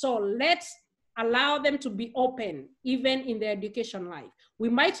good. So let's allow them to be open, even in their education life. We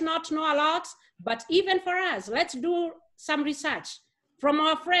might not know a lot, but even for us, let's do some research from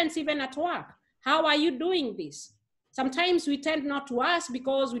our friends, even at work. How are you doing this? Sometimes we tend not to ask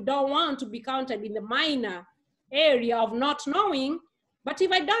because we don't want to be counted in the minor area of not knowing. But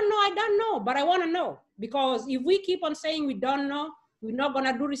if I don't know, I don't know, but I want to know. Because if we keep on saying we don't know, we're not going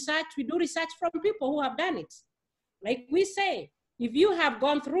to do research. We do research from people who have done it. Like we say, if you have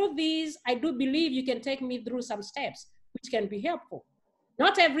gone through these, I do believe you can take me through some steps, which can be helpful.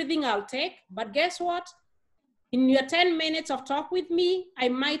 Not everything I'll take, but guess what? In your 10 minutes of talk with me, I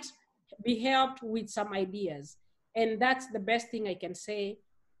might be helped with some ideas. And that's the best thing I can say,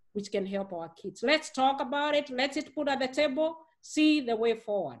 which can help our kids. Let's talk about it. Let's it put at the table, see the way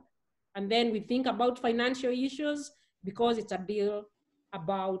forward. And then we think about financial issues because it's a deal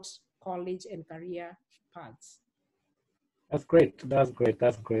about college and career paths. That's great. That's great.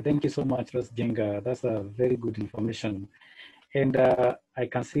 That's great. Thank you so much, Ros Jenga. That's a very good information. And I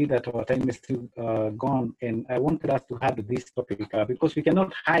can see that our time is still gone. And I wanted us to have this topic because we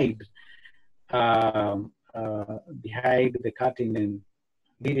cannot hide behind the curtain and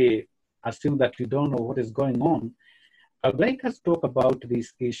really assume that we don't know what is going on. I'd like us to talk about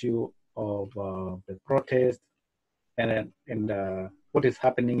this issue of the protest and what is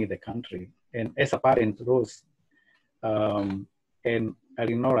happening in the country. And as a parent, Rose and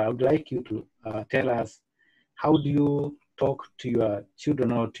Eleonora, I would like you to tell us, how do you talk to your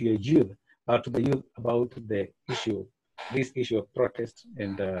children or to your youth, to the youth about the issue, this issue of protest,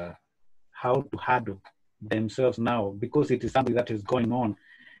 and how to handle themselves now, because it is something that is going on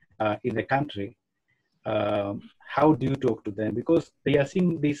in the country. How do you talk to them? Because they are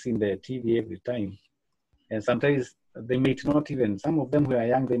seeing this in the TV every time. And sometimes they might not even, some of them who are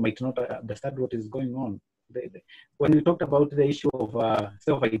young, they might not understand what is going on. When we talked about the issue of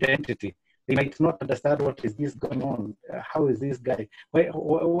self-identity, they might not understand what is this going on. How is this guy?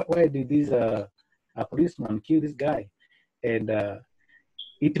 Why did this policeman kill this guy? And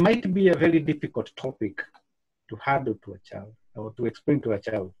it might be a very difficult topic to handle to a child or to explain to a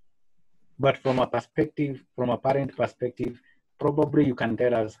child. But from a perspective, from a parent perspective, probably you can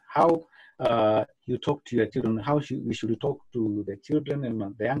tell us how you talk to your children, how we should talk to the children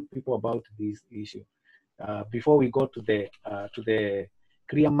and the young people about this issue. Before we go to the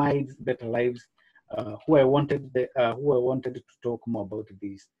Clear Minds, Better Lives, who I wanted to talk more about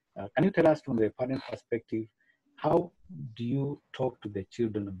this. Can you tell us from the parent perspective, how do you talk to the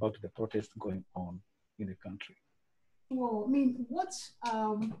children about the protests going on in the country? Well, I mean, what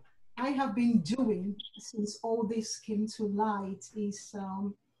I have been doing since all this came to light is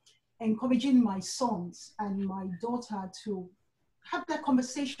encouraging my sons and my daughter to have that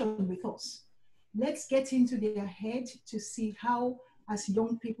conversation with us. Let's get into their head to see how, as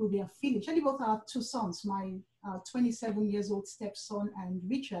young people, they are feeling. Actually, both our two sons, my 27 years old stepson and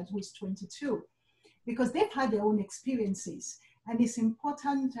Richard, who is 22, because they've had their own experiences. And it's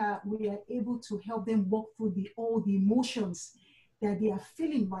important we are able to help them walk through all the emotions that they are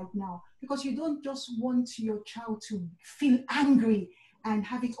feeling right now. Because you don't just want your child to feel angry and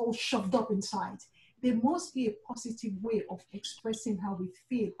have it all shoved up inside. There must be a positive way of expressing how we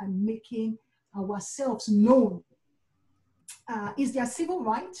feel and making ourselves known. Is there civil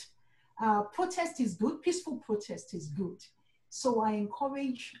right? Protest is good, peaceful protest is good. So I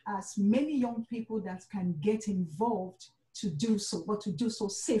encourage as many young people that can get involved to do so, but to do so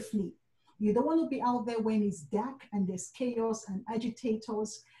safely. You don't want to be out there when it's dark and there's chaos and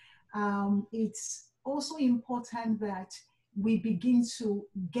agitators. It's also important that we begin to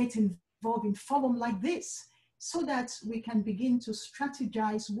get involved in forum like this so that we can begin to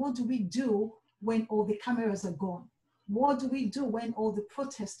strategize. What do we do when all the cameras are gone? What do we do when all the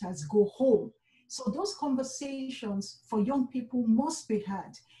protesters go home? So those conversations for young people must be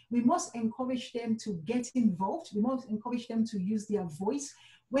had. We must encourage them to get involved. We must encourage them to use their voice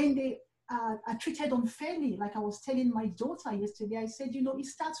when they are treated unfairly. Like I was telling my daughter yesterday, I said, you know, it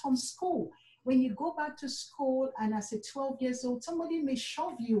starts from school. When you go back to school and as a 12 years old, somebody may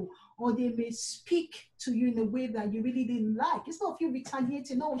shove you or they may speak to you in a way that you really didn't like. It's not you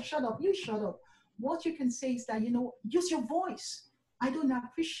retaliating, oh, shut up, you shut up. What you can say is that, you know, use your voice. I don't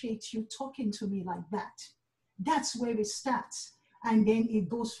appreciate you talking to me like that. That's where it starts. And then it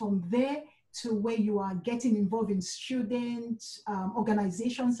goes from there to where you are getting involved in student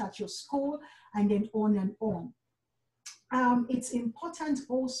organizations at your school, and then on and on. It's important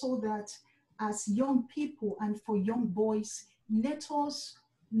also that as young people and for young boys, let us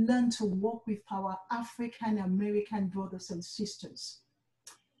learn to work with our African American brothers and sisters.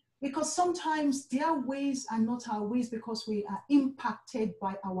 Because sometimes their ways are not our ways because we are impacted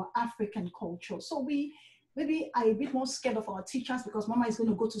by our African culture. So we maybe are a bit more scared of our teachers because mama is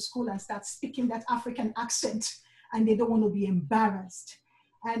going to go to school and start speaking that African accent and they don't want to be embarrassed.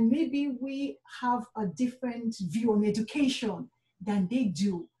 And maybe we have a different view on education than they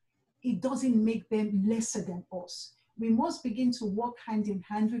do. it doesn't make them lesser than us. We must begin to work hand in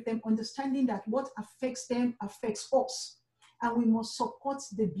hand with them, understanding that what affects them affects us. And we must support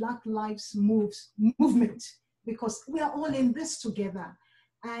the Black Lives movement, because we are all in this together.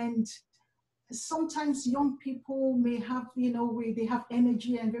 And sometimes young people may have, they have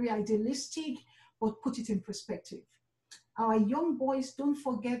energy and very idealistic, but put it in perspective. Our young boys, don't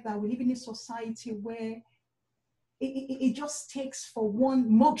forget that we live in a society where it just takes for one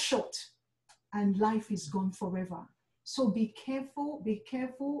mugshot and life is gone forever. So be careful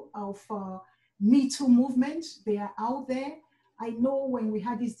of Me Too movement. They are out there. I know when we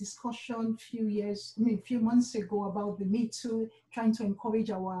had this discussion a few months ago about the Me Too, trying to encourage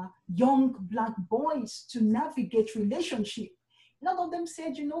our young Black boys to navigate relationship. A lot of them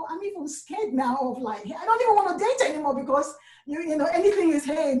said, I'm even scared now of I don't even want to date anymore because, anything is,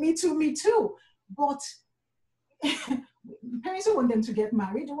 hey, me too, me too. But parents don't want them to get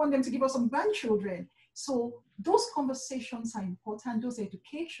married. They want them to give us some grandchildren. So those conversations are important. Those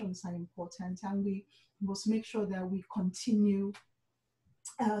educations are important. And we must make sure that we continue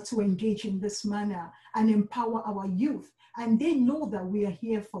to engage in this manner and empower our youth. And they know that we are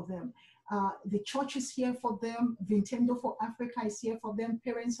here for them. The church is here for them. Vintendo for Africa is here for them.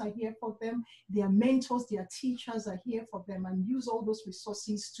 Parents are here for them. Their mentors, their teachers are here for them. And use all those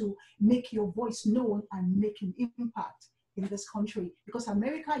resources to make your voice known and make an impact in this country. Because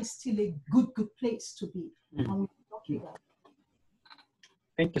America is still a good place to be. And we're lucky that.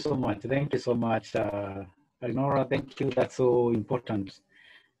 Thank you so much. Thank you so much, Nora. Thank you. That's so important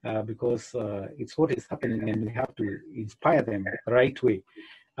because it's what is happening and we have to inspire them the right way.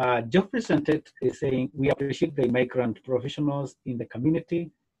 Geoffrey Santet is saying, we appreciate the migrant professionals in the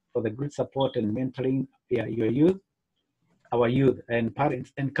community for the good support and mentoring our youth and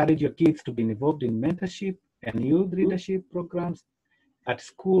parents. Encourage your kids to be involved in mentorship and youth leadership programs at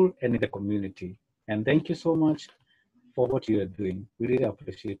school and in the community. And thank you so much for what you are doing. We really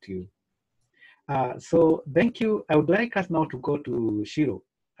appreciate you. So thank you. I would like us now to go to Shiro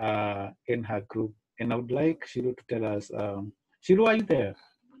in her group. And I would like Shiro to tell us, Shiro, are you there?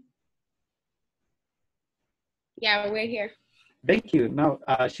 Yeah, we're here. Thank you. Now,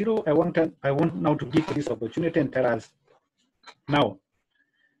 Shiro, I want now to give you this opportunity and tell us now,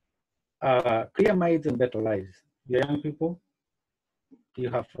 clear minds and better lives. Your young people, you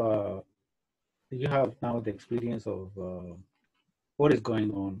have now the experience of what is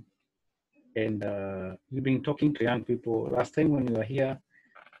going on, and you've been talking to young people. Last time when you were here,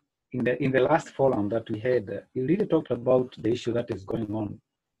 in the last forum that we had, you really talked about the issue that is going on,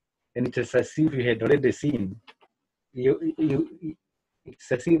 and it's as if you had already seen. It's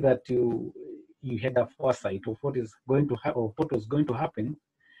as if that you had a foresight of what is going to happen, or what was going to happen,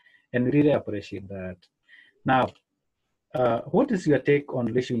 and we really appreciate that. Now, what is your take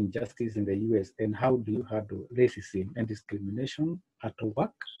on racial injustice in the US, and how do you handle racism and discrimination at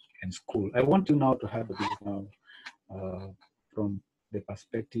work and school? I want you now to handle this now from the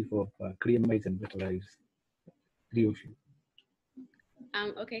perspective of clear minds and better lives. Three of you.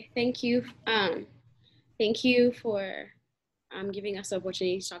 Okay, thank you. Thank you for giving us the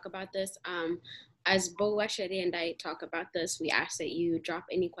opportunity to talk about this. As Bowa, Sheri, and I talk about this, we ask that you drop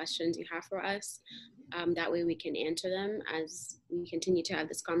any questions you have for us. That way we can answer them as we continue to have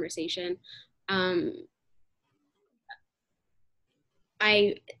this conversation. I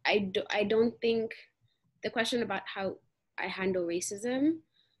don't think the question about how I handle racism,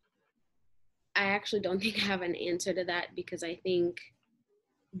 I actually don't think I have an answer to that, because I think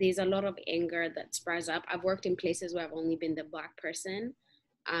there's a lot of anger that sprouts up. I've worked in places where I've only been the Black person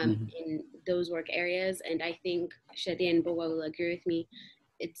in those work areas. And I think Shadi and Bowa will agree with me.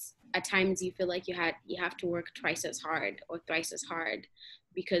 It's at times you feel like you have to work twice as hard or thrice as hard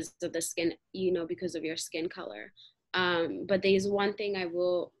because of the skin, because of your skin color. But there's one thing I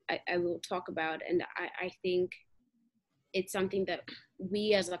will talk about, and I think it's something that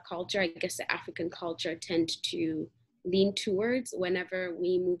we as a culture, I guess the African culture, tend to lean towards whenever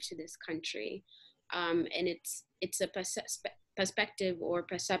we move to this country. And it's a perspective or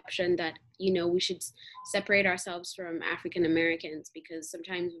perception that, we should separate ourselves from African Americans because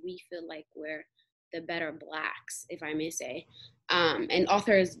sometimes we feel like we're the better Blacks, if I may say. And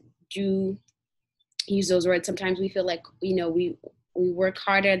authors do use those words. Sometimes we feel like, we work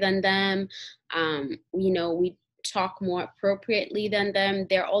harder than them. We talk more appropriately than them.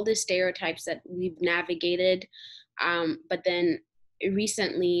 They're all the stereotypes that we've navigated. But then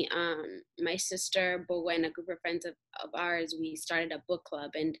recently, my sister, Bowa, and a group of friends of ours, we started a book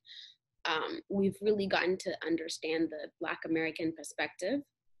club, and we've really gotten to understand the Black American perspective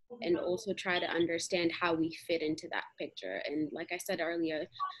and also try to understand how we fit into that picture. And like I said earlier,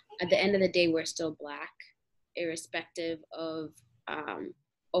 at the end of the day, we're still Black, irrespective of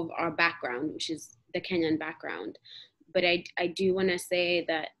our background, which is the Kenyan background. But I do want to say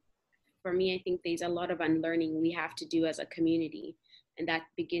that for me, I think there's a lot of unlearning we have to do as a community. And that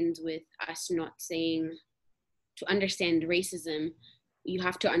begins with us not saying, to understand racism, you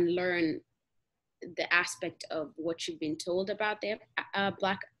have to unlearn the aspect of what you've been told about the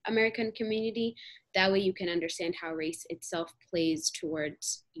Black American community. That way you can understand how race itself plays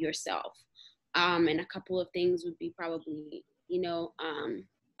towards yourself. And a couple of things would be probably,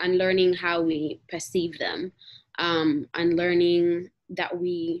 unlearning how we perceive them, unlearning that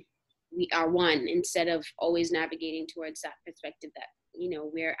we are one, instead of always navigating towards that perspective that,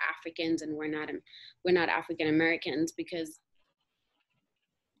 we're Africans and we're not African Americans. Because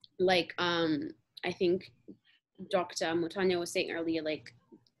like, I think Dr. Mutanya was saying earlier, like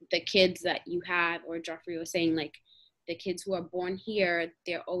the kids that you have, or Joffrey was saying, like the kids who are born here,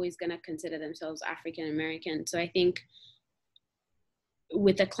 they're always going to consider themselves African American. So I think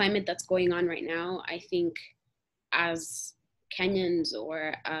with the climate that's going on right now, I think as Kenyans,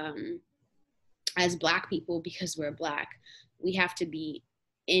 or as Black people, because we're Black, we have to be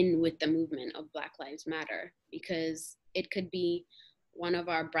in with the movement of Black Lives Matter, because it could be one of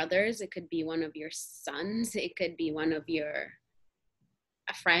our brothers, it could be one of your sons, it could be one of your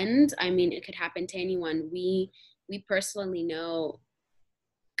friends. I mean, it could happen to anyone. We personally know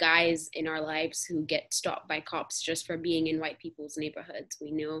guys in our lives who get stopped by cops just for being in white people's neighborhoods.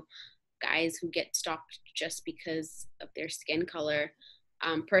 We know guys who get stopped just because of their skin color.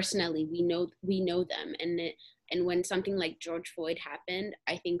 Personally, we know them. And when something like George Floyd happened,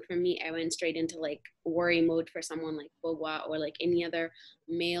 I think for me, I went straight into like worry mode for someone like Bogwa, or like any other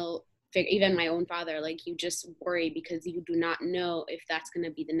male figure, even my own father. Like, you just worry because you do not know if that's going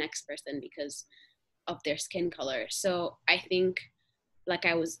to be the next person because of their skin color. So I think, like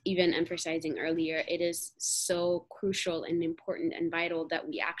I was even emphasizing earlier, it is so crucial and important and vital that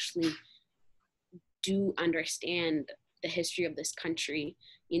we actually do understand the history of this country.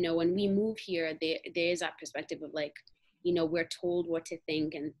 When we move here, there is that perspective of like, we're told what to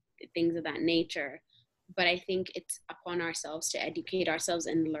think and things of that nature. But I think it's upon ourselves to educate ourselves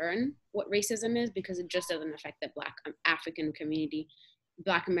and learn what racism is, because it just doesn't affect the Black African community,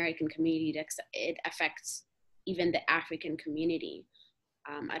 Black American community. It affects even the African community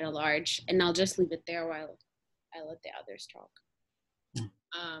at a large. And I'll just leave it there while I let the others talk.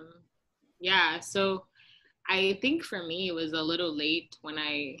 Yeah, so I think for me, it was a little late when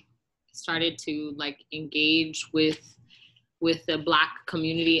I started to like engage with the Black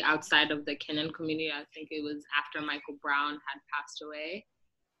community outside of the Kenyan community. I think it was after Michael Brown had passed away.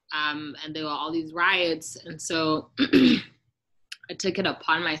 And there were all these riots. And so I took it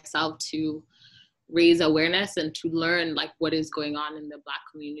upon myself to raise awareness and to learn like what is going on in the Black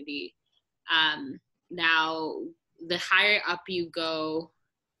community. Now, the higher up you go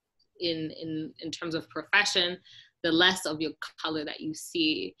in terms of profession, the less of your color that you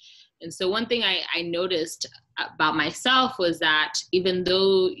see. And so one thing I noticed about myself was that even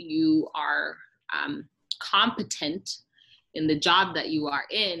though you are competent in the job that you are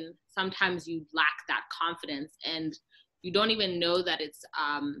in, sometimes you lack that confidence, and you don't even know that it's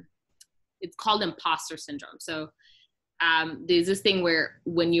called imposter syndrome. So there's this thing where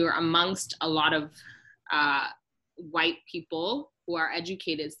when you're amongst a lot of white people who are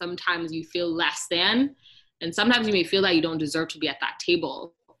educated, sometimes you feel less than, and sometimes you may feel that you don't deserve to be at that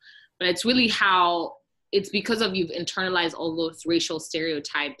table. But it's really it's because of you've internalized all those racial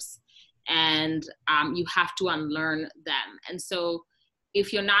stereotypes, and you have to unlearn them. And so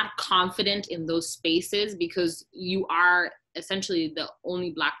if you're not confident in those spaces, because you are essentially the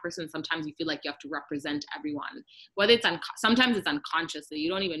only Black person, sometimes you feel like you have to represent everyone. Whether sometimes it's unconsciously, you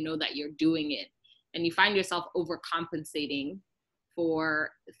don't even know that you're doing it, and you find yourself overcompensating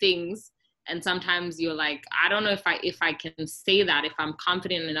for things. And sometimes you're like, I don't know if I can say that, if I'm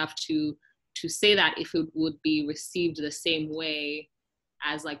confident enough to say that, if it would be received the same way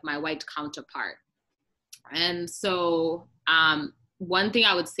as like my white counterpart. And so one thing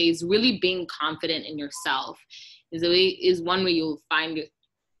I would say is really being confident in yourself is one way you'll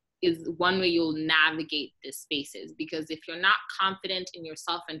navigate the spaces. Because if you're not confident in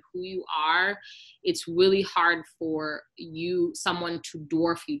yourself and who you are, it's really hard for someone to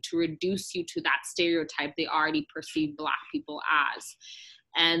dwarf you, to reduce you to that stereotype they already perceive Black people as.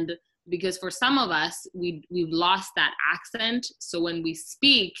 And because for some of us, we've lost that accent. So when we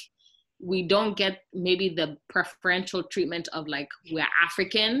speak, we don't get maybe the preferential treatment of like, we're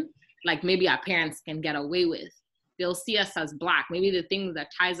African, like maybe our parents can get away with. they'll see us as Black. Maybe the thing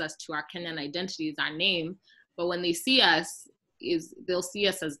that ties us to our Kenyan identity is our name, but when they see us, they'll see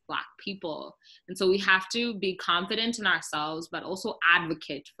us as Black people. And so we have to be confident in ourselves, but also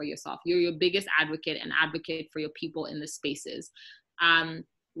advocate for yourself. You're your biggest advocate, and advocate for your people in the spaces.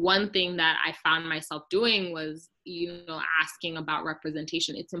 One thing that I found myself doing was, asking about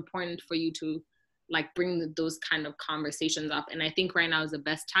representation. It's important for you to bring those kind of conversations up. And I think right now is the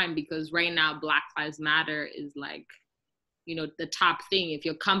best time, because right now Black Lives Matter is the top thing. If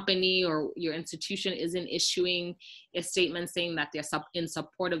your company or your institution isn't issuing a statement saying that they're in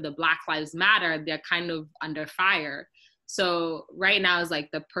support of the Black Lives Matter, they're kind of under fire. So right now is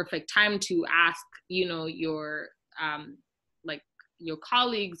the perfect time to ask, your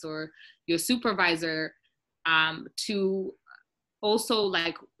colleagues or your supervisor to also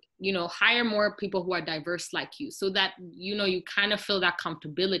hire more people who are diverse like you, so that you kind of feel that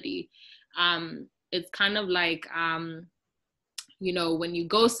comfortability. It's kind of when you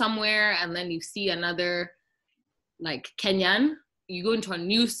go somewhere and then you see another Kenyan, you go into a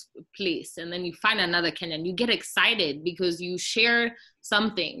new place and then you find another Kenyan, you get excited because you share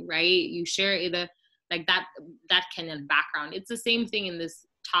something, right? You share either that Kenyan background. It's the same thing in this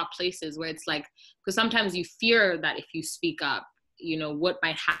top places where it's because sometimes you fear that if you speak up, what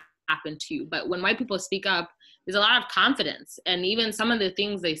might happen to you. But when white people speak up, there's a lot of confidence. And even some of the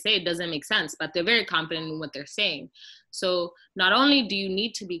things they say, it doesn't make sense, but they're very confident in what they're saying. So not only do you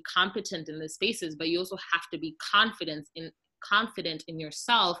need to be competent in the spaces, but you also have to be confident in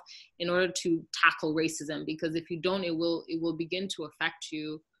yourself in order to tackle racism. Because if you don't, it will begin to affect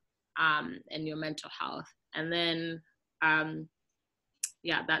you and your mental health. And then,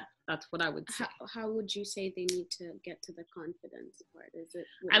 that's what I would say. How would you say they need to get to the confidence part? Is it?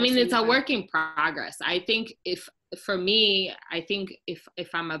 It's a work in progress. I think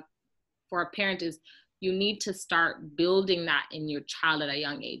for a parent is, you need to start building that in your child at a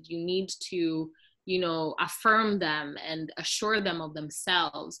young age. You need to, affirm them and assure them of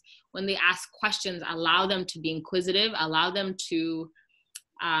themselves. When they ask questions, allow them to be inquisitive, allow them to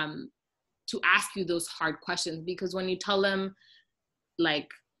ask you those hard questions. Because when you tell them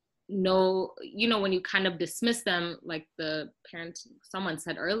no, when you kind of dismiss them, like the parent, someone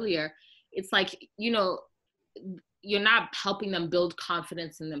said earlier, it's you're not helping them build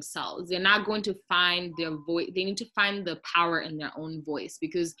confidence in themselves. They're not going to find their voice. They need to find the power in their own voice,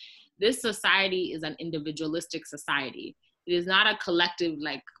 because this society is an individualistic society. It is not a collective,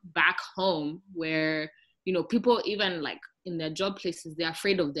 back home where, people even in their job places, they're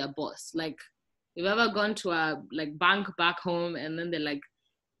afraid of their boss. You've ever gone to a bank back home and then they're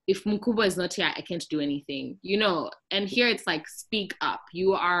if Mkubwa is not here, I can't do anything, and here it's speak up.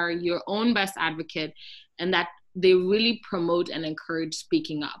 You are your own best advocate, and that they really promote and encourage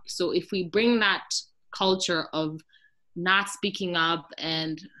speaking up. So if we bring that culture of not speaking up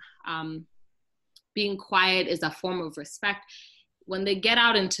and being quiet is a form of respect, when they get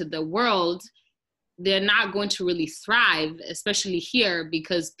out into the world, they're not going to really thrive, especially here,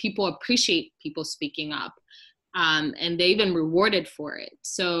 because people appreciate people speaking up. And they even rewarded for it.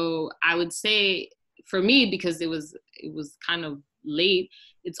 So I would say for me, because it was kind of late,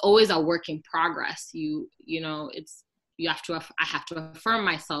 it's always a work in progress. I have to affirm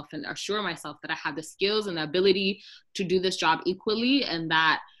myself and assure myself that I have the skills and the ability to do this job equally, and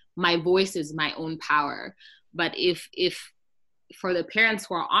that my voice is my own power. But if for the parents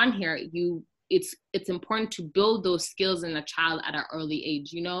who are on here, it's important to build those skills in a child at an early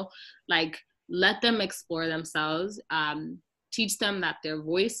age, let them explore themselves, teach them that their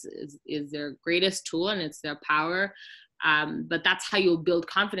voice is their greatest tool and it's their power. But that's how you'll build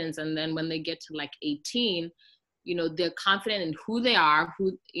confidence. And then when they get to 18, they're confident in who they are,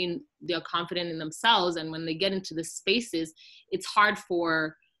 they're confident in themselves. And when they get into the spaces, it's hard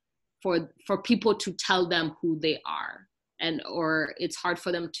for people to tell them who they are, or it's hard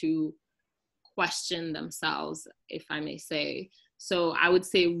for them to question themselves, if I may say. So I would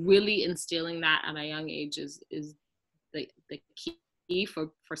say really instilling that at a young age is the key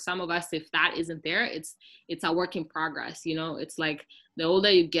for some of us. If that isn't there, it's a work in progress. It's the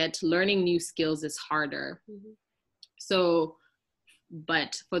older you get, learning new skills is harder. Mm-hmm. So,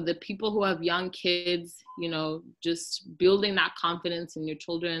 but for the people who have young kids, just building that confidence in your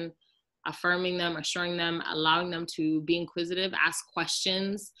children, affirming them, assuring them, allowing them to be inquisitive, ask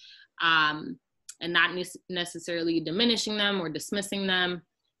questions, and not necessarily diminishing them or dismissing them,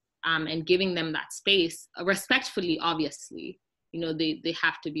 and giving them that space respectfully. Obviously, they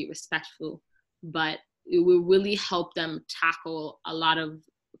have to be respectful, but it will really help them tackle a lot of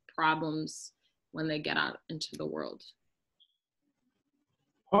problems when they get out into the world.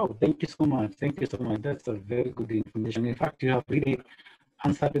 Oh, thank you so much. Thank you so much. That's a very good information. In fact, you have really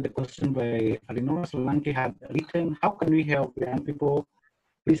answered the question by Alinora Solanke had written, how can we help young people?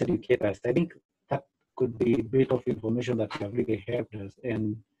 Please educate us. I think that could be a bit of information that have really helped us.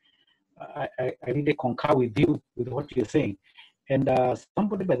 And I really concur with you with what you're saying. And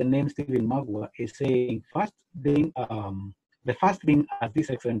somebody by the name Stephen Magua is saying, the first thing, as these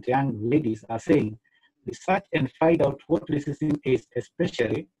excellent young ladies are saying, research and find out what racism is,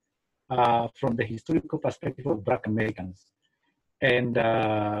 especially from the historical perspective of Black Americans. And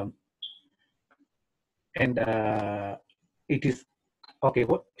it is, okay,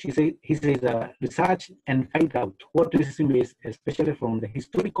 what she said, he says, research and find out what racism is, especially from the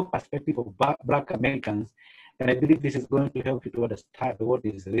historical perspective of Black Americans. And I believe this is going to help you to understand what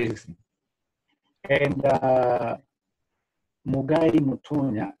is racism. And Mugai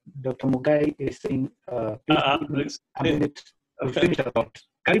Mutonya, Dr. Mugai is saying, please a minute to finish a thought.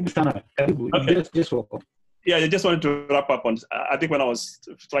 Karibu sana, karibu, okay. Just welcome. Yeah, I just wanted to wrap up on, I think when I was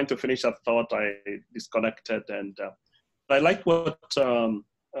trying to finish that thought, I disconnected. And I like what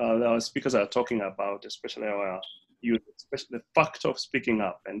our speakers are talking about, especially our youth, especially the fact of speaking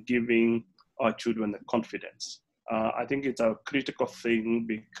up and giving our children the confidence. I think it's a critical thing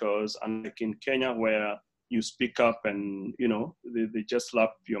because unlike in Kenya where you speak up and, you know, they just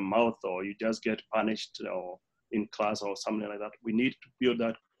slap your mouth or you just get punished or in class or something like that, we need to build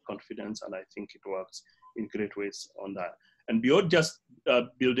that confidence, and I think it works in great ways on that. And beyond just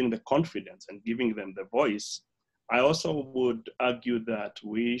building the confidence and giving them the voice, I also would argue that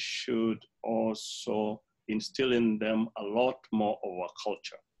we should also instill in them a lot more of our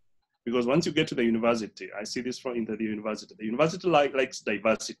culture. Because once you get to the university, I see this from the university likes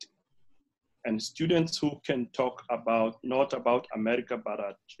diversity. And students who can talk about, not about America, but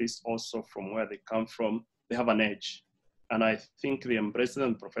at least also from where they come from, they have an edge. And I think they embrace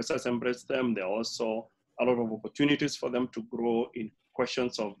them, professors embrace them. There are also a lot of opportunities for them to grow in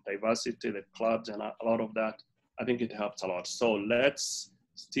questions of diversity, the clubs and a lot of that. I think it helps a lot. So let's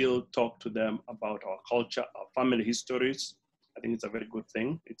still talk to them about our culture, our family histories. I think it's a very good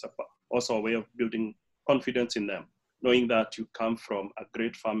thing. It's also a way of building confidence in them, knowing that you come from a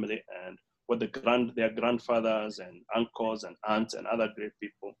great family and what their grandfathers and uncles and aunts and other great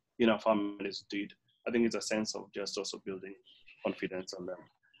people in our families did. I think it's a sense of just also building confidence on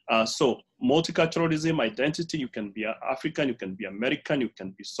them. So multiculturalism, identity, you can be African, you can be American, you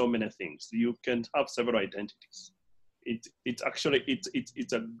can be so many things. You can have several identities. It's actually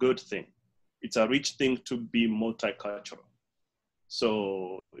a good thing. It's a rich thing to be multicultural.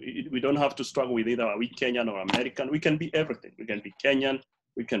 So we don't have to struggle with either are we Kenyan or American. We can be everything. We can be Kenyan,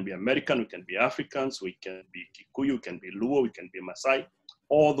 we can be American, we can be Africans, we can be Kikuyu, we can be Luo, we can be Maasai.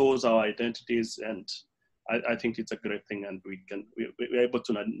 All those are identities, and I think it's a great thing, and we're able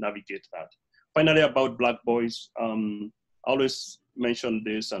to navigate that. Finally, about Black boys, I always mention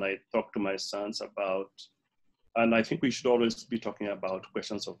this, and I talk to my sons about, and I think we should always be talking about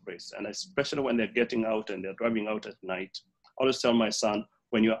questions of race, and especially when they're getting out and they're driving out at night. I always tell my son,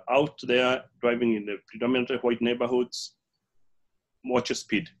 when you're out there driving in the predominantly white neighborhoods, watch your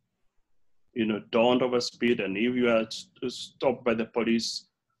speed. You know, don't overspeed, and if you are stopped by the police,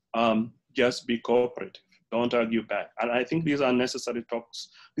 just be cooperative. Don't argue back. And I think these are necessary talks.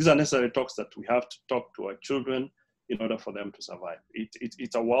 These are necessary talks that we have to talk to our children in order for them to survive.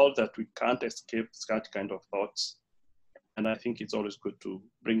 It's a world that we can't escape such kind of thoughts. And I think it's always good to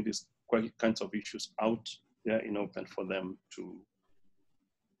bring these kinds of issues out there in open for them to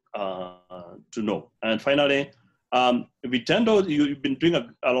know. And finally, Vitendo, you've been doing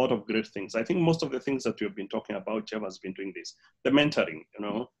a lot of great things. I think most of the things that we've been talking about, Jeff has been doing this. The mentoring, you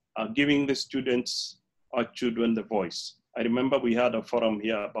know, giving the students, our children, the voice. I remember we had a forum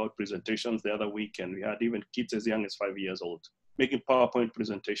here about presentations the other week, and we had even kids as young as 5 years old making PowerPoint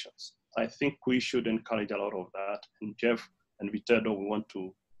presentations. I think we should encourage a lot of that. And Jeff and Vitendo, we want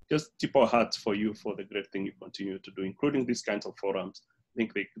to just tip our hats for you for the great thing you continue to do, including these kinds of forums. I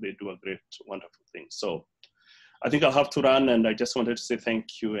think they do a great, wonderful thing. So I think I'll have to run, and I just wanted to say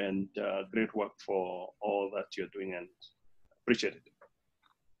thank you and great work for all that you're doing, and appreciate it.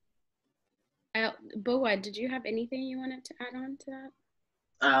 Boa, did you have anything you wanted to add on to that?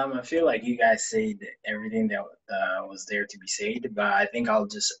 I feel like you guys said everything that was there to be said, but I think I'll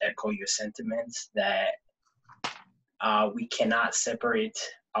just echo your sentiments that we cannot separate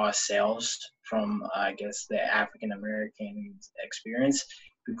ourselves from, I guess, the African American experience,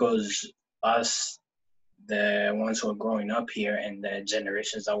 because us, the ones who are growing up here and the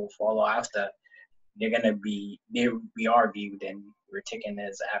generations that will follow after, we are viewed and we're taken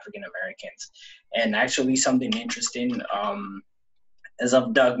as African Americans. And actually something interesting, as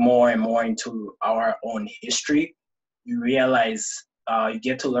I've dug more and more into our own history, you realize you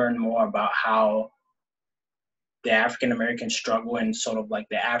get to learn more about how the African American struggle and sort of like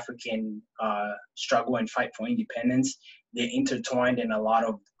the African struggle and fight for independence, they're intertwined in a lot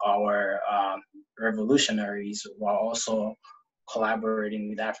of our revolutionaries while also collaborating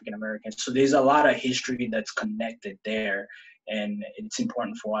with African Americans. So there's a lot of history that's connected there. And it's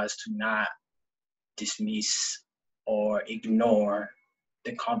important for us to not dismiss or ignore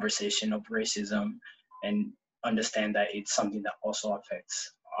the conversation of racism and understand that it's something that also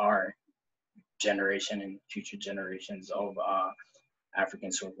affects our generation and future generations of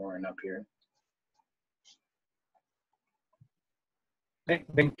Africans who are growing up here.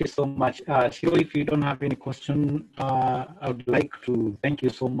 Thank you so much. Shiro, if you don't have any question, I would like to thank you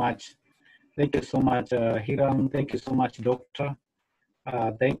so much. Thank you so much, Hiram. Thank you so much, Doctor.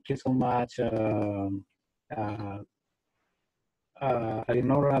 Thank you so much,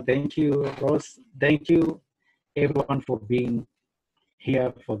 Eleonora. Thank you, Rose. Thank you, everyone, for being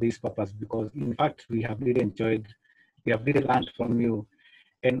here for this purpose, because in fact, we have really enjoyed, we have really learned from you.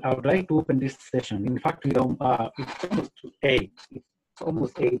 And I would like to open this session. In fact, it's almost 8. It's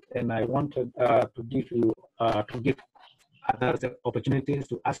almost 8, and I wanted to give you, to give others opportunities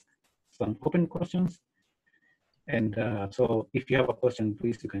to ask some open questions. And so if you have a question,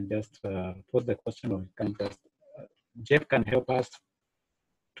 please, you can just pose the question, or you can just, Jeff can help us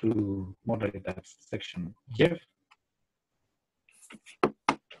to moderate that section. Jeff?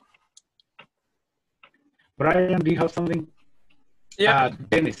 Brian, do you have something? Yeah.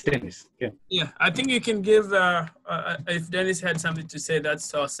 Dennis, yeah. Yeah, I think you can give, if Dennis had something to say,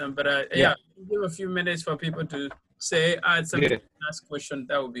 that's awesome. But yeah, give a few minutes for people to say, add something, ask question,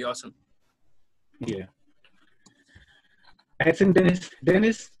 that would be awesome. Yeah. I think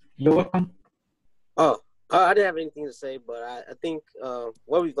Dennis, you're welcome. Oh, I didn't have anything to say, but I think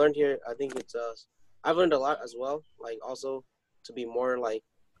what we've learned here, I think it's, I've learned a lot as well, like also to be more like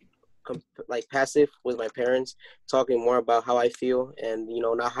passive with my parents, talking more about how I feel, and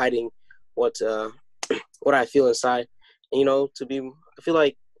not hiding what I feel inside. And, to be,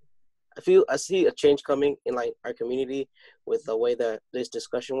 I see a change coming in like our community with the way that this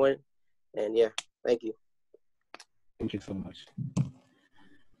discussion went. And yeah, thank you. Thank you so much.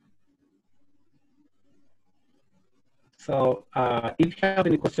 So if you have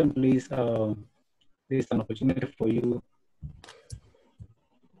any question, please, this is an opportunity for you.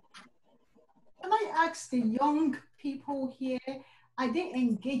 Can I ask the young people here, are they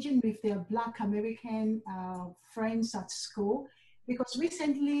engaging with their Black American friends at school? Because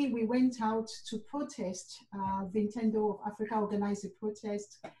recently we went out to protest, Nintendo of Africa organized a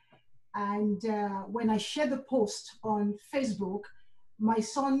protest. And when I shared the post on Facebook, my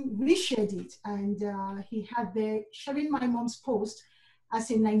son reshared it, and he had there sharing my mom's post. As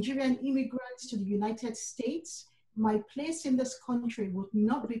a Nigerian immigrant to the United States, my place in this country would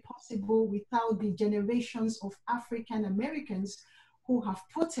not be possible without the generations of African Americans who have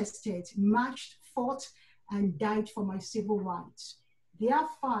protested, marched, fought, and died for my civil rights. Their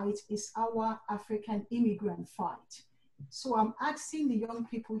fight is our African immigrant fight. So I'm asking the young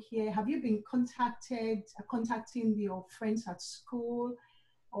people here, have you been contacting your friends at school,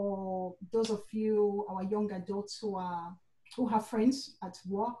 or those of you, our young adults who have friends at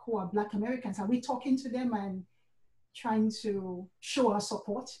work who are Black Americans? Are we talking to them and trying to show our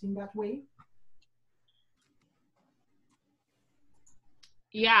support in that way?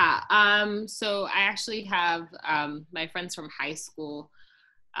 Yeah, so I actually have my friends from high school.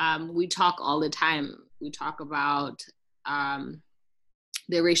 We talk all the time. We talk about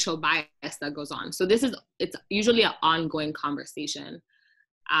the racial bias that goes on. So it's usually an ongoing conversation,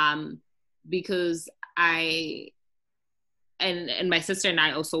 because and my sister and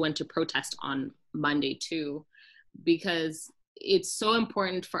I also went to protest on Monday too, because it's so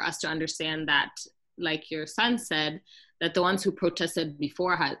important for us to understand that, like your son said, that the ones who protested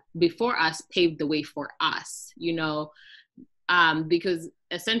before us paved the way for us, because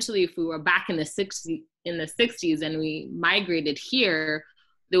essentially if we were back in the 60s and we migrated here,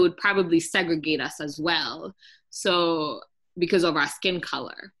 they would probably segregate us as well. So because of our skin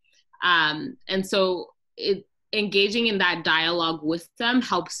color. And so engaging in that dialogue with them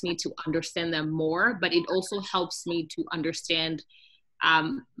helps me to understand them more, but it also helps me to understand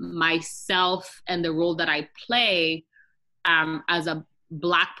myself and the role that I play as a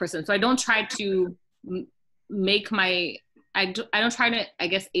Black person. So I don't try to I don't try to, I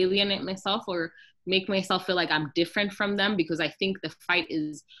guess, alienate myself or make myself feel like I'm different from them, because I think the fight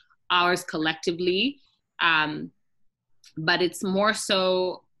is ours collectively. But it's more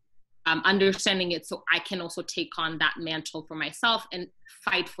so understanding it so I can also take on that mantle for myself and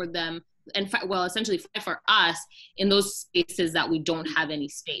fight for them and essentially fight for us in those spaces that we don't have any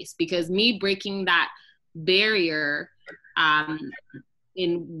space. Because me breaking that barrier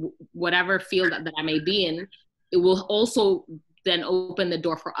in whatever field that I may be in, it will also then open the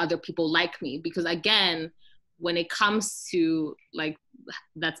door for other people like me. Because again, when it comes to, like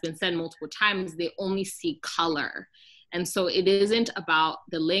that's been said multiple times, they only see color. And so it isn't about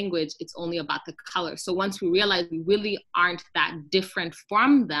the language, it's only about the color. So once we realize we really aren't that different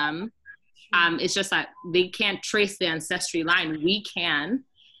from them, it's just that they can't trace the ancestry line. We can,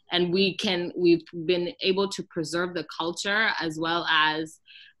 and we've been able to preserve the culture as well as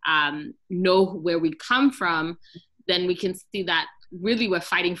know where we come from, then we can see that really we're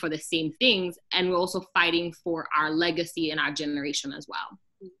fighting for the same things, and we're also fighting for our legacy and our generation as well.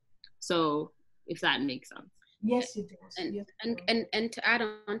 So if that makes sense. Yes, it does. And to add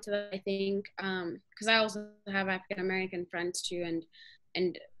on to that, I think because I also have African American friends too,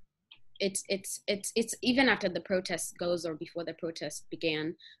 and it's even after the protest goes or before the protest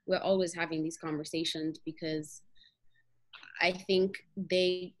began, we're always having these conversations because I think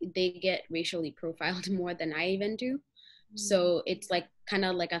they get racially profiled more than I even do. So it's like kind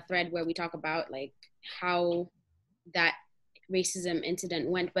of like a thread where we talk about like how that racism incident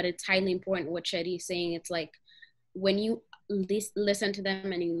went, but it's highly important what Shetty is saying. It's like when you listen to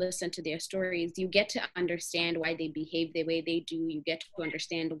them and you listen to their stories, you get to understand why they behave the way they do. You get to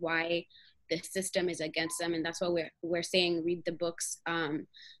understand why the system is against them, and that's why we're saying read the books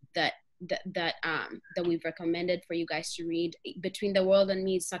that we've recommended for you guys to read. Between the World and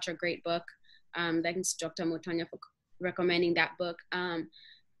Me is such a great book. Thanks Dr. Motonya for recommending that book.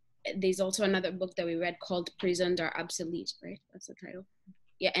 There's also another book that we read called Prisons Are Obsolete, right? That's the title.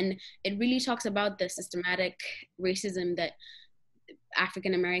 Yeah, and it really talks about the systematic racism that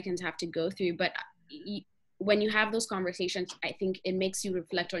African Americans have to go through. But when you have those conversations, I think it makes you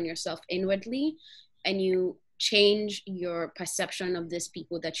reflect on yourself inwardly, and you change your perception of these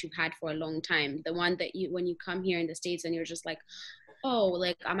people that you've had for a long time. The one that when you come here in the States and you're just like, oh,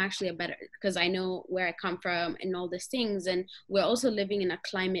 like I'm actually a better, because I know where I come from and all these things. And we're also living in a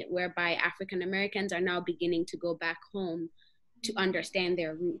climate whereby African Americans are now beginning to go back home to understand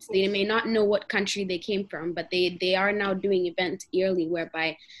their roots. They may not know what country they came from, but they are now doing events yearly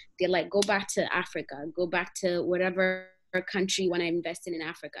whereby they're like, go back to Africa, go back to whatever country you want to invest in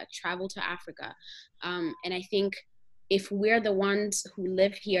Africa, travel to Africa. And I think if we're the ones who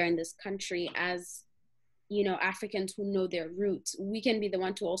live here in this country as, you know, Africans who know their roots, we can be the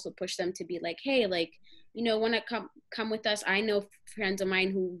one to also push them to be like, hey, like, you know, want to come with us? I know friends of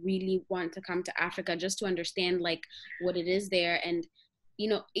mine who really want to come to Africa just to understand like what it is there. And, you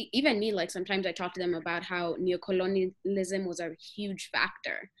know, even me, like sometimes I talk to them about how neocolonialism was a huge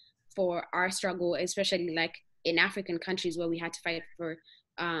factor for our struggle, especially like in African countries where we had to fight for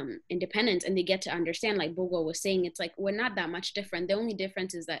independence. And they get to understand, like Bogo was saying, it's like, we're not that much different. The only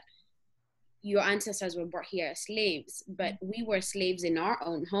difference is that your ancestors were brought here as slaves, but we were slaves in our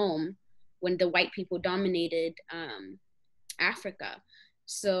own home when the white people dominated Africa.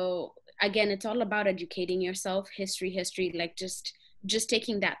 So again, it's all about educating yourself, history, like just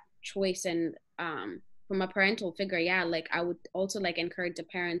taking that choice. And from a parental figure, yeah, like I would also like encourage the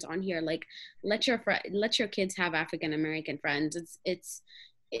parents on here, like let your kids have African American friends. It's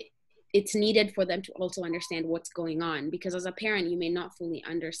needed for them to also understand what's going on, because as a parent, you may not fully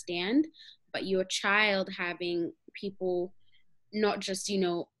understand, but your child having people, not just, you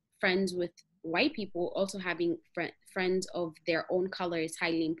know, friends with white people, also having friends of their own color is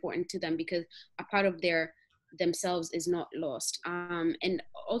highly important to them, because a part of themselves is not lost. And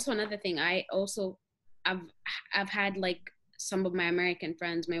also another thing, I've had like some of my American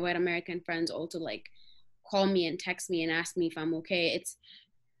friends, my white American friends also like call me and text me and ask me if I'm okay.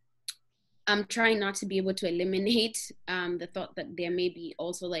 I'm trying not to be able to eliminate the thought that there may be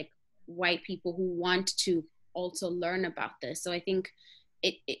also like white people who want to also learn about this. So I think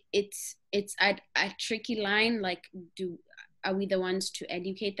it's a tricky line, like are we the ones to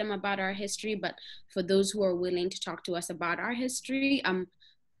educate them about our history? But for those who are willing to talk to us about our history, I'm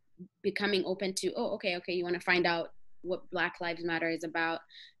becoming open to, oh, okay, you want to find out what Black Lives Matter is about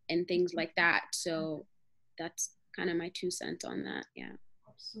and things like that. So that's kind of my 2 cents on that. Yeah,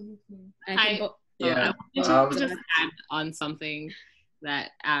 absolutely. I wanted to just add on something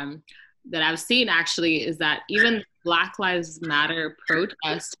that that I've seen actually is that even Black Lives Matter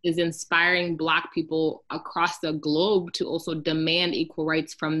protest is inspiring Black people across the globe to also demand equal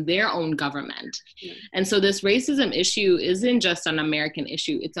rights from their own government. Yeah. And so this racism issue isn't just an American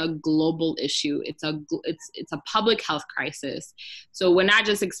issue, it's a global issue. It's a public health crisis. So we're not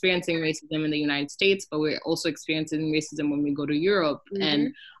just experiencing racism in the United States, but we're also experiencing racism when we go to Europe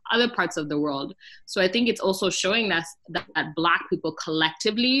and other parts of the world. So I think it's also showing us that Black people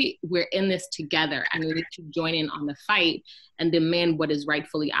collectively, we're in this together, and we need to join in on the fight and demand what is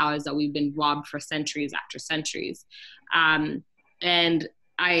rightfully ours that we've been robbed for centuries after centuries. And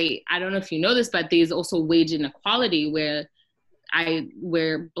I don't know if you know this, but there's also wage inequality where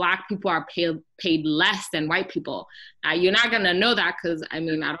Black people are paid less than white people. You're not gonna know that because I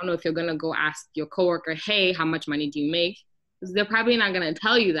don't know if you're gonna go ask your coworker, hey, how much money do you make? Because they're probably not gonna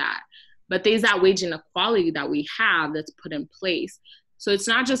tell you that. But there's that wage inequality that we have that's put in place. So it's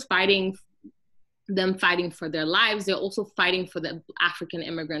not just fighting for their lives, they're also fighting for the African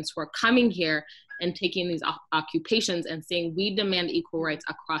immigrants who are coming here and taking these occupations and saying, we demand equal rights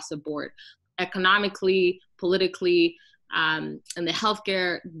across the board. Economically, politically, in the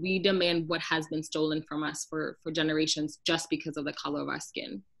healthcare, we demand what has been stolen from us for generations just because of the color of our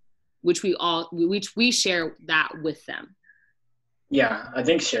skin, which we share that with them. Yeah, I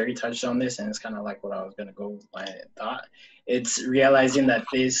think Sherry touched on this, and it's kind of like what I was going to go with my thought. It's realizing that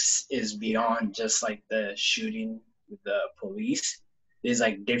this is beyond just like the shooting with the police. There's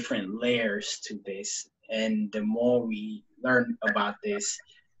like different layers to this. And the more we learn about this,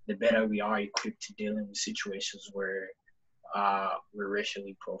 the better we are equipped to dealing with situations where we're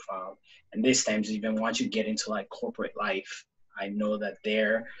racially profiled. And this times, even once you get into like corporate life, I know that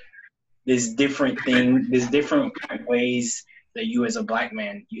there's different ways that you as a Black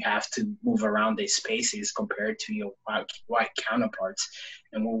man, you have to move around these spaces compared to your white counterparts.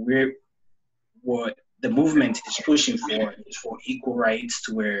 And what the movement is pushing for is for equal rights,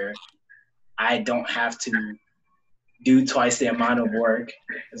 to where I don't have to do twice the amount of work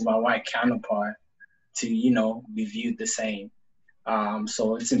as my white counterpart to, be viewed the same.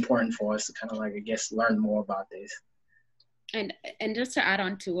 So it's important for us to kind of like, I guess, learn more about this. And just to add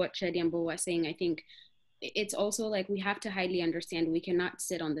on to what Chediambo was saying, I think it's also like we have to highly understand we cannot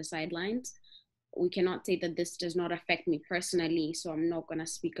sit on the sidelines. We cannot say that this does not affect me personally, so I'm not going to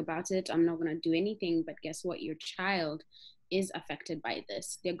speak about it. I'm not going to do anything. But guess what? Your child is affected by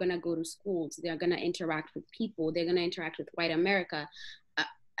this. They're going to go to schools. They're going to interact with people. They're going to interact with white America.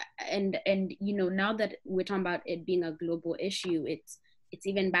 And now that we're talking about it being a global issue, it's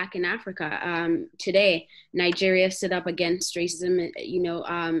even back in Africa. Today, Nigeria stood up against racism,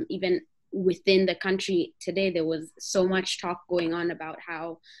 even within the country today, there was so much talk going on about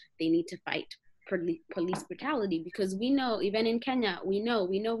how they need to fight police brutality, because we know, even in Kenya,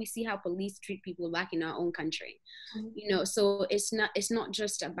 we see how police treat people back in our own country. So it's not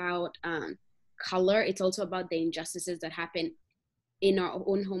just about color, it's also about the injustices that happen in our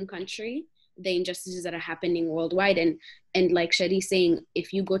own home country, the injustices that are happening worldwide. And like Shadi's saying,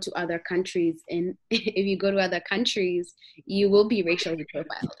 if you go to other countries, you will be racially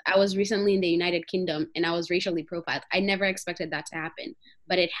profiled. I was recently in the United Kingdom and I was racially profiled. I never expected that to happen,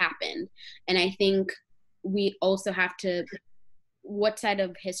 but it happened. And I think we also have to, what side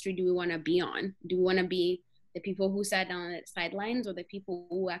of history do we want to be on? Do we want to be the people who sat down at the sidelines, or the people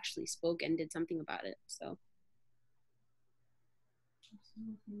who actually spoke and did something about it? So.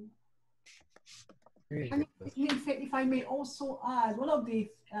 And if I may also add, one of the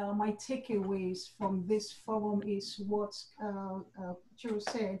my takeaways from this forum is what Joe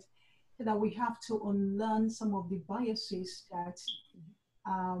said, that we have to unlearn some of the biases that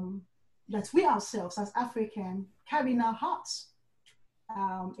that we ourselves as African carry in our hearts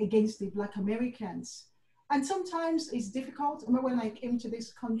against the Black Americans. And sometimes it's difficult. I remember when I came to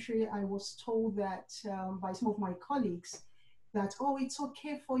this country, I was told that by some of my colleagues, that, oh, it's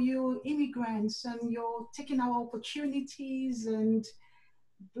okay for you immigrants and you're taking our opportunities and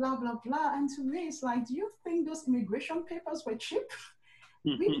blah, blah, blah. And to me, it's like, do you think those immigration papers were cheap?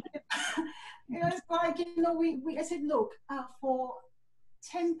 It's like, I said, look, for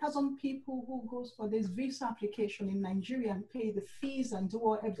 10,000 people who goes for this visa application in Nigeria and pay the fees and do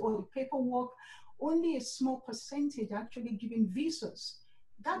all the paperwork, only a small percentage actually giving visas.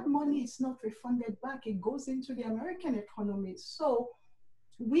 That money is not refunded back. It goes into the American economy. So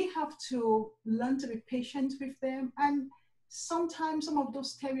we have to learn to be patient with them. And sometimes some of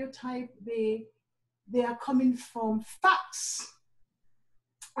those stereotypes, they are coming from facts,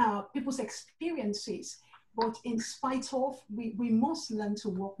 people's experiences. But in spite of, we must learn to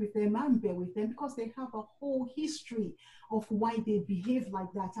work with them and bear with them because they have a whole history of why they behave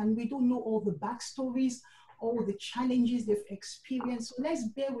like that. And we don't know all the backstories, all the challenges they've experienced. So let's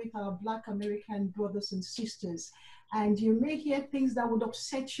bear with our Black American brothers and sisters. And you may hear things that would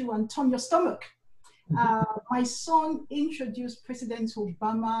upset you and turn your stomach. My son introduced President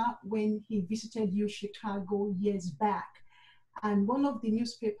Obama when he visited Chicago years back. And one of the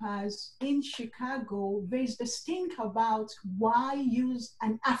newspapers in Chicago raised a stink about why use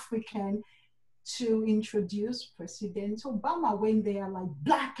an African to introduce President Obama when they are like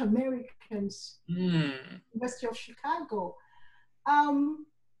Black Americans, University of Chicago.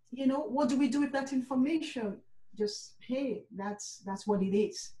 You know, what do we do with that information? Just, hey, that's what it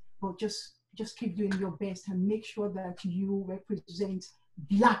is. But just keep doing your best and make sure that you represent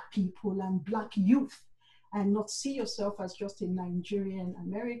Black people and Black youth, and not see yourself as just a Nigerian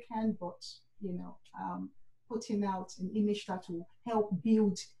American, but, you know, putting out an image that will help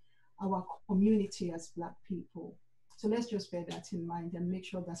build our community as Black people. So let's just bear that in mind and make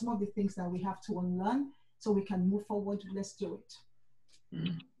sure that some of the things that we have to unlearn so we can move forward, let's do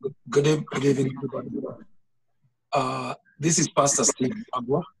it. Good evening, everybody. This is Pastor Steve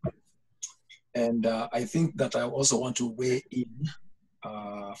Agua, and I think that I also want to weigh in.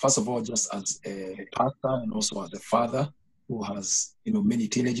 First of all, just as a pastor and also as a father who has, you know, many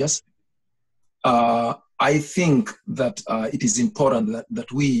teenagers, I think that it is important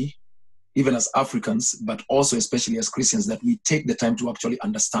that we, even as Africans, but also especially as Christians, that we take the time to actually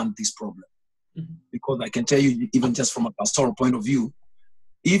understand this problem. Because I can tell you, even just from a pastoral point of view,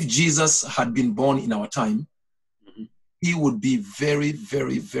 if Jesus had been born in our time, he would be very,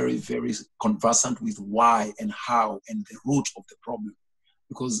 very, very, very conversant with why and how and the root of the problem.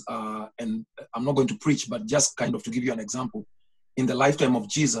 Because, and I'm not going to preach, but just kind of to give you an example, in the lifetime of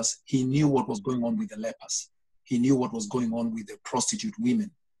Jesus, he knew what was going on with the lepers. He knew what was going on with the prostitute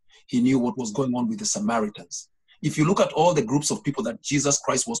women. He knew what was going on with the Samaritans. If you look at all the groups of people that Jesus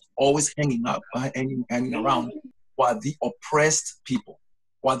Christ was always hanging around, were the oppressed people,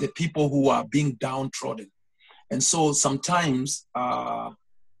 were the people who are being downtrodden. And so sometimes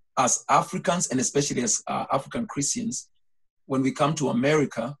as Africans, and especially as African Christians, when we come to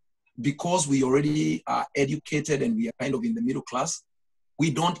America, because we already are educated and we are kind of in the middle class,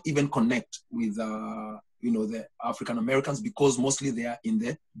 we don't even connect with you know, the African Americans, because mostly they are in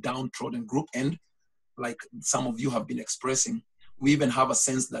the downtrodden group. And like some of you have been expressing, we even have a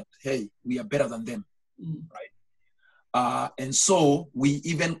sense that, hey, we are better than them, right? And so we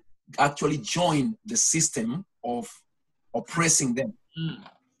even actually join the system of oppressing them.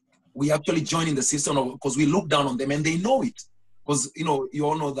 We actually join in the system because we look down on them and they know it. Because, you know, you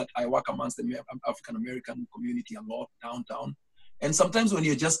all know that I work amongst the African American community a lot downtown. And sometimes when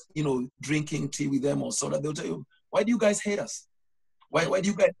you're just, you know, drinking tea with them or soda, they'll tell you, why do you guys hate us? Why do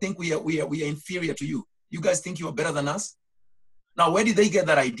you guys think we are inferior to you? You guys think you are better than us? Now, where did they get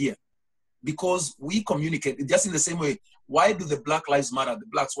that idea? Because we communicate just in the same way. Why do the Black Lives Matter, the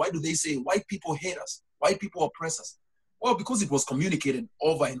Blacks, why do they say white people hate us? White people oppress us? Well, because it was communicated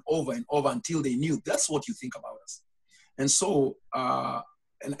over and over and over until they knew that's what you think about us. And so,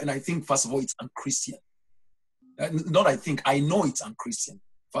 and I think, first of all, it's unchristian. Not I think, I know it's unchristian,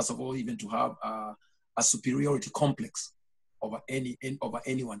 first of all, even to have a superiority complex over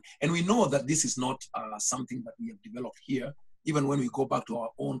anyone. And we know that this is not something that we have developed here. Even when we go back to our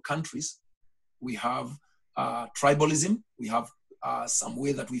own countries, we have tribalism. We have some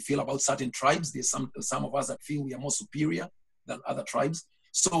way that we feel about certain tribes. There's some of us that feel we are more superior than other tribes.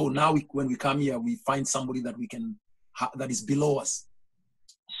 So now when we come here, we find somebody that we can that is below us.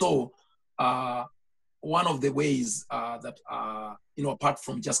 So one of the ways that, you know, apart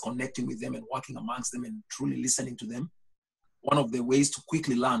from just connecting with them and working amongst them and truly listening to them, one of the ways to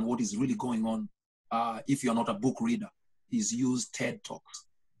quickly learn what is really going on, if you're not a book reader, is use TED Talks.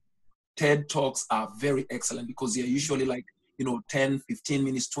 TED Talks are very excellent because they're usually like, you know, 10, 15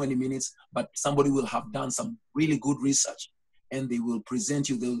 minutes, 20 minutes, but somebody will have done some really good research and they will present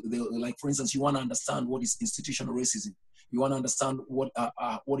you, they'll like, for instance, you want to understand what is institutional racism. You want to understand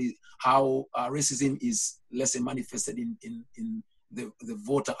how racism is, let's say, manifested in the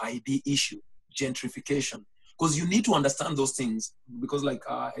voter ID issue, gentrification. Because you need to understand those things. Because, like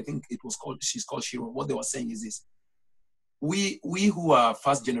I think she's called Shiro. What they were saying is this: we who are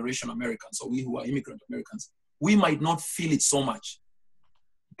first generation Americans, or we who are immigrant Americans, we might not feel it so much,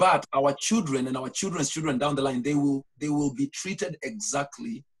 but our children and our children's children down the line, they will be treated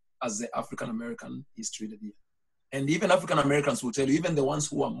exactly as the African American is treated here. And even African Americans will tell you, even the ones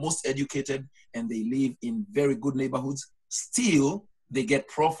who are most educated and they live in very good neighborhoods, still they get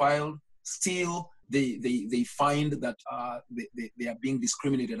profiled, still they find that they are being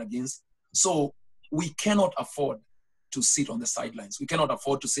discriminated against. So we cannot afford to sit on the sidelines. We cannot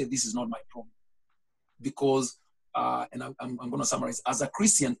afford to say this is not my problem, because and I'm going to summarize, as a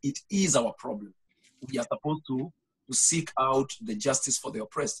Christian, it is our problem. We are supposed to seek out the justice for the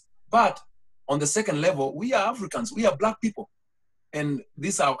oppressed. But on the second level, we are Africans, we are Black people, and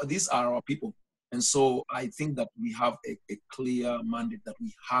these are our people. And so I think that we have a clear mandate that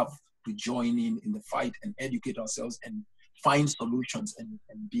we have to join in the fight and educate ourselves and find solutions and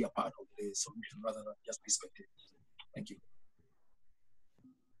be a part of the solution rather than just be spectators. Thank you.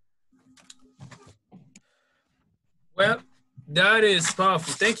 Well, that is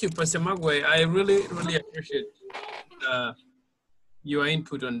powerful. Thank you, Pastor Magwe. I really, really appreciate your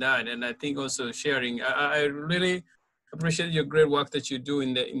input on that, and I think also sharing. I really appreciate your great work that you do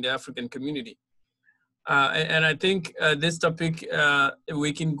in the African community. And I think this topic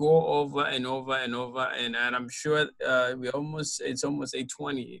we can go over and over and over, and I'm sure it's almost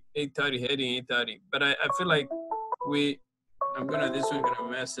 8:20, 8:30, heading 8:30. But I feel like this one's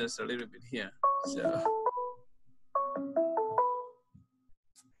gonna mess us a little bit here. So.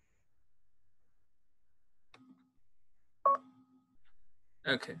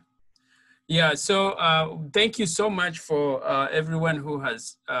 Okay. Yeah, so thank you so much for everyone who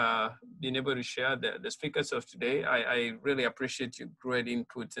has been able to share the speakers of today. I really appreciate your great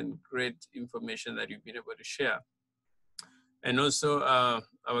input and great information that you've been able to share. And also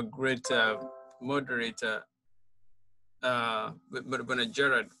our great moderator,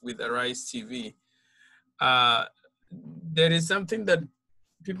 Jared with Arise TV. There is something that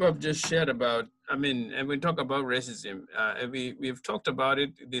people have just shared about, and we talk about racism. We've talked about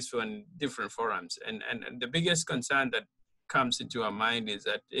it, this one, different forums. And the biggest concern that comes into our mind is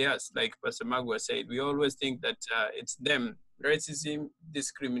that, yes, like Pastor Magwa said, we always think that it's them. Racism,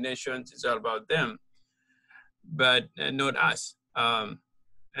 discrimination is all about them, but not us.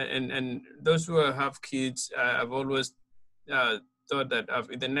 And those who have kids, I've always thought that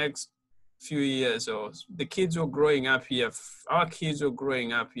in the next few years, or the kids who are growing up here, our kids who are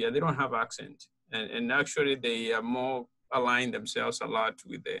growing up here, they don't have accent, and actually they are more align themselves a lot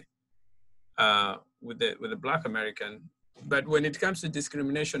with the Black American. But when it comes to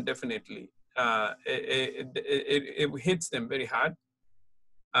discrimination, definitely it hits them very hard.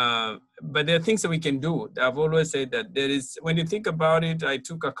 But there are things that we can do. I've always said that there is, when you think about it, I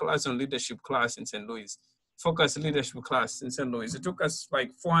took a class on leadership class in St. Louis. Focused leadership class in St. Louis. It took us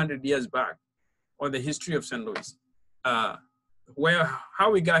like 400 years back on the history of St. Louis,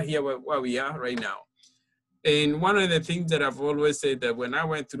 how we got here, where we are right now. And one of the things that I've always said that when I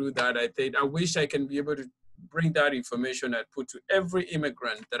went through that, I said, I wish I can be able to bring that information and put to every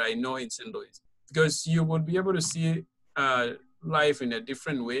immigrant that I know in St. Louis, because you will be able to see life in a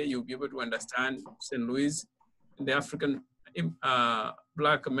different way. You'll be able to understand St. Louis, the African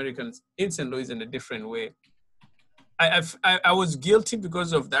Black Americans in St. Louis in a different way. I was guilty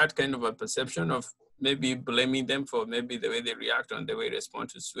because of that kind of a perception of maybe blaming them for maybe the way they react and the way they respond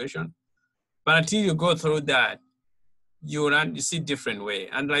to the situation. But until you go through that, you see different way.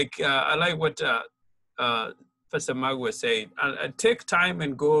 And like I like what Pastor Magwa said. I take time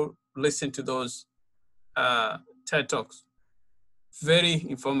and go listen to those TED Talks. Very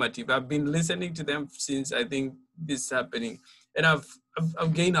informative. I've been listening to them since I think this is happening. And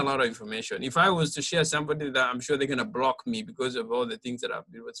I've gained a lot of information. If I was to share somebody that, I'm sure they're gonna block me because of all the things that I've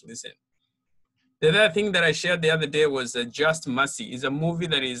been able to listen. The other thing that I shared the other day was Just Mercy. It's a movie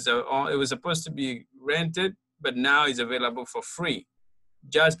that is, it was supposed to be rented, but now is available for free,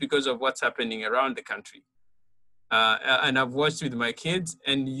 just because of what's happening around the country. And I've watched with my kids,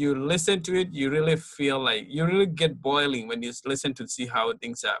 and you listen to it, you really feel like, you really get boiling when you listen to see how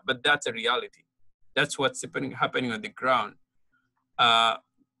things are, but that's a reality. That's what's happening on the ground.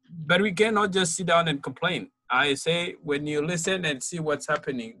 But we cannot just sit down and complain. I say, when you listen and see what's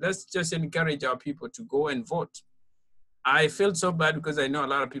happening, let's just encourage our people to go and vote. I feel so bad because I know a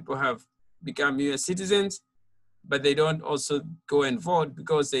lot of people have become US citizens, but they don't also go and vote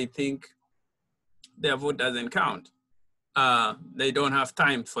because they think their vote doesn't count. They don't have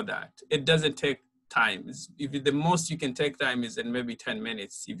time for that. It doesn't take time. If the most you can take time is in maybe 10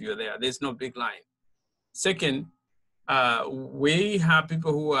 minutes if you're there. There's no big line. Second, we have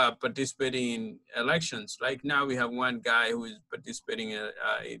people who are participating in elections. Like now we have one guy who is participating in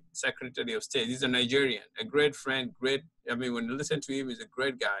Secretary of State. He's a Nigerian, a great friend, when you listen to him, he's a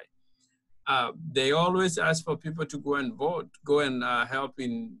great guy. They always ask for people to go and vote, go and help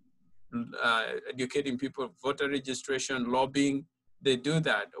in educating people, voter registration, lobbying. They do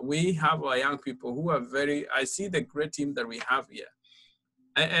that. We have our young people who are I see the great team that we have here.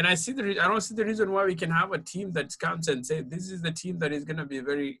 And I don't see the reason why we can have a team that comes and say, this is the team that is going to be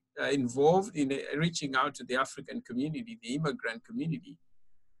very involved in reaching out to the African community, the immigrant community,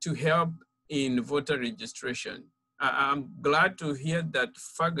 to help in voter registration. I'm glad to hear that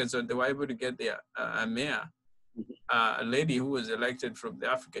Ferguson, they were able to get their mayor, a lady who was elected from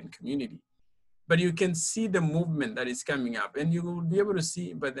the African community. But you can see the movement that is coming up, and you will be able to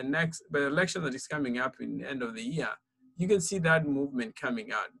see by the election that is coming up in the end of the year, you can see that movement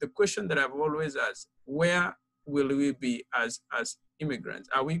coming out. The question that I've always asked, where will we be as immigrants?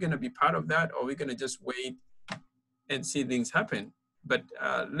 Are we going to be part of that, or are we going to just wait and see things happen? But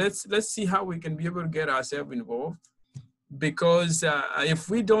let's see how we can be able to get ourselves involved, because if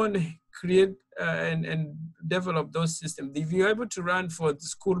we don't create and develop those systems, if you're able to run for the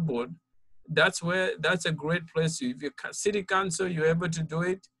school board, that's a great place. If you're city council, you're able to do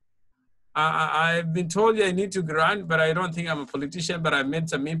it. I've been told I need to run, but I don't think I'm a politician, but I've made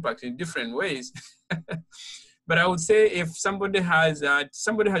some impact in different ways. But I would say if somebody has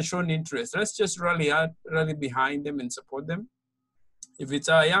shown interest, let's just rally behind them and support them. If it's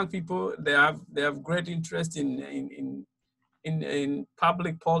our young people, they have great interest in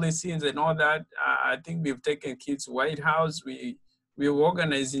public policies and all that. I think we've taken kids to White House. We were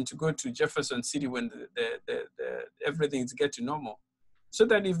organizing to go to Jefferson City when everything's get to normal. So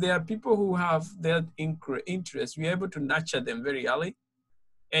that if there are people who have their interest, we're able to nurture them very early.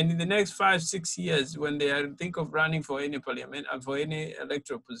 And in the next 5-6 years, when they think of running for any parliament and for any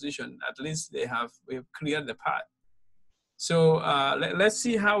electoral position, at least we've cleared the path. So let's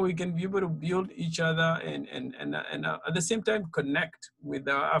see how we can be able to build each other and at the same time connect with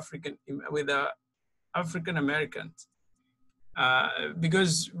our African Americans.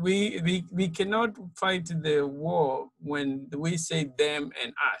 Because we cannot fight the war when we say them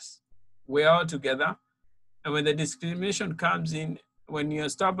and us. We're all together. And when the discrimination comes in, when you're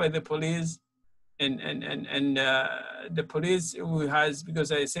stopped by the police and the police who has,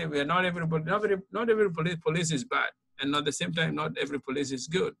 because I say we are not everybody, not every police is bad. And at the same time, not every police is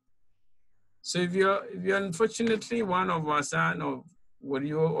good. So if you're unfortunately one of our son or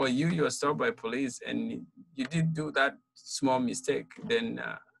you're stopped by police and you did do that small mistake, then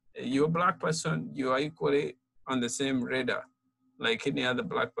you're a black person, you are equally on the same radar like any other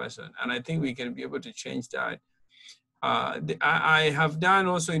black person. And I think we can be able to change that. I have done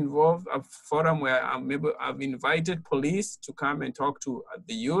also involved a forum where I've invited police to come and talk to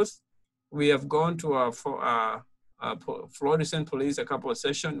the youth. We have gone to our fluorescent police a couple of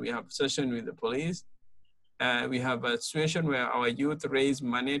sessions. We have a session with the police. We have a situation where our youth raise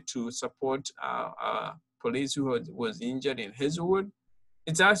money to support police who was injured in Hazelwood.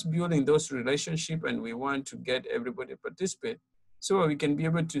 It's us building those relationships, and we want to get everybody to participate so we can be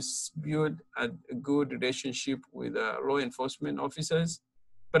able to build a good relationship with law enforcement officers,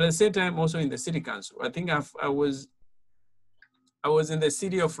 but at the same time also in the city council. I think I was in the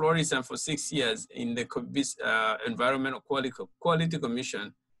city of Florissant for 6 years in the Environmental Quality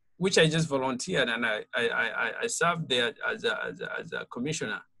Commission, which I just volunteered, and I served there as a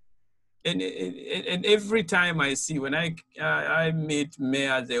commissioner. And every time I see, when I meet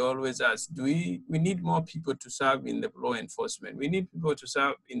mayors, they always ask, we need more people to serve in the law enforcement. We need people to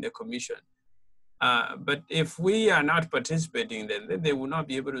serve in the commission. But if we are not participating, then they will not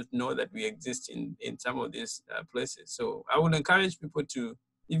be able to know that we exist in some of these places. So I would encourage people to,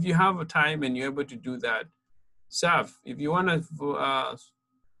 if you have a time and you're able to do that, serve. If you want to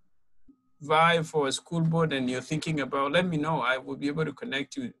vie for a school board and you're thinking about, let me know. I will be able to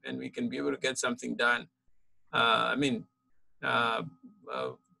connect you and we can be able to get something done.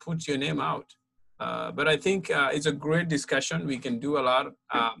 Put your name out. But I think it's a great discussion. We can do a lot,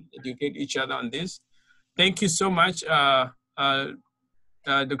 educate each other on this. Thank you so much, Dr.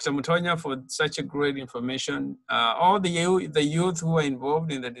 Mutonya, for such a great information. All the youth who are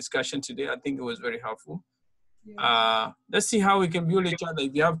involved in the discussion today, I think it was very helpful. Yes. Let's see how we can build each other.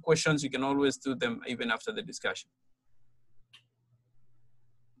 If you have questions, you can always do them even after the discussion.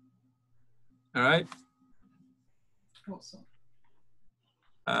 All right. Awesome.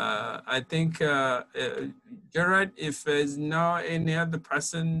 I think, Gerard, if there's no any other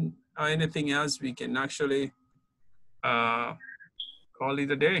person or anything else, we can actually call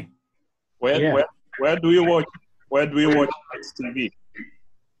it a day. Where do you watch TV?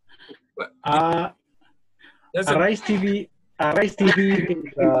 Arise TV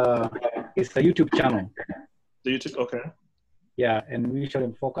is a YouTube channel. The YouTube, okay. Yeah, and we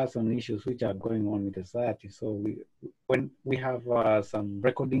usually focus on issues which are going on with the society. So when we have some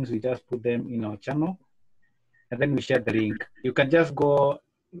recordings, we just put them in our channel, and then we share the link. You can just go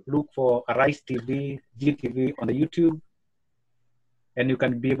look for Arise TV, GTV on the YouTube, and you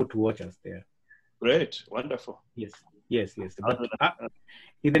can be able to watch us there. Great, wonderful. Yes, yes, yes. But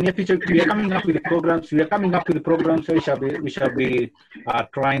in the near future, we are coming up with the programs. We are coming up with the programs. So we shall be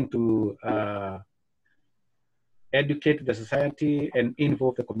trying to educate the society and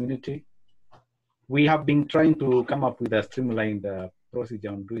involve the community. We have been trying to come up with a streamlined procedure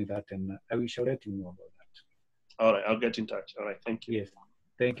on doing that, and we shall let you know about that. All right, I'll get in touch. All right, thank you. Yes,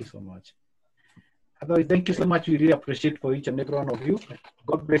 thank you so much. Otherwise, thank you so much. We really appreciate for each and every one of you.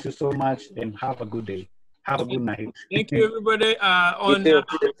 God bless you so much, and have a good day. Have a good night. Thank you, everybody. On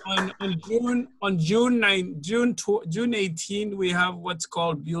June 18, we have what's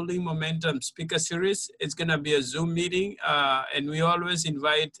called Building Momentum Speaker Series. It's going to be a Zoom meeting, and we always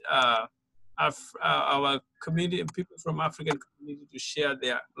invite our community, people from African community, to share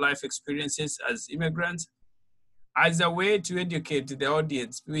their life experiences as immigrants, as a way to educate the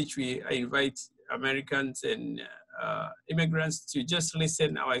audience, which we invite Americans and immigrants to just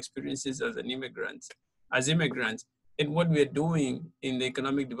listen our experiences as immigrants, and what we're doing in the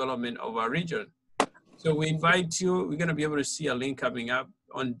economic development of our region. So we invite you. We're going to be able to see a link coming up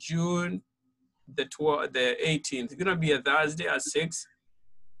on June the 18th. It's going to be a Thursday at 6.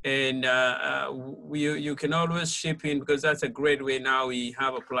 And you can always ship in, because that's a great way now. We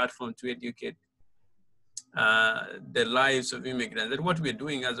have a platform to educate the lives of immigrants and what we're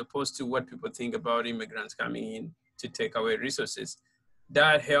doing, as opposed to what people think about immigrants coming in to take away resources.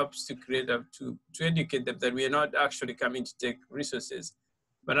 That helps to create to educate them that we are not actually coming to take resources,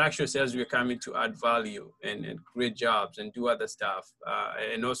 but actually says we're coming to add value and create jobs and do other stuff.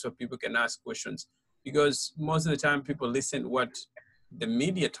 And also people can ask questions, because most of the time people listen what the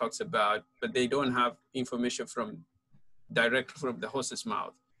media talks about, but they don't have information directly from the horse's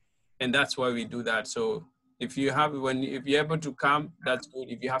mouth. And that's why we do that. So if you're able to come, that's good.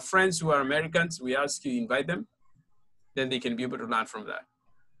 If you have friends who are Americans, we ask you invite them, then they can be able to learn from that.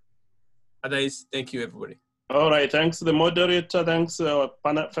 Otherwise, thank you, everybody. All right, thanks to the moderator, thanks to our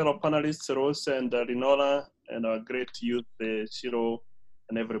fellow panelists, Rose and Rinola, and our great youth, Shiro,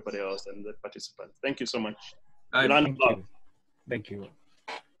 and everybody else, and the participants. Thank you so much. Thank you. Thank you.